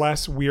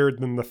less weird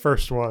than the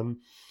first one.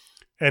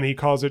 And he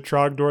calls it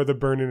Trogdor the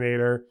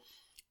Burninator.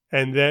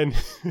 And then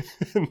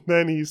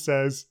he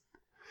says,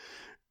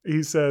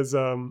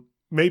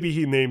 maybe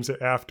he names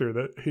it after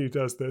that he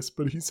does this,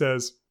 but he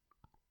says,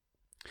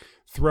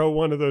 "Throw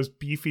one of those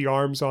beefy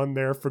arms on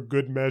there for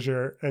good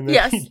measure." And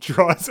then he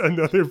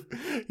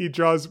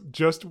draws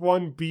just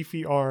one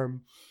beefy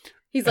arm.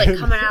 He's like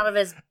coming out of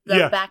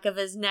the back of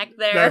his neck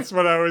there. That's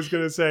what I was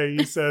going to say.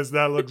 He says,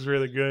 "That looks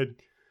really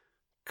good.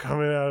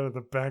 Coming out of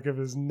the back of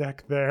his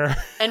neck there."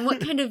 And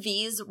what kind of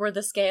V's were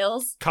the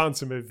scales?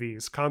 Consummate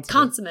V's.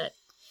 Consummate.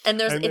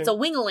 And it's a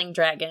wingling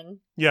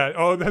dragon. Yeah.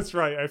 Oh, that's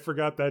right. I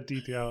forgot that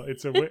detail.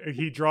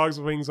 He draws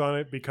wings on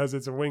it because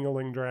it's a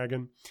wingling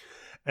dragon.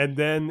 And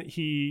then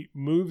he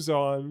moves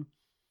on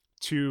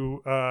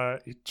to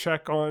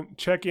check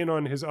in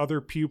on his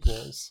other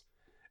pupils.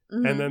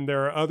 And then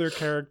there are other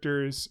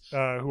characters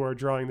who are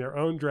drawing their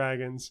own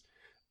dragons.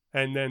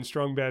 And then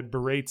Strong Bad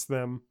berates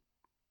them.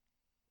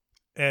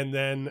 And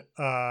then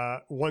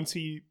once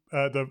the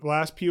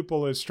last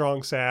pupil is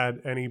Strong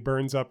Sad, and he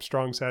burns up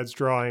Strong Sad's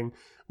drawing,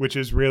 which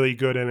is really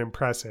good and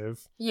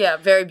impressive. Yeah,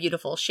 very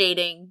beautiful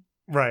shading.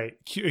 Right,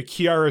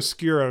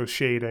 chiaroscuro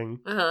shading.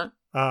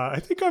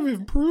 I think I've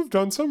improved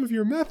on some of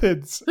your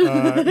methods,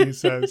 he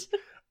says.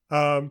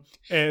 And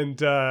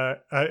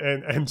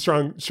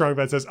Strong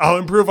Bad says, "I'll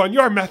improve on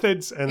your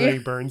methods," and then he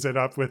burns it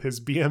up with his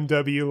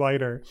BMW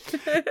lighter,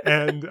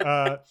 and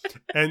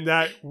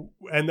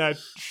that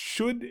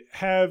should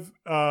have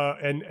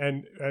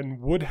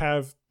and would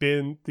have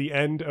been the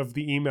end of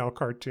the email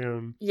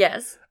cartoon.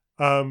 Yes.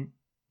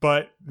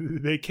 But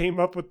they came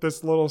up with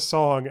this little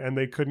song and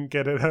they couldn't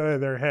get it out of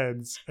their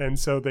heads, and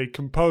so they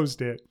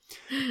composed it,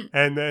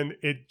 and then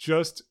it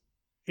just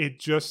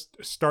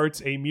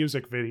starts a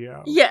music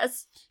video.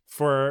 Yes.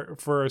 For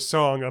a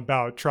song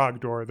about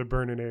Trogdor the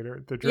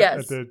Burninator, the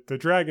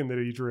dragon that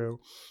he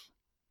drew.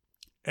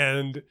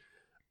 And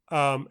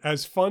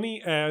as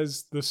funny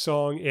as the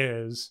song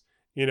is,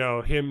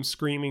 him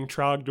screaming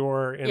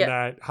Trogdor in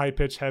that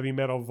high-pitched heavy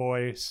metal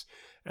voice,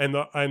 and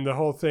the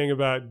whole thing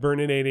about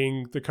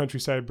burninating the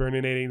countryside,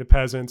 burninating the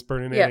peasants,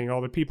 burninating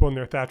all the people in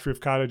their thatch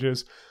roof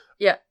cottages.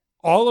 Yeah.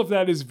 All of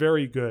that is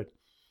very good.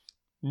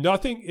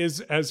 Nothing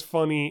is as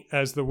funny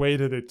as the way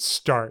that it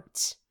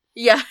starts.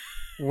 Yeah.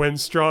 When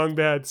Strong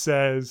Bad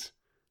says,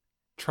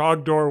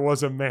 "Trogdor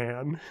was a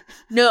man."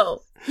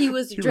 No, he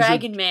was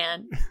Dragon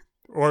Man.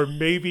 Or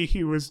maybe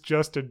he was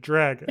just a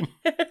dragon.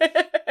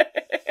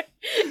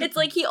 It's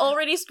like he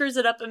already screws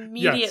it up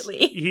immediately.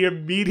 Yes, he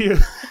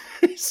immediately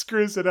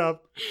screws it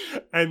up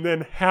and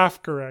then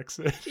half corrects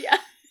it. Yeah.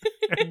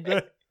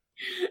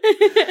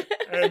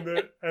 and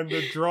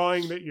the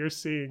drawing that you're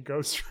seeing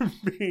goes from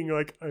being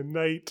like a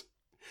knight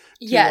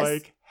to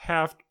like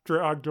half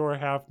Trogdor,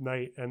 half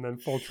knight, and then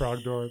full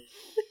Trogdor.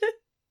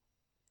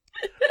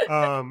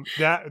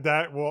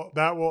 That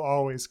will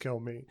always kill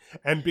me.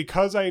 And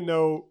because I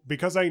know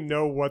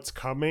what's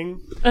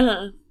coming,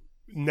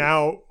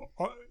 now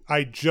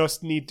I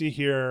just need to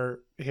hear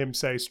him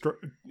say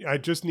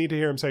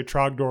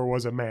Trogdor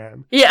was a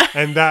man. Yeah.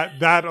 And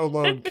that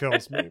alone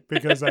kills me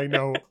because I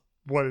know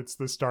what it's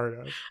the start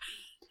of.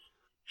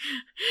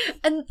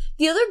 And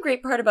the other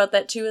great part about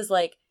that too is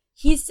like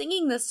he's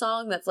singing this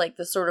song that's like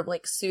the sort of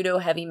like pseudo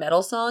heavy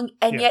metal song,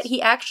 and yet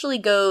he actually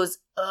goes,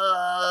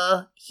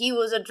 he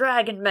was a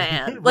dragon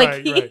man.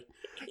 Like right.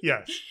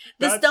 Yes.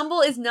 The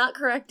stumble is not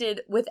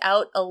corrected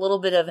without a little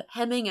bit of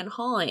hemming and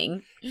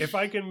hawing. If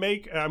I can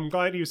I'm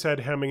glad you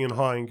said hemming and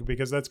hawing,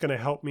 because that's going to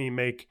help me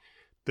make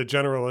the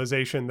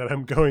generalization that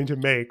I'm going to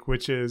make,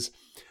 which is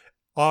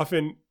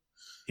often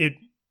it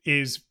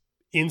is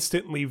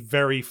instantly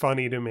very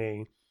funny to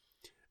me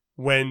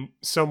when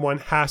someone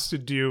has to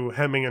do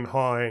hemming and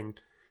hawing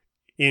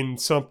in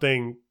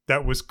something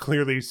that was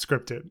clearly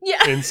scripted.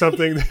 Yeah. In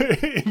something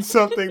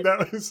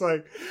that was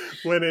like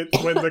when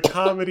the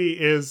comedy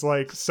is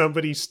like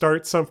somebody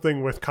starts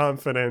something with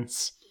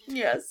confidence.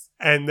 Yes.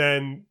 And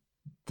then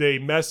they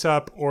mess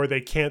up or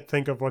they can't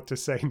think of what to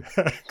say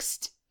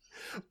next.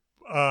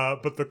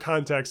 But the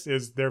context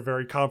is they're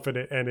very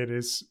confident and it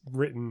is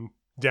written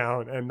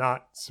down and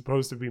not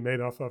supposed to be made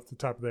off the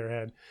top of their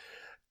head.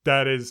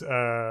 That is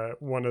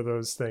one of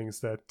those things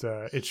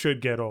that it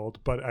should get old,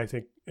 but I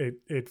think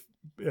it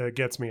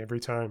gets me every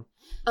time.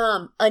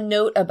 One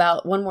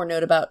more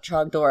note about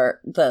Trogdor,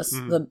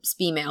 the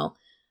female,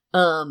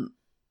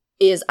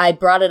 is I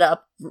brought it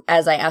up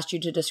as I asked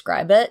you to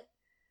describe it,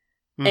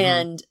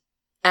 and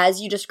as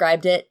you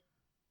described it,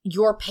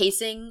 your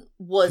pacing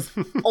was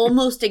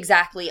almost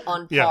exactly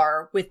on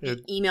par with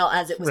the email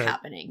as it was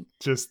happening.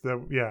 Just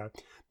the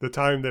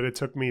time that it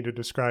took me to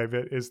describe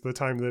it is the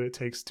time that it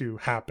takes to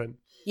happen.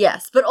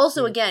 Yes, but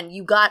also, again,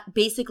 you got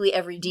basically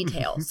every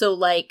detail. So,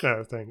 like,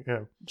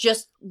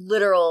 just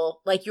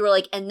literal, like, you were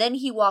like, and then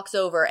he walks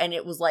over, and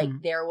it was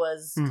like, there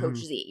was Coach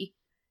Z.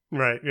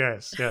 Right,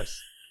 yes. What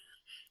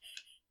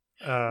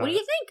do you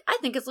think? I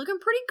think it's looking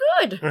pretty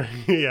good.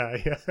 Yeah.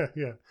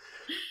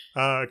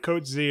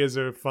 Coach Z is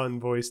a fun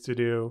voice to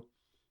do.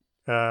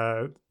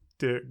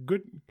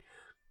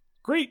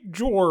 Great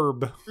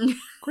Jorb.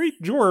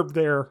 Great Jorb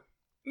there.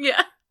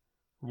 Yeah.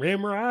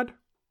 Ramrod.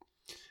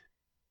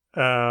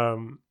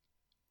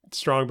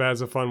 Strong Bad's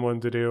a fun one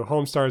to do.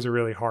 Homestar is a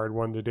really hard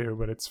one to do,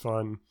 but it's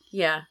fun.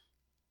 Yeah.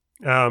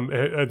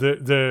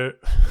 The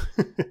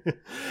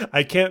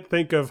I can't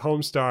think of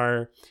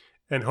Homestar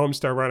and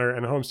Homestar Runner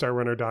and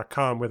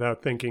HomestarRunner.com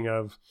without thinking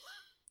of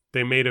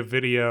they made a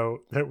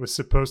video that was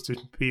supposed to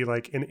be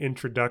like an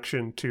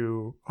introduction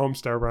to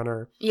Homestar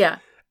Runner. Yeah.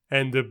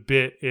 And the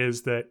bit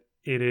is that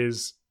it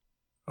is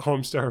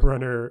Homestar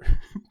Runner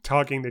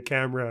talking to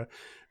camera,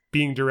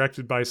 being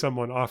directed by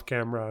someone off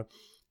camera,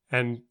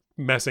 and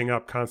messing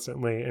up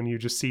constantly, and you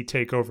just see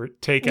take after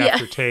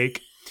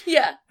take.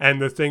 Yeah.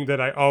 And the thing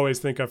that I always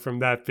think of from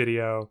that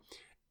video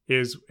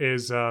is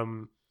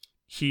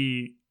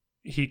he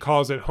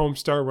calls it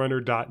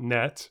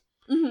homestarrunner.net,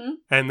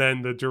 and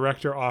then the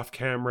director off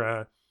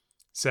camera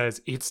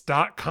says it's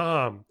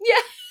 .com. Yeah.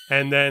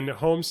 And then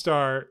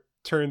Homestar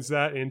turns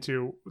that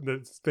into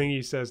the thing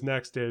he says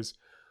next is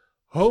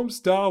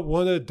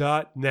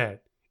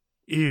homestarrunner.net.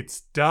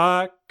 It's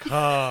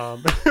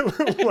 .com.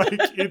 Like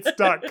it's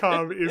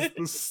 .com is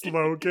the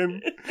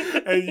slogan,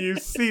 and you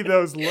see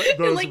those like,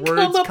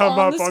 words come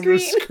up on the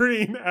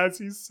screen as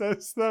he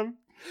says them,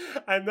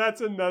 and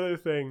that's another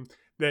thing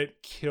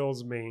that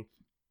kills me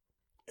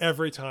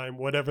every time,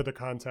 whatever the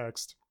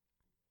context.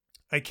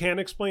 I can't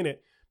explain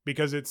it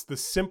because it's the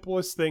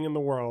simplest thing in the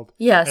world.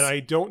 Yes, and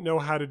I don't know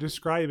how to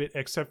describe it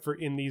except for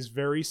in these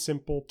very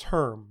simple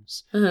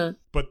terms.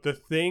 But the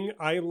thing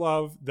I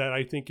love that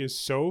I think is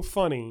so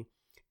funny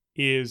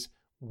is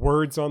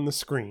words on the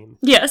screen.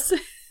 Yes.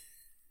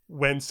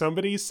 When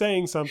somebody's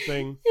saying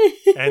something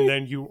and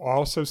then you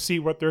also see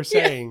what they're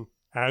saying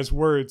as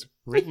words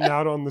written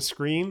out on the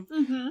screen,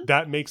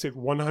 that makes it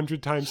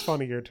 100 times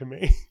funnier to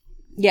me.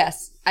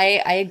 Yes,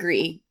 I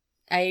agree.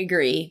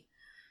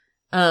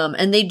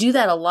 And they do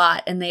that a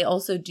lot, and they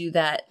also do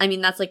that, I mean,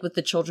 that's like with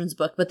the children's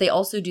book, but they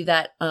also do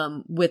that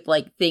with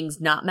like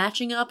things not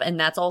matching up, and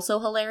that's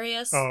also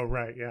hilarious. Oh,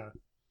 right, yeah.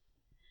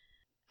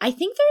 I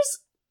think there's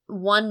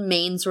one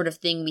main sort of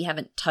thing we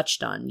haven't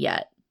touched on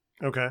yet.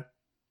 Okay.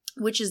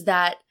 Which is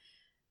that,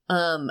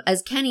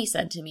 as Kenny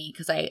said to me,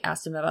 because I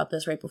asked him about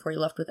this right before he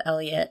left with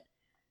Elliot,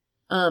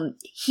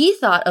 he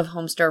thought of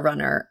Homestar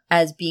Runner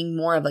as being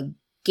more of a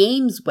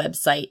games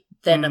website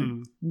than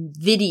a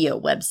video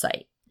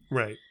website.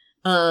 Right.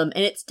 And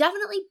it's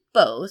definitely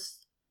both.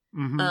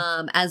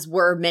 As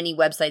were many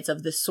websites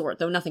of this sort,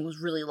 though nothing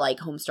was really like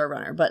Homestar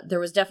Runner, but there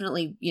was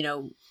definitely,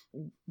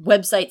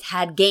 websites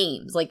had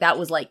games. Like that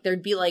was like,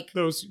 there'd be like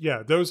those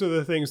are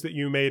the things that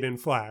you made in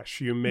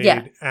Flash. You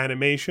made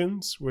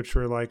animations, which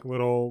were like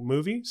little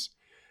movies,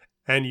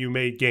 and you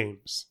made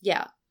games.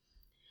 Yeah.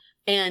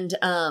 And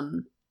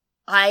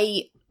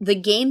the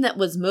game that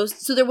was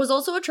most... So there was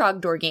also a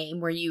Trogdor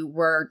game where you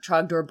were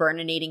Trogdor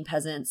burninating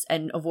peasants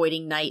and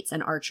avoiding knights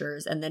and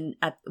archers. And then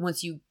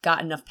once you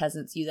got enough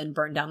peasants, you then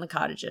burned down the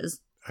cottages.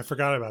 I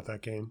forgot about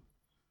that game.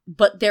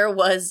 But there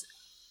was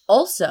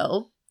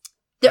also...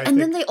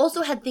 then they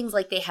also had things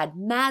like they had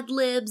Mad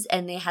Libs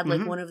and they had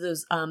like one of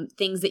those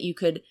things that you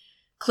could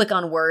click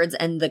on words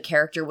and the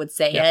character would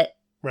say it.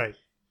 Right.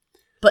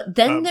 But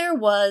then there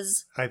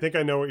was... I think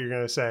I know what you're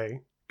going to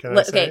say. Can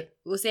I say it? Okay,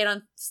 we'll say it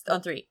on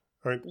three.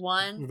 All right.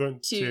 1,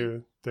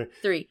 2, 3.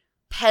 3.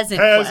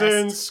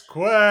 Peasant's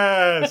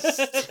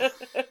Quest.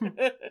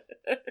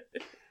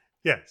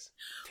 Yes.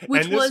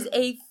 Which was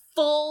a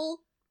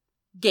full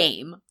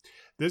game.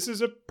 This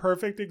is a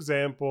perfect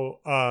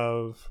example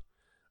of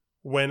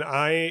when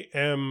I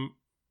am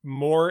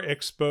more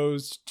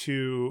exposed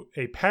to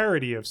a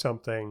parody of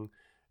something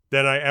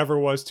than I ever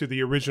was to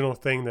the original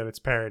thing that it's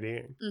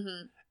parodying.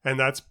 Mm-hmm. And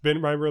that's been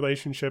my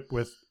relationship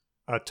with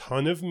a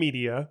ton of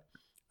media,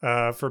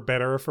 for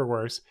better or for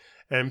worse.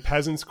 And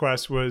Peasant's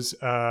Quest was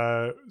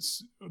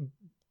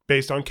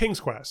based on King's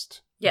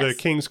Quest, the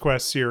King's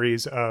Quest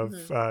series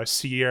of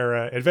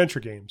Sierra adventure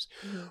games,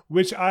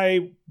 which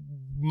I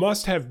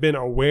must have been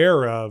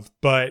aware of,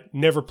 but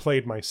never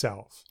played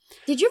myself.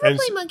 Did you ever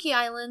play Monkey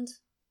Island?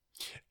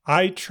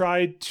 I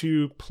tried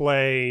to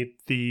play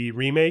the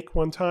remake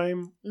one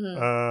time,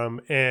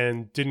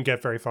 and didn't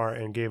get very far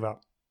and gave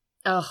up.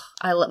 Oh,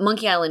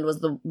 Monkey Island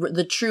was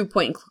the true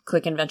point and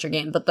click adventure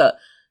game, but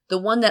the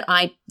one that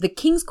the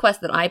King's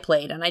Quest that I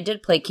played, and I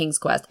did play King's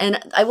Quest,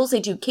 and I will say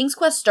too, King's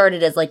Quest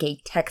started as like a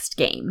text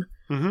game.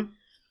 Mm-hmm.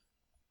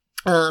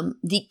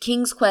 The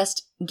King's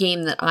Quest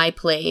game that I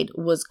played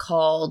was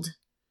called,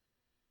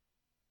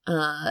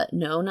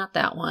 no, not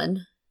that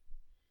one.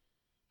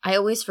 I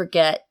always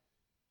forget.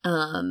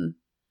 But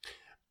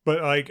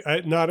like,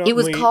 not only...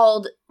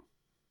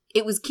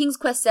 It was King's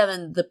Quest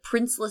 7, The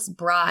Princeless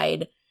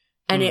Bride,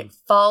 and it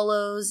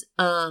follows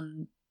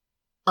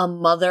a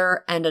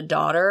mother and a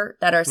daughter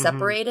that are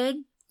separated.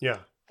 Yeah.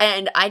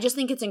 And I just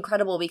think it's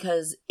incredible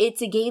because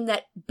it's a game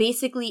that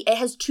basically, it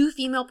has 2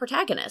 female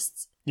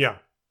protagonists. Yeah.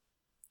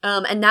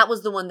 And that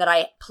was the one that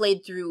I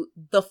played through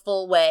the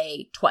full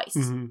way twice.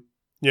 Mm-hmm.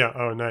 Yeah.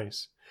 Oh,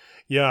 nice.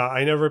 Yeah,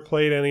 I never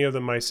played any of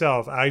them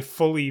myself. I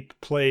fully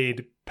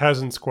played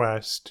Peasant's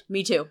Quest.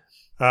 Me too.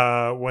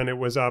 When it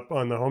was up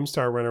on the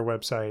Homestar Runner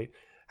website,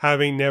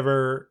 having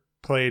never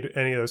played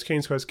any of those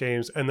King's Quest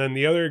games. And then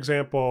the other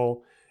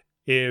example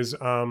is,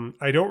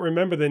 I don't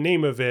remember the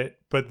name of it,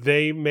 but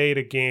they made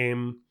a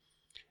game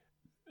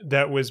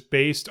that was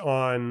based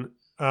on,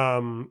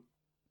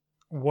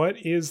 what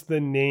is the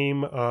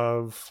name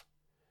of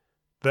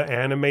the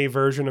anime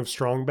version of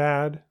Strong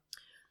Bad?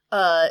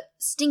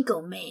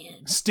 Stinko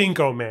Man.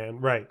 Stinko Man,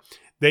 right.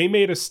 They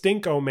made a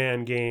Stinko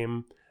Man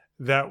game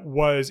that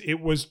was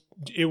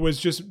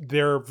just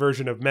their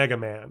version of Mega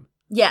Man.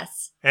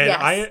 Yes. And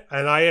yes.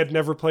 I had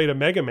never played a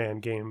Mega Man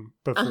game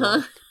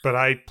before, but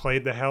I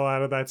played the hell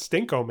out of that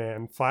Stinko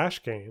Man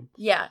Flash game.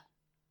 Yeah.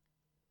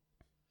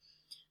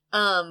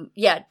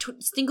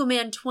 Stinko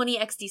Man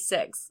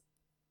 20XD6.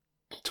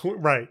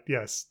 Right,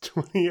 yes,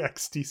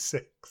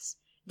 20XD6.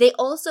 They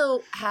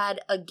also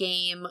had a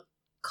game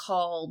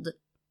called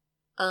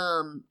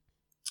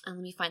let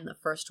me find the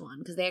first one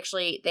because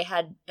they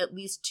had at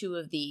least 2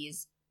 of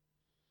these.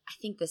 I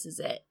think this is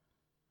it.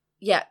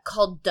 Yeah,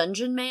 called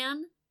Dungeon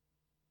Man.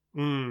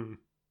 And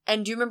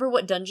do you remember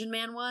what Dungeon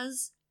Man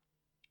was?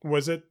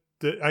 Was it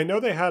I know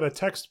they had a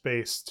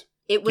text-based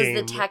It was game.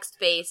 the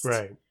text-based.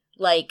 Right.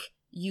 Like,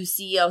 you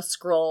see a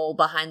scroll,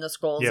 behind the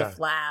scroll is a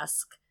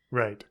flask.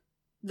 Right.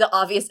 The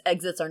obvious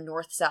exits are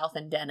North, South,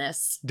 and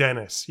Dennis.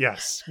 Dennis,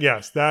 yes.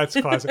 Yes, that's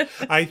classic.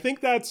 I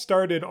think that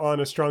started on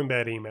a Strong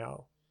Bad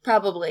email.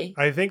 Probably.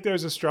 I think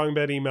there's a Strong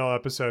Bad email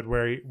episode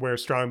where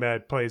Strong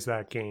Bad plays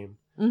that game.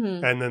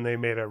 Mm-hmm. And then they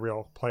made a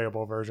real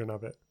playable version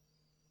of it.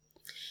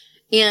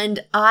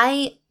 And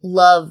I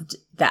loved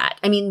that.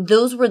 I mean,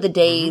 those were the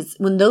days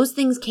when those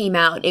things came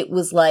out, it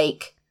was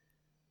like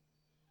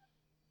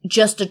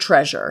just a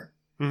treasure.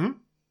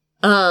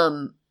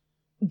 Mm-hmm.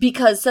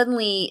 Because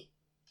suddenly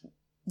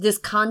this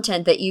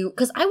content that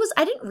because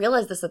I didn't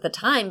realize this at the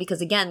time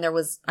because again,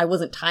 I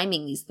wasn't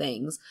timing these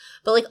things,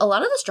 but like a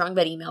lot of the Strong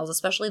Bad emails,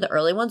 especially the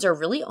early ones, are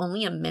really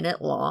only a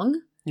minute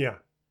long. Yeah.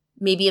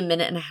 Maybe a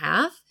minute and a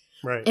half.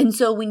 Right. And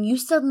so when you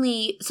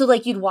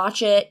like you'd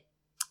watch it,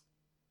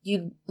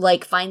 you'd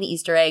like find the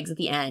Easter eggs at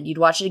the end. You'd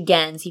watch it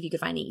again, see if you could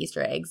find any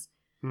Easter eggs.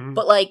 Mm-hmm.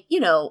 But like,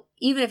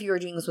 even if you were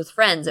doing this with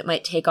friends, it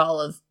might take all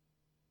of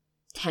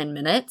 10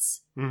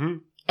 minutes. Mm-hmm.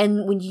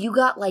 And when you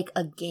got like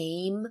a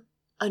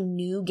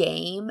new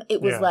game,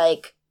 it was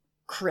like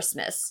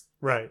Christmas.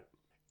 Right.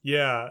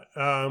 Yeah.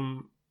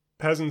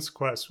 Peasant's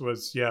Quest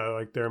was,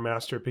 like their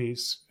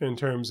masterpiece in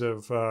terms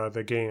of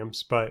the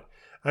games. But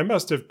I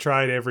must have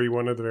tried every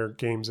one of their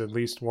games at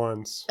least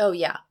once. Oh,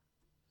 yeah.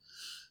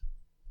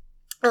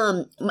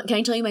 Can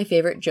I tell you my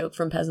favorite joke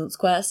from Peasant's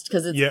Quest?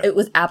 Because it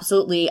was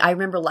absolutely, I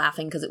remember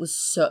laughing because it was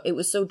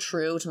so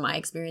true to my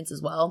experience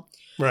as well.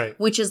 Right.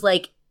 Which is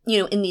like,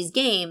 in these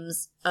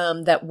games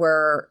that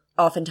were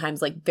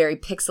oftentimes like very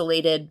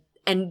pixelated,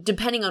 and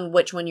depending on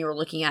which one you were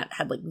looking at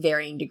had like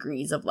varying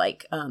degrees of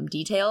like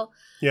detail.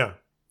 Yeah.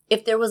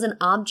 If there was an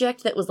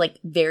object that was like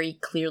very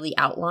clearly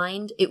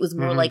outlined, it was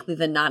more likely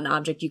than not an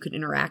object you could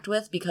interact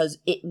with, because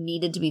it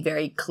needed to be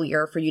very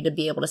clear for you to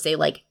be able to say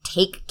like,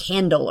 take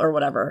candle or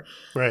whatever.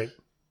 Right.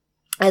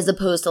 As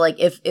opposed to like,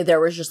 if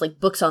there was just like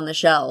books on the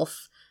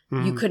shelf,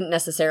 you couldn't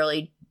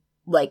necessarily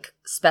like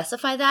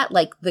specify that.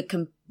 Like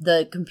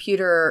the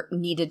computer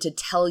needed to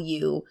tell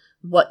you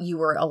what you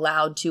were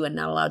allowed to and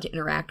not allowed to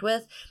interact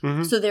with.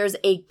 So there's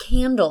a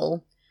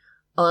candle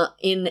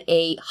in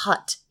a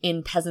hut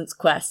in Peasant's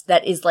Quest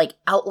that is like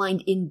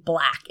outlined in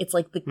black. It's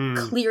like the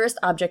clearest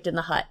object in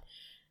the hut.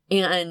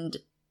 And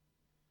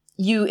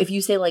if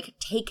you say like,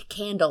 take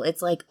candle,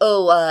 it's like,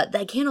 oh,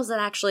 that candle's not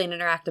actually an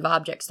interactive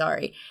object,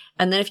 sorry.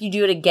 And then if you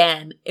do it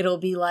again, it'll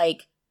be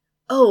like,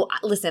 oh,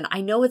 listen, I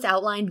know it's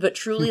outlined, but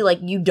truly, like,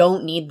 you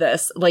don't need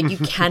this. Like, you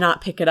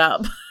cannot pick it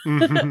up.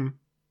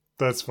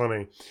 That's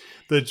funny.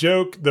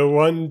 The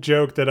one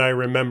joke that I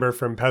remember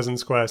from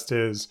Peasant's Quest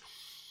is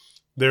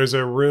there's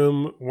a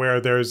room where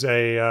there's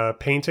a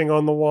painting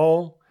on the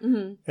wall.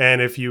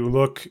 And if you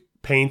look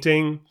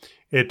painting,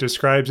 it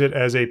describes it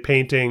as a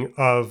painting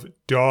of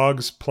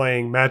dogs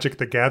playing Magic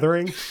the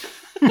Gathering.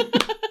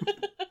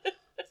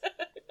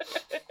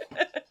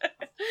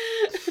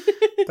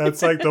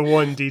 That's like the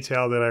one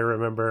detail that I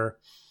remember.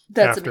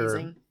 That's after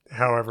amazing.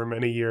 However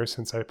many years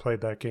since I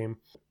played that game.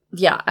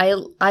 Yeah, I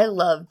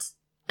loved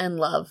and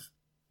love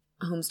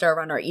Homestar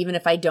Runner, even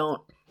if I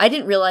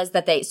didn't realize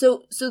that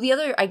so the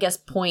other, I guess,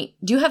 point,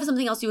 do you have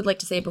something else you would like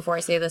to say before I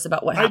say this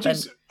about what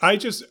happened?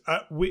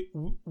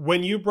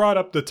 When you brought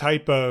up the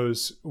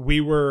typos, we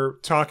were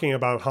talking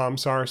about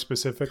Homestar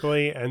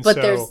specifically, and but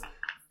there's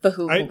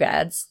Fahuvu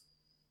Gads.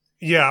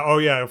 Yeah, oh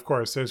yeah, of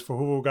course. There's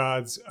Fahuvu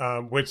Gods,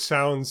 which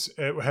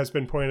it has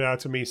been pointed out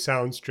to me,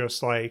 sounds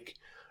just like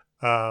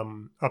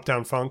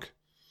Uptown Funk.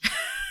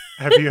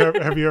 Have you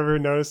ever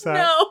noticed that?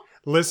 No.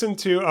 Listen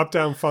to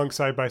Uptown Funk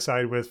side by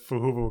side with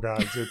Fahuvu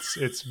Gods.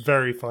 It's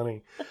very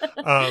funny.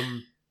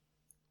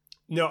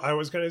 No, I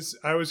was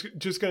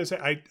just gonna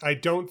say I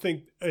don't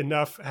think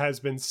enough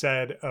has been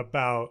said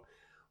about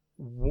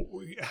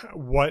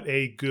what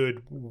a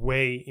good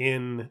way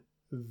in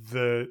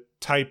the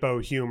typo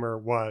humor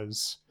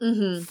was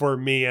for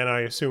me, and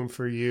I assume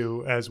for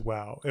you as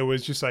well. It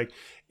was just like,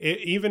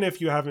 even if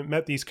you haven't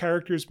met these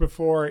characters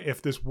before,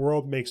 if this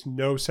world makes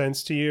no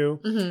sense to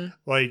you,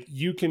 like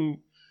you can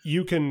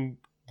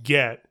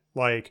get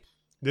like,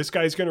 this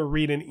guy's going to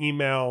read an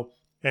email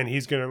and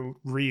he's going to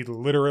read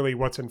literally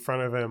what's in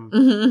front of him.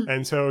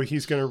 And so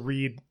he's going to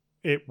read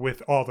it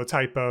with all the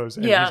typos,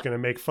 and he's going to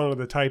make fun of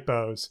the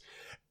typos.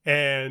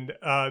 And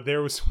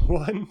there was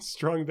one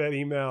Strong Bad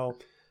email.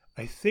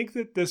 I think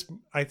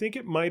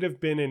it might have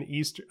been an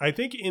Easter. I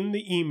think in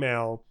the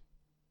email,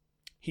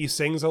 he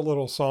sings a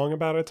little song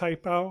about a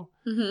typo.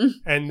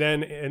 And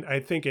then I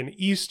think an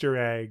Easter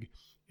egg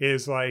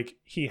is like,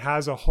 he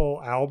has a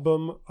whole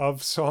album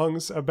of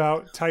songs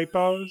about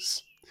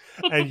typos,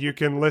 and you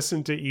can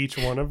listen to each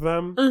one of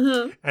them.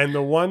 And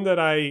the one that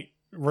I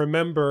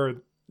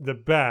remember the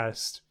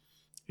best,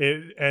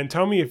 and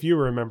tell me if you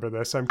remember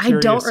this. I'm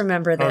curious. I don't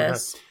remember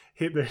this.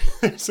 Okay.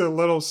 There's a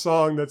little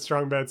song that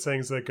Strong Bad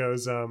sings that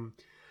goes,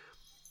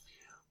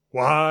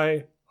 Y-O-U-R,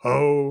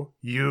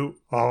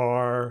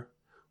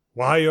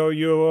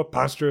 Y-O-U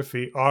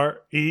apostrophe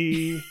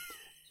R-E.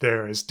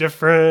 They're as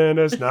different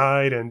as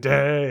night and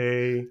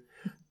day.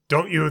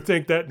 Don't you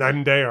think that night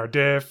and day are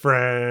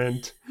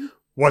different?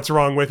 What's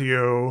wrong with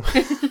you?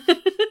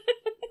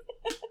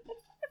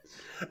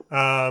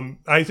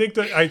 I think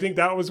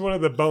that was one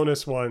of the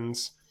bonus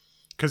ones,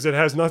 because it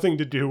has nothing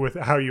to do with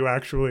how you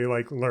actually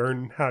like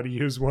learn how to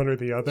use one or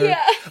the other.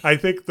 Yeah. I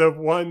think the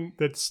one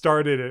that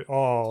started it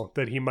all,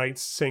 that he might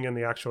sing in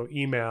the actual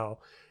email,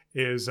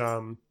 is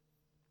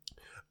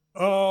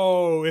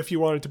oh, if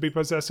you want it to be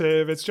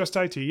possessive, it's just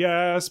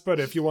ITS, but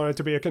if you want it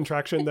to be a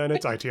contraction, then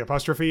it's IT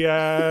apostrophe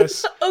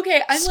S.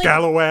 Okay, I'm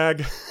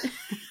Scalawag.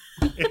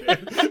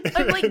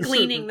 I'm like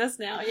gleaning this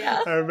now,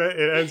 yeah.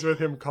 It ends with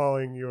him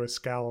calling you a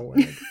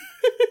scalawag.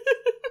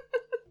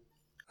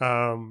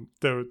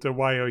 The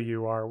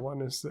Y-O-U-R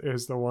one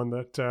is the one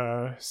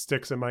that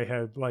sticks in my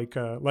head like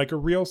a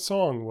real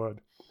song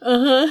would.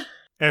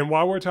 And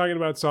while we're talking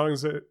about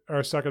songs that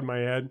are stuck in my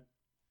head,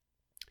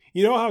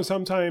 you know how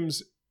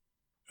sometimes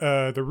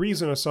the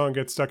reason a song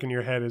gets stuck in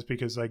your head is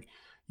because like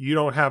you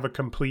don't have a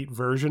complete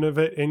version of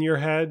it in your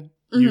head.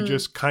 You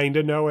just kind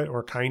of know it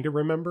or kind of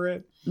remember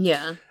it.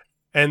 Yeah.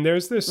 And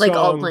there's this like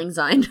song, Auld Lang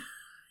Syne.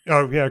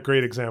 Oh yeah,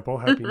 great example.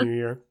 Happy New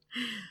Year.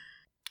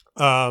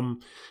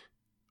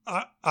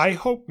 I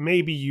hope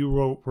maybe you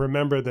will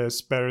remember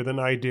this better than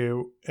I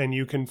do, and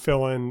you can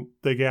fill in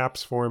the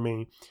gaps for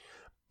me.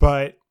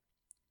 But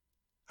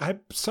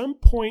at some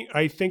point,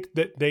 I think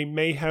that they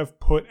may have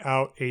put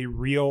out a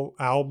real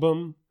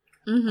album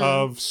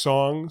of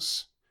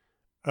songs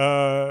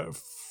from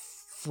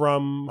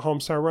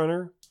Homestar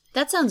Runner.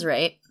 That sounds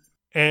right.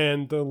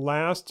 And the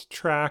last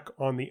track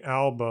on the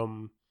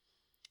album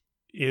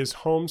is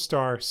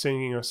Homestar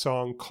singing a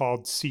song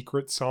called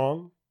Secret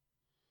Song.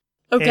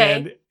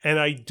 Okay. And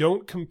I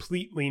don't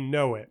completely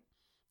know it.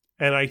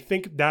 And I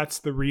think that's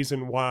the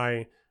reason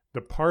why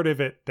the part of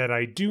it that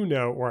I do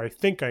know, or I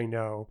think I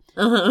know,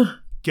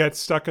 gets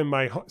stuck in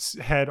my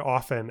head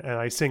often, and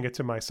I sing it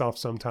to myself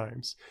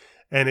sometimes.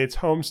 And it's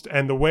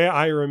and the way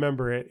I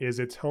remember it is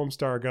it's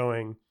Homestar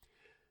going,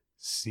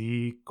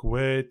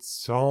 "Secret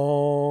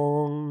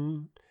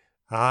song,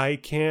 I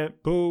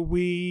can't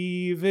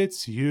believe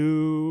it's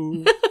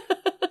you.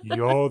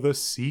 You're the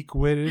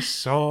secretest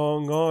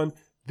song on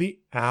the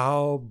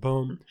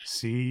album,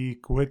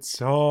 Secret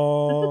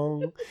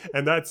Song."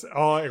 And that's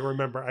all I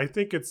remember. I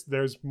think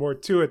there's more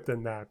to it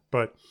than that,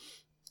 but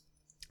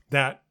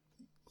that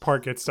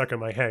part gets stuck in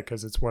my head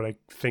because it's what I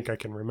think I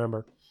can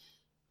remember.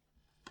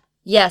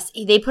 Yes,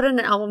 they put in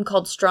an album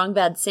called Strong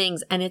Bad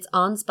Sings, and it's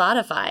on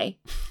Spotify.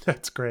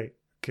 That's great.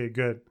 Okay,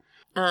 good.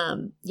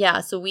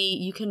 Yeah, so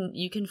you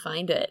can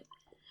find it.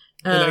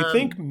 And I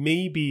think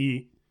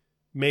maybe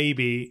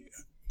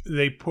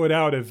they put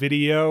out a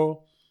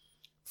video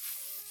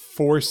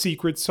for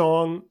Secret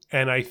Song,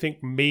 and I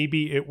think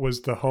maybe it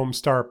was the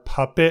Homestar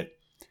puppet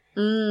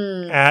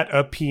at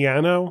a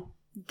piano.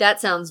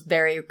 That sounds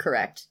very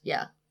correct.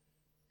 Yeah.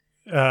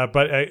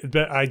 But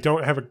I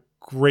don't have a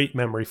great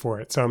memory for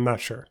it, so I'm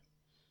not sure.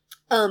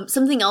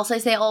 Something else I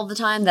say all the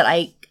time that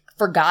I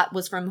forgot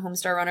was from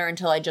Homestar Runner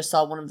until I just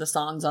saw one of the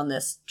songs on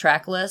this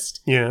track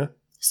list. Yeah.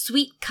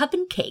 Sweet Cup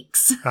and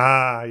Cakes.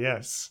 Ah,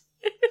 yes.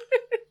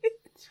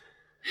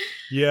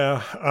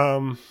 Yeah.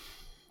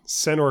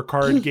 Senor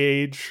Card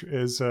Gauge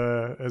is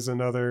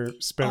another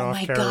spin-off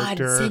character. Oh my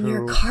god,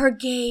 Senor Card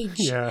Gauge.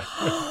 Yeah.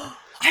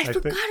 I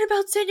forgot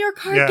about Senor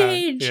Card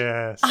Gauge.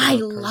 Yeah. I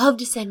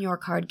loved Senor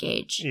Card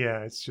Gauge.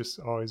 Yeah, it's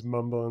just always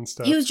mumbling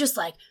stuff. He was just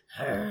like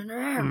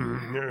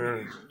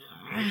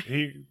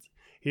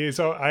He's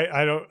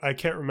I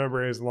can't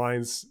remember his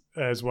lines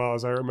as well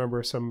as I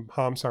remember some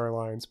Homsar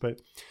lines,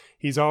 but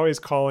he's always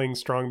calling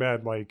Strong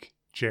Bad like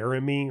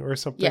Jeremy or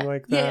something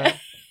like that. Yeah.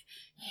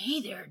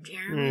 Hey there,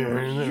 Jeremy.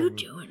 What are you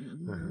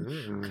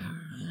doing?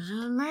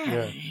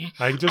 Yeah.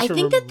 I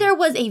think that there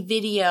was a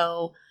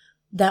video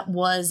that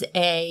was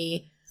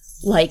a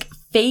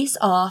face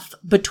off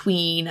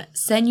between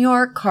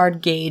Senor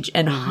Card Gauge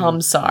and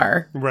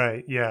Homsar.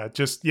 Right. Yeah.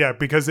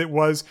 Because it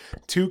was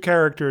two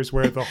characters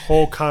where the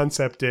whole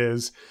concept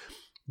is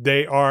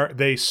they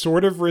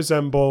sort of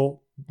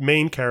resemble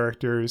main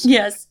characters.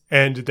 Yes.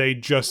 And they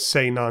just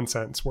say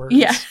nonsense words.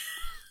 Yeah.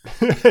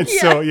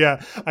 So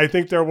I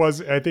think you're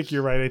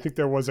right. I think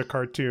there was a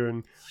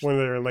cartoon, one of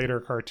their later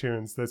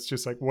cartoons, that's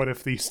just like, what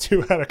if these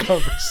two had a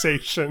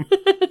conversation?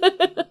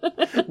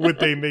 Would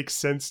they make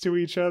sense to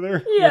each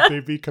other? Yeah. Would they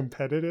be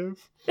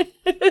competitive? I'm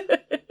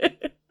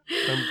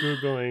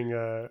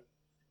Googling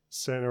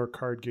Senor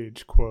Card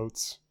Gauge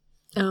quotes.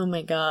 Oh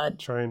my god.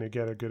 Trying to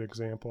get a good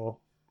example.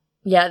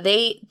 Yeah,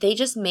 they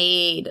just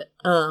made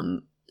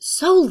so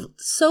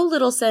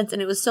little sense,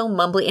 and it was so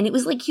mumbly, and it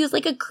was like he was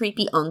like a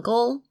creepy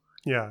uncle.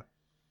 Yeah.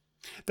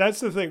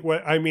 That's the thing.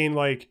 What I mean,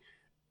 like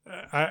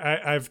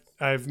I've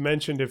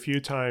mentioned a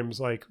few times,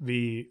 like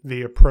the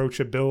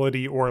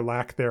approachability or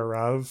lack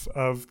thereof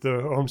of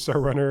the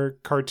Homestar Runner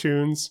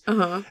cartoons,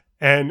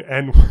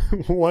 and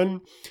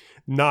one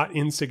not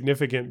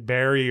insignificant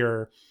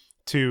barrier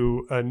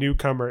to a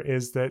newcomer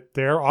is that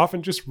they're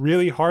often just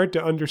really hard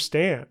to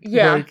understand.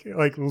 Yeah,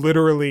 like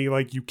literally,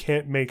 like you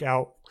can't make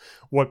out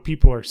what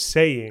people are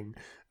saying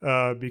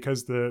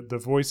because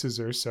the voices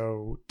are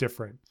so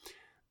different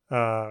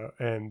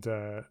and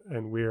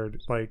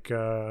weird, like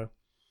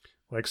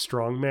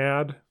Strong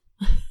Mad.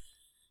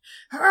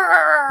 The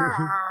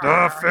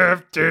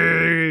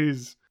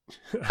 50s.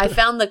 I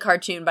found the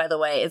cartoon, by the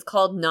way. It's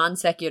called Non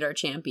Secular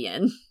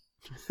Champion.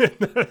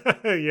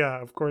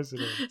 Yeah, of course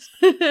it is.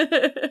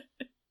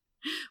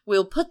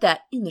 We'll put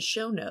that in the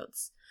show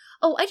notes.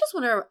 Oh, I just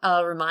want to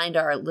remind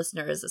our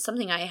listeners that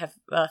something I have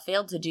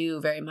failed to do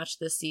very much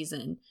this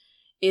season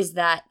is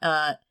that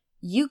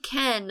you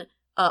can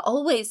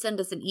always send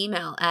us an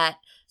email at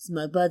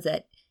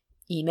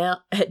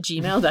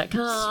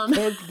smugbuds@gmail.com.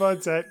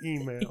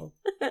 Smugbuds@email.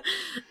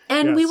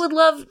 And yes. We would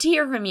love to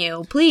hear from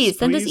you. Please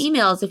send us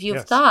emails if you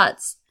have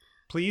thoughts.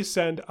 Please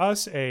send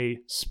us a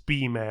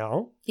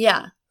spee-mail.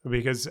 Yeah.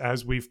 Because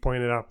as we've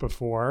pointed out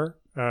before,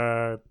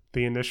 the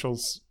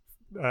initials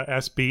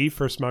SB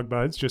for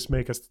Smugbuds just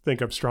make us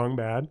think of Strong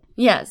Bad.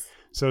 Yes.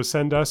 So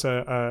send us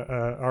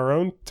our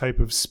own type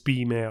of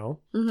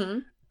spee-mail.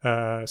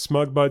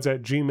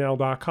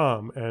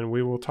 Smugbuds@gmail.com, and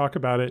we will talk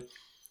about it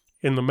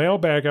in the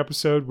mailbag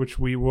episode, which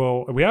we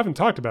haven't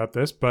talked about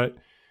this, but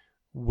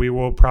we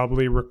will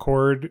probably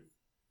record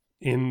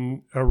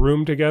in a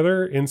room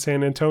together in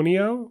San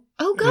Antonio.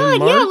 Oh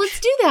God, yeah, let's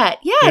do that.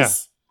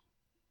 Yes. Yeah.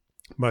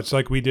 Much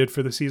like we did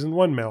for the season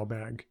 1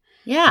 mailbag.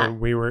 Yeah. And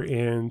we were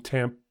in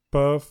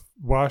Tampa,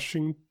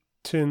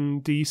 Washington,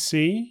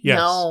 D.C. Yes.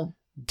 No.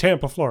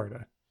 Tampa,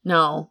 Florida.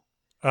 No.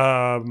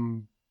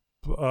 No.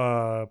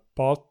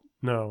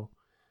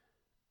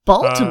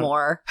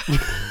 Baltimore.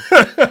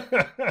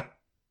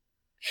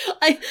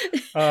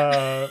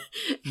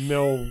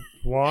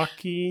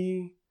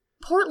 Milwaukee.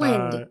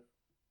 Portland.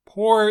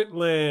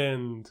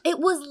 Portland. It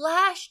was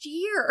last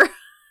year.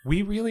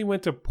 We really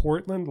went to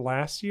Portland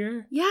last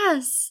year?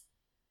 Yes.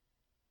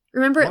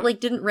 Remember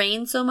it didn't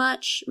rain so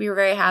much? We were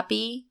very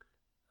happy.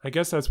 I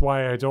guess that's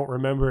why I don't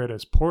remember it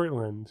as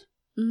Portland.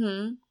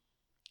 Mm-hmm.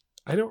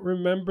 I don't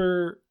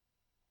remember.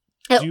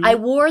 I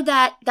wore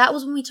that. That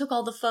was when we took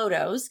all the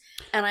photos,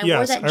 and I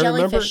wore that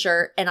jellyfish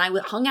shirt, and I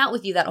hung out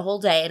with you that whole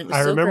day, and it was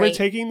so great. I remember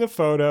taking the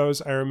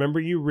photos. I remember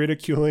you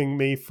ridiculing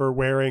me for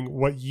wearing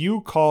what you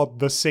called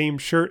the same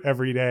shirt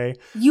every day.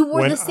 You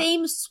wore the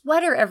same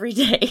sweater every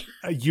day.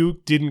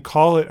 You didn't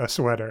call it a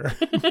sweater.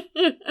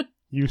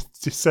 You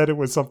just said it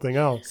was something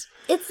else.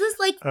 It's this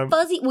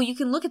fuzzy. Well, you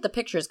can look at the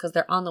pictures because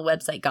they're on the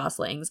website,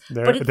 Goslings.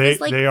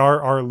 They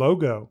are our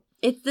logo.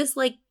 It's this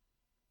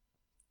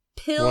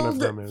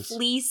pilled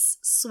fleece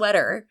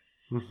sweater.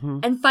 Mm-hmm.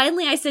 And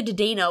finally I said to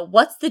Dana,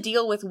 what's the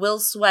deal with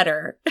Will's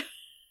sweater?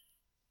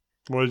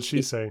 What did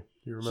she say?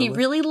 You remember? He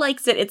really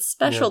likes it. It's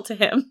special to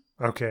him.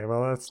 Okay,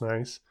 well, that's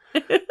nice.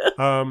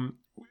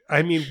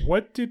 I mean,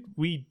 what did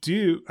we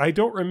do? I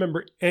don't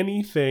remember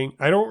anything.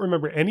 I don't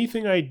remember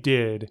anything I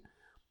did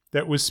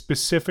that was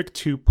specific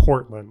to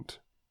Portland.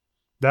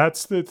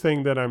 That's the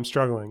thing that I'm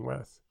struggling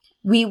with.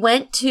 We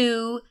went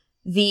to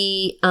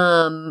the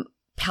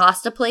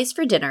pasta place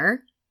for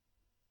dinner.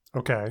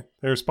 Okay.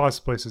 There's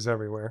pasta places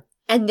everywhere.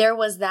 And there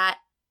was that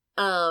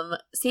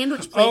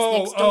sandwich place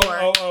next door.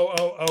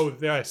 Oh,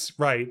 yes,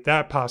 right.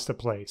 That pasta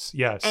place.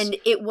 Yes. And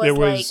it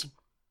was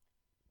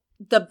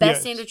the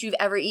best sandwich you've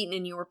ever eaten,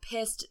 and you were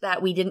pissed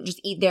that we didn't just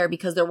eat there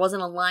because there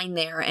wasn't a line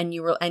there,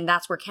 and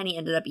that's where Kenny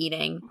ended up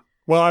eating.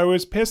 Well, I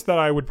was pissed that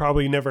I would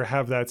probably never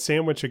have that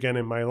sandwich again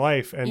in my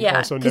life, and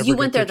also never you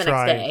went get there to the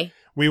try. Next day.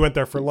 We went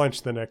there for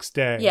lunch the next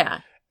day. Yeah.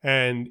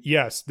 And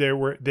yes, they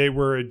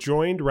were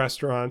adjoined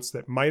restaurants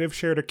that might have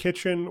shared a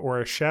kitchen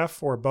or a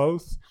chef or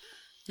both.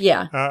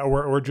 Yeah.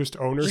 Or just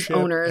ownership. Just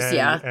owners,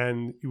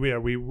 And we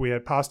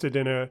had pasta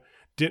dinner.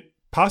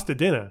 Pasta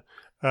dinner.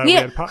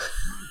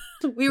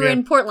 We were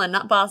in Portland,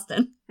 not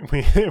Boston.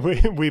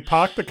 We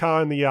parked the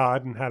car in the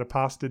yard and had a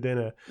pasta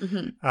dinner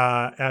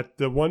at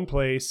the one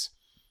place,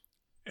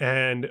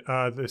 and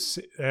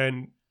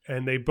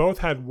they both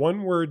had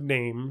one-word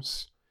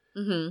names.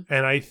 Mm-hmm.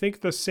 And I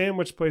think the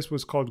sandwich place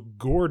was called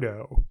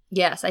Gordo.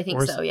 Yes, I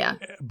think so, yeah.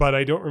 But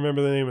I don't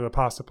remember the name of the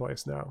pasta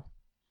place now.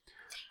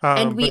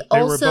 And they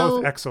were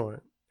both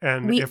excellent.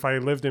 And if I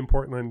lived in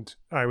Portland,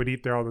 I would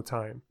eat there all the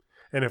time.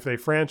 And if they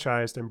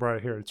franchised and brought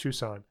it here to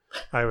Tucson,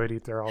 I would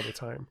eat there all the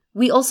time.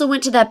 We also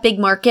went to that big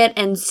market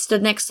and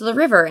stood next to the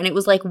river, and it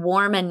was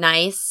warm and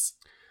nice.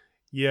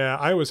 Yeah,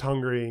 I was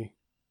hungry.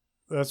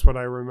 That's what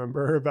I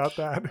remember about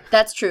that.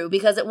 That's true,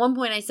 because at one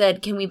point I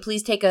said, can we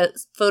please take a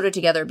photo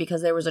together,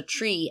 because there was a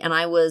tree and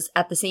I was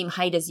at the same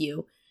height as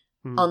you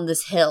on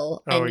this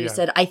hill. And you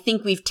said, I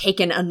think we've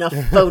taken enough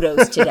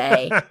photos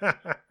today.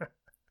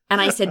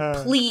 And I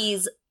said,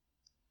 please,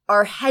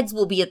 our heads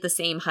will be at the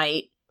same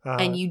height.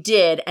 And you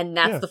did. And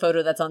that's the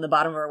photo that's on the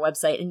bottom of our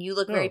website. And you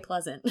look very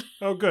pleasant.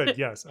 Oh, good.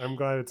 Yes. I'm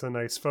glad it's a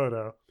nice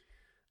photo.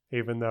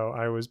 Even though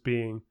I was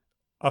being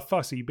a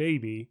fussy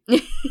baby.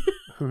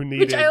 Who needed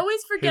Which I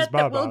always forget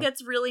that Will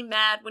gets really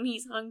mad when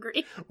he's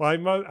hungry.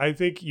 Well, I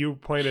think you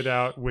pointed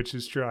out, which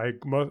is true. I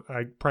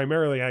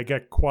primarily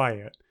get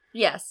quiet.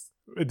 Yes,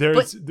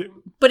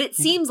 but it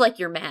seems like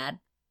you're mad.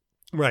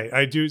 Right,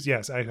 I do.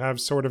 Yes, I have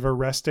sort of a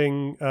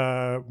resting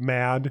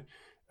mad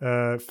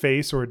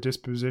face or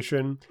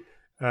disposition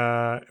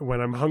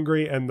when I'm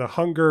hungry, and the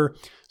hunger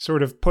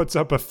sort of puts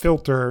up a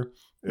filter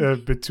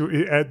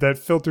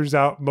that filters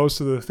out most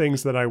of the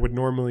things that I would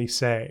normally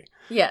say.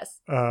 Yes.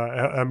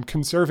 I'm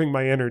conserving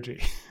my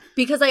energy.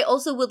 Because I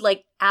also would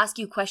ask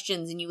you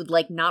questions and you would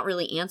not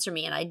really answer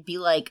me, and I'd be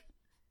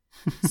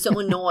so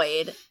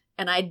annoyed,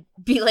 and I'd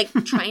be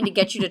trying to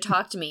get you to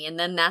talk to me, and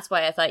then that's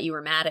why I thought you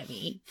were mad at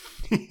me.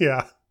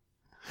 Yeah.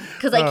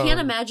 Because I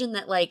can't imagine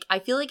that I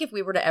feel like if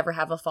we were to ever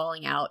have a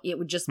falling out, it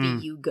would just be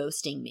you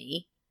ghosting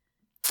me.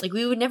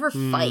 We would never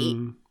fight.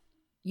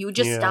 You would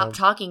just stop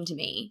talking to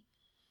me.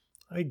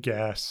 I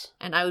guess.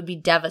 And I would be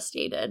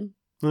devastated.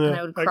 And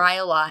I would cry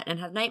a lot and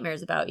have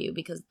nightmares about you,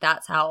 because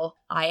that's how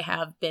I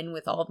have been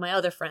with all of my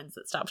other friends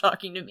that stopped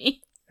talking to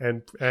me.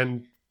 And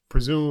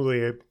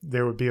presumably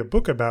there would be a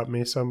book about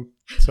me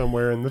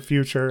somewhere in the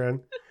future,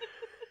 and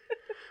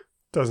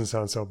doesn't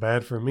sound so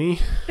bad for me.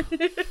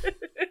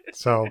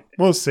 So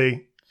we'll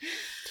see.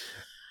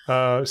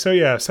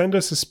 Send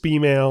us a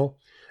spee-mail,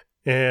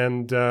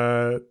 and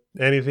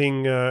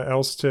anything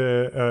else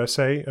to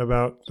say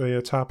about the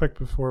topic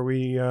before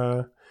we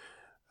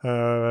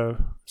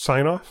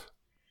sign off?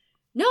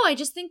 No, I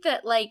just think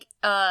that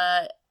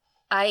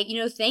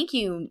thank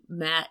you,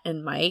 Matt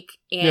and Mike.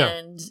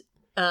 And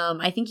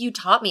I think you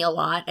taught me a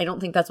lot. I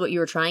don't think that's what you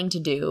were trying to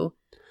do.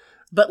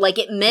 But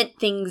it meant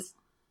things.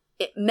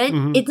 It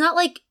meant it's not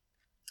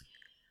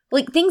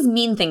things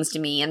mean things to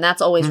me, and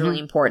that's always really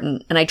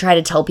important. And I try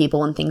to tell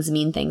people when things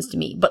mean things to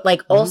me. But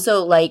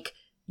also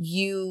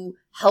you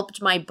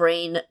helped my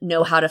brain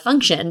know how to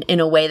function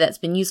in a way that's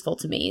been useful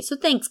to me. So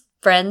thanks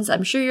friends,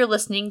 I'm sure you're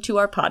listening to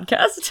our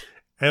podcast.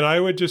 And I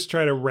would just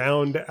try to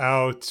round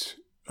out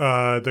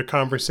the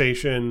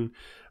conversation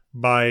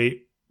by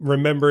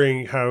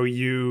remembering how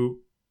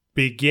you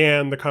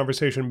began the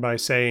conversation by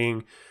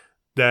saying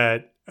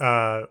that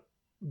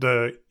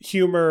the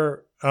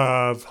humor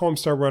of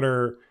Homestar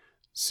Runner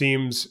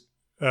seems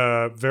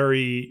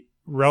very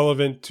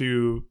relevant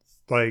to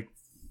like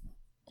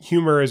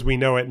humor as we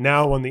know it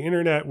now on the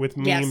internet with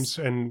memes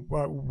and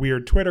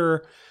weird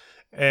Twitter.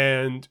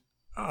 And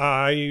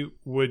I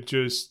would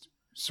just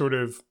sort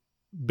of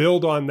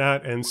build on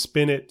that and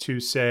spin it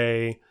to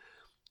say,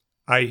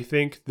 I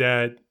think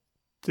that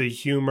the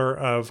humor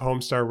of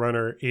Homestar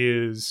Runner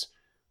is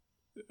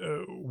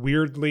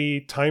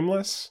weirdly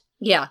timeless.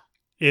 Yeah.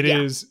 It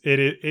is.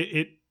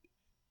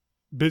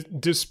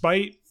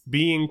 Despite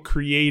being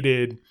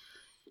created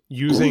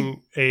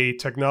using a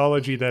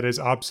technology that is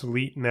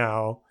obsolete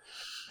now,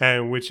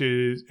 and which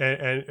is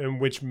and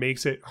which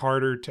makes it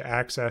harder to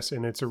access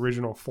in its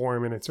original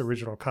form and its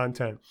original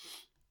content.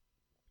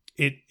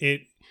 The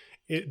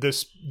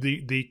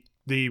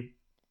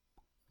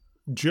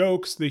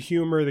jokes, the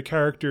humor, the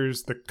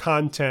characters, the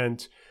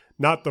content,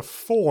 not the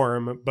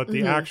form, but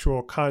the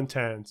actual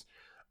content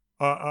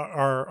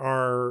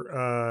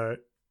are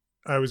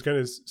I was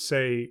going to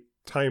say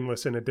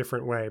timeless in a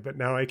different way, but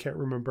now I can't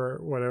remember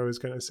what I was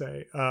going to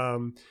say.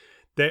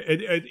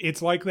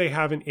 It's like they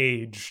haven't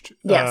aged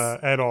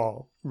at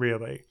all,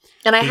 really.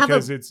 And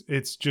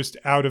it's just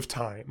out of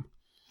time.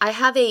 I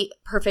have a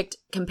perfect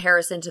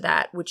comparison to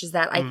that, which is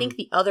that I think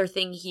the other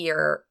thing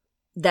here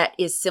that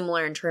is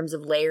similar in terms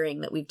of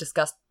layering that we've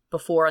discussed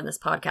before on this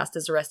podcast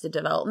is Arrested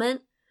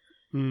Development.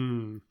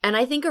 And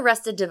I think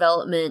Arrested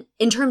Development,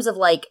 in terms of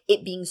like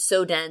it being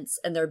so dense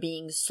and there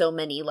being so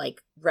many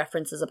like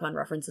references upon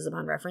references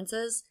upon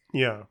references.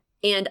 Yeah.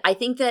 And I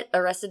think that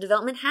Arrested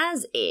Development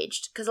has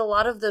aged because a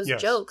lot of those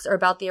jokes are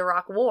about the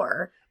Iraq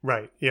War.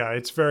 Right. Yeah.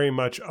 It's very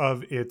much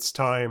of its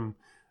time.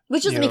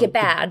 Which doesn't make it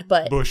bad,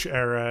 but... Bush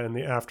era and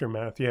the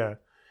aftermath. Yeah.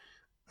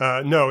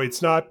 No,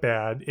 it's not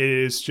bad. It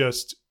is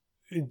just,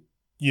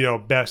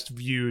 best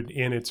viewed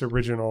in its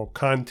original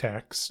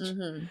context.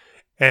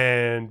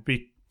 And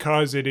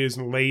because it is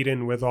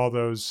laden with all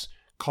those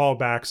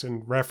callbacks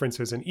and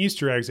references and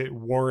Easter eggs, it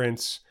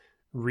warrants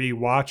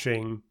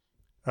rewatching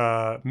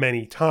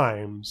many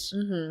times.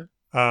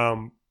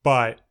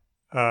 But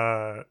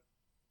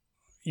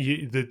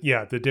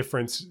the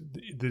difference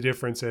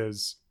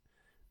is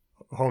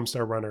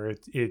Homestar Runner.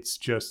 It's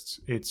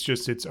just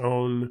its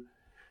own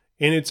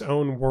in its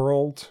own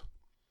world.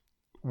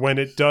 When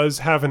it does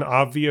have an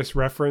obvious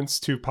reference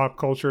to pop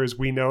culture as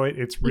we know it,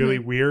 it's really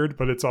weird,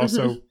 but it's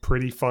also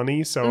pretty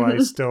funny. So I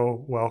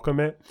still welcome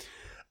it.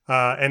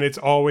 And it's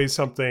always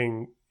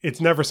something.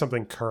 It's never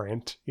something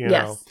current, you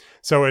know.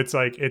 So it's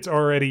like it's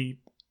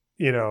already,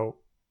 in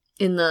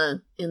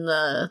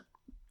the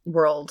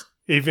world.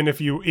 Even if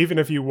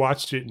you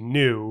watched it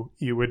new,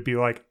 you would be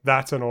like,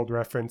 that's an old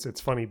reference.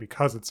 It's funny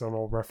because it's an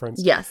old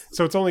reference. Yes.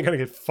 So it's only going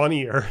to get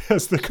funnier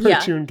as the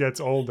cartoon gets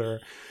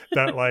older.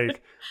 That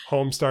like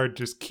Homestar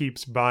just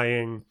keeps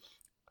buying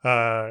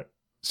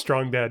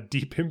Strong Bad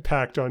Deep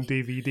Impact on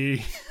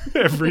DVD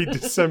every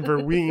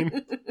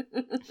December-ween.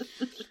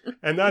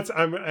 And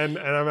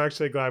I'm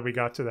actually glad we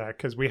got to that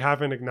because we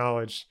haven't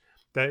acknowledged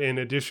that in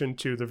addition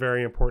to the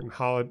very important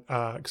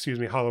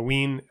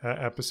Halloween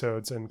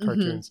episodes and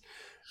cartoons,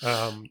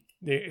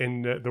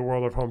 in the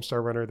world of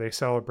Homestar Runner, they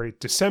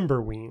celebrate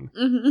December-ween.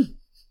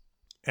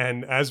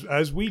 And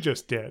as we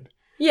just did.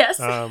 Yes.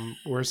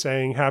 We're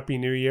saying Happy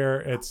New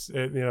Year. It's,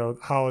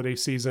 holiday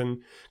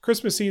season.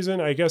 Christmas season,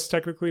 I guess,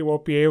 technically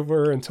won't be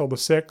over until the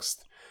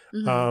 6th.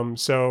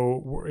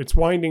 So it's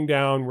winding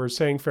down. We're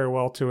saying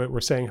farewell to it.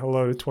 We're saying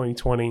hello to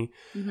 2020.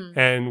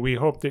 And we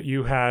hope that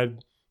you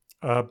had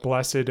a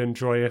blessed and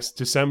joyous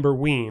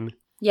December-ween.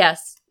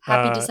 Yes.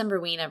 Happy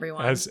December-ween,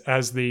 everyone.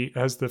 As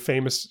the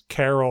famous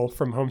carol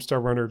from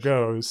Homestar Runner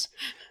goes,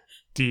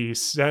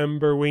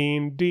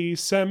 December-ween,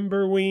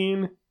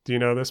 December-ween. Do you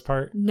know this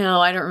part?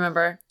 No, I don't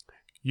remember.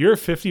 You're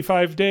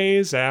 55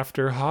 days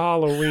after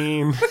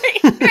Halloween.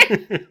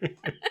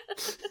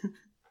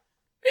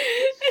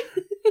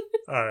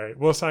 All right,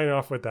 we'll sign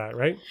off with that,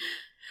 right?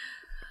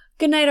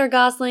 Good night, our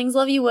goslings.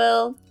 Love you,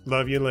 Will.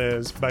 Love you,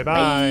 Liz.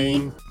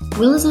 Bye-bye.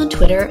 Will is on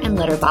Twitter and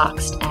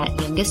Letterboxd at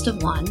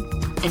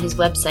youngest1, and his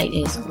website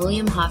is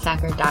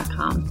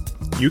williamhoffacker.com.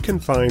 You can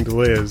find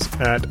Liz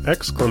at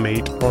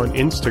exclamate on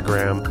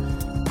Instagram,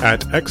 at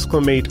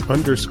exclamate_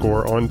 on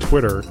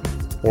Twitter,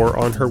 or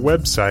on her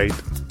website,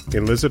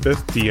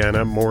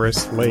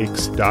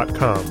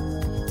 elizabethdeannamorrislakes.com.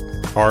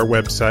 Our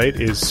website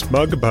is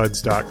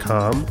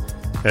smugbuds.com,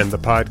 and the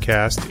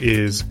podcast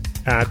is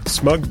at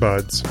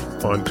smugbuds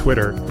on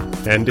Twitter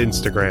and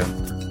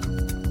Instagram.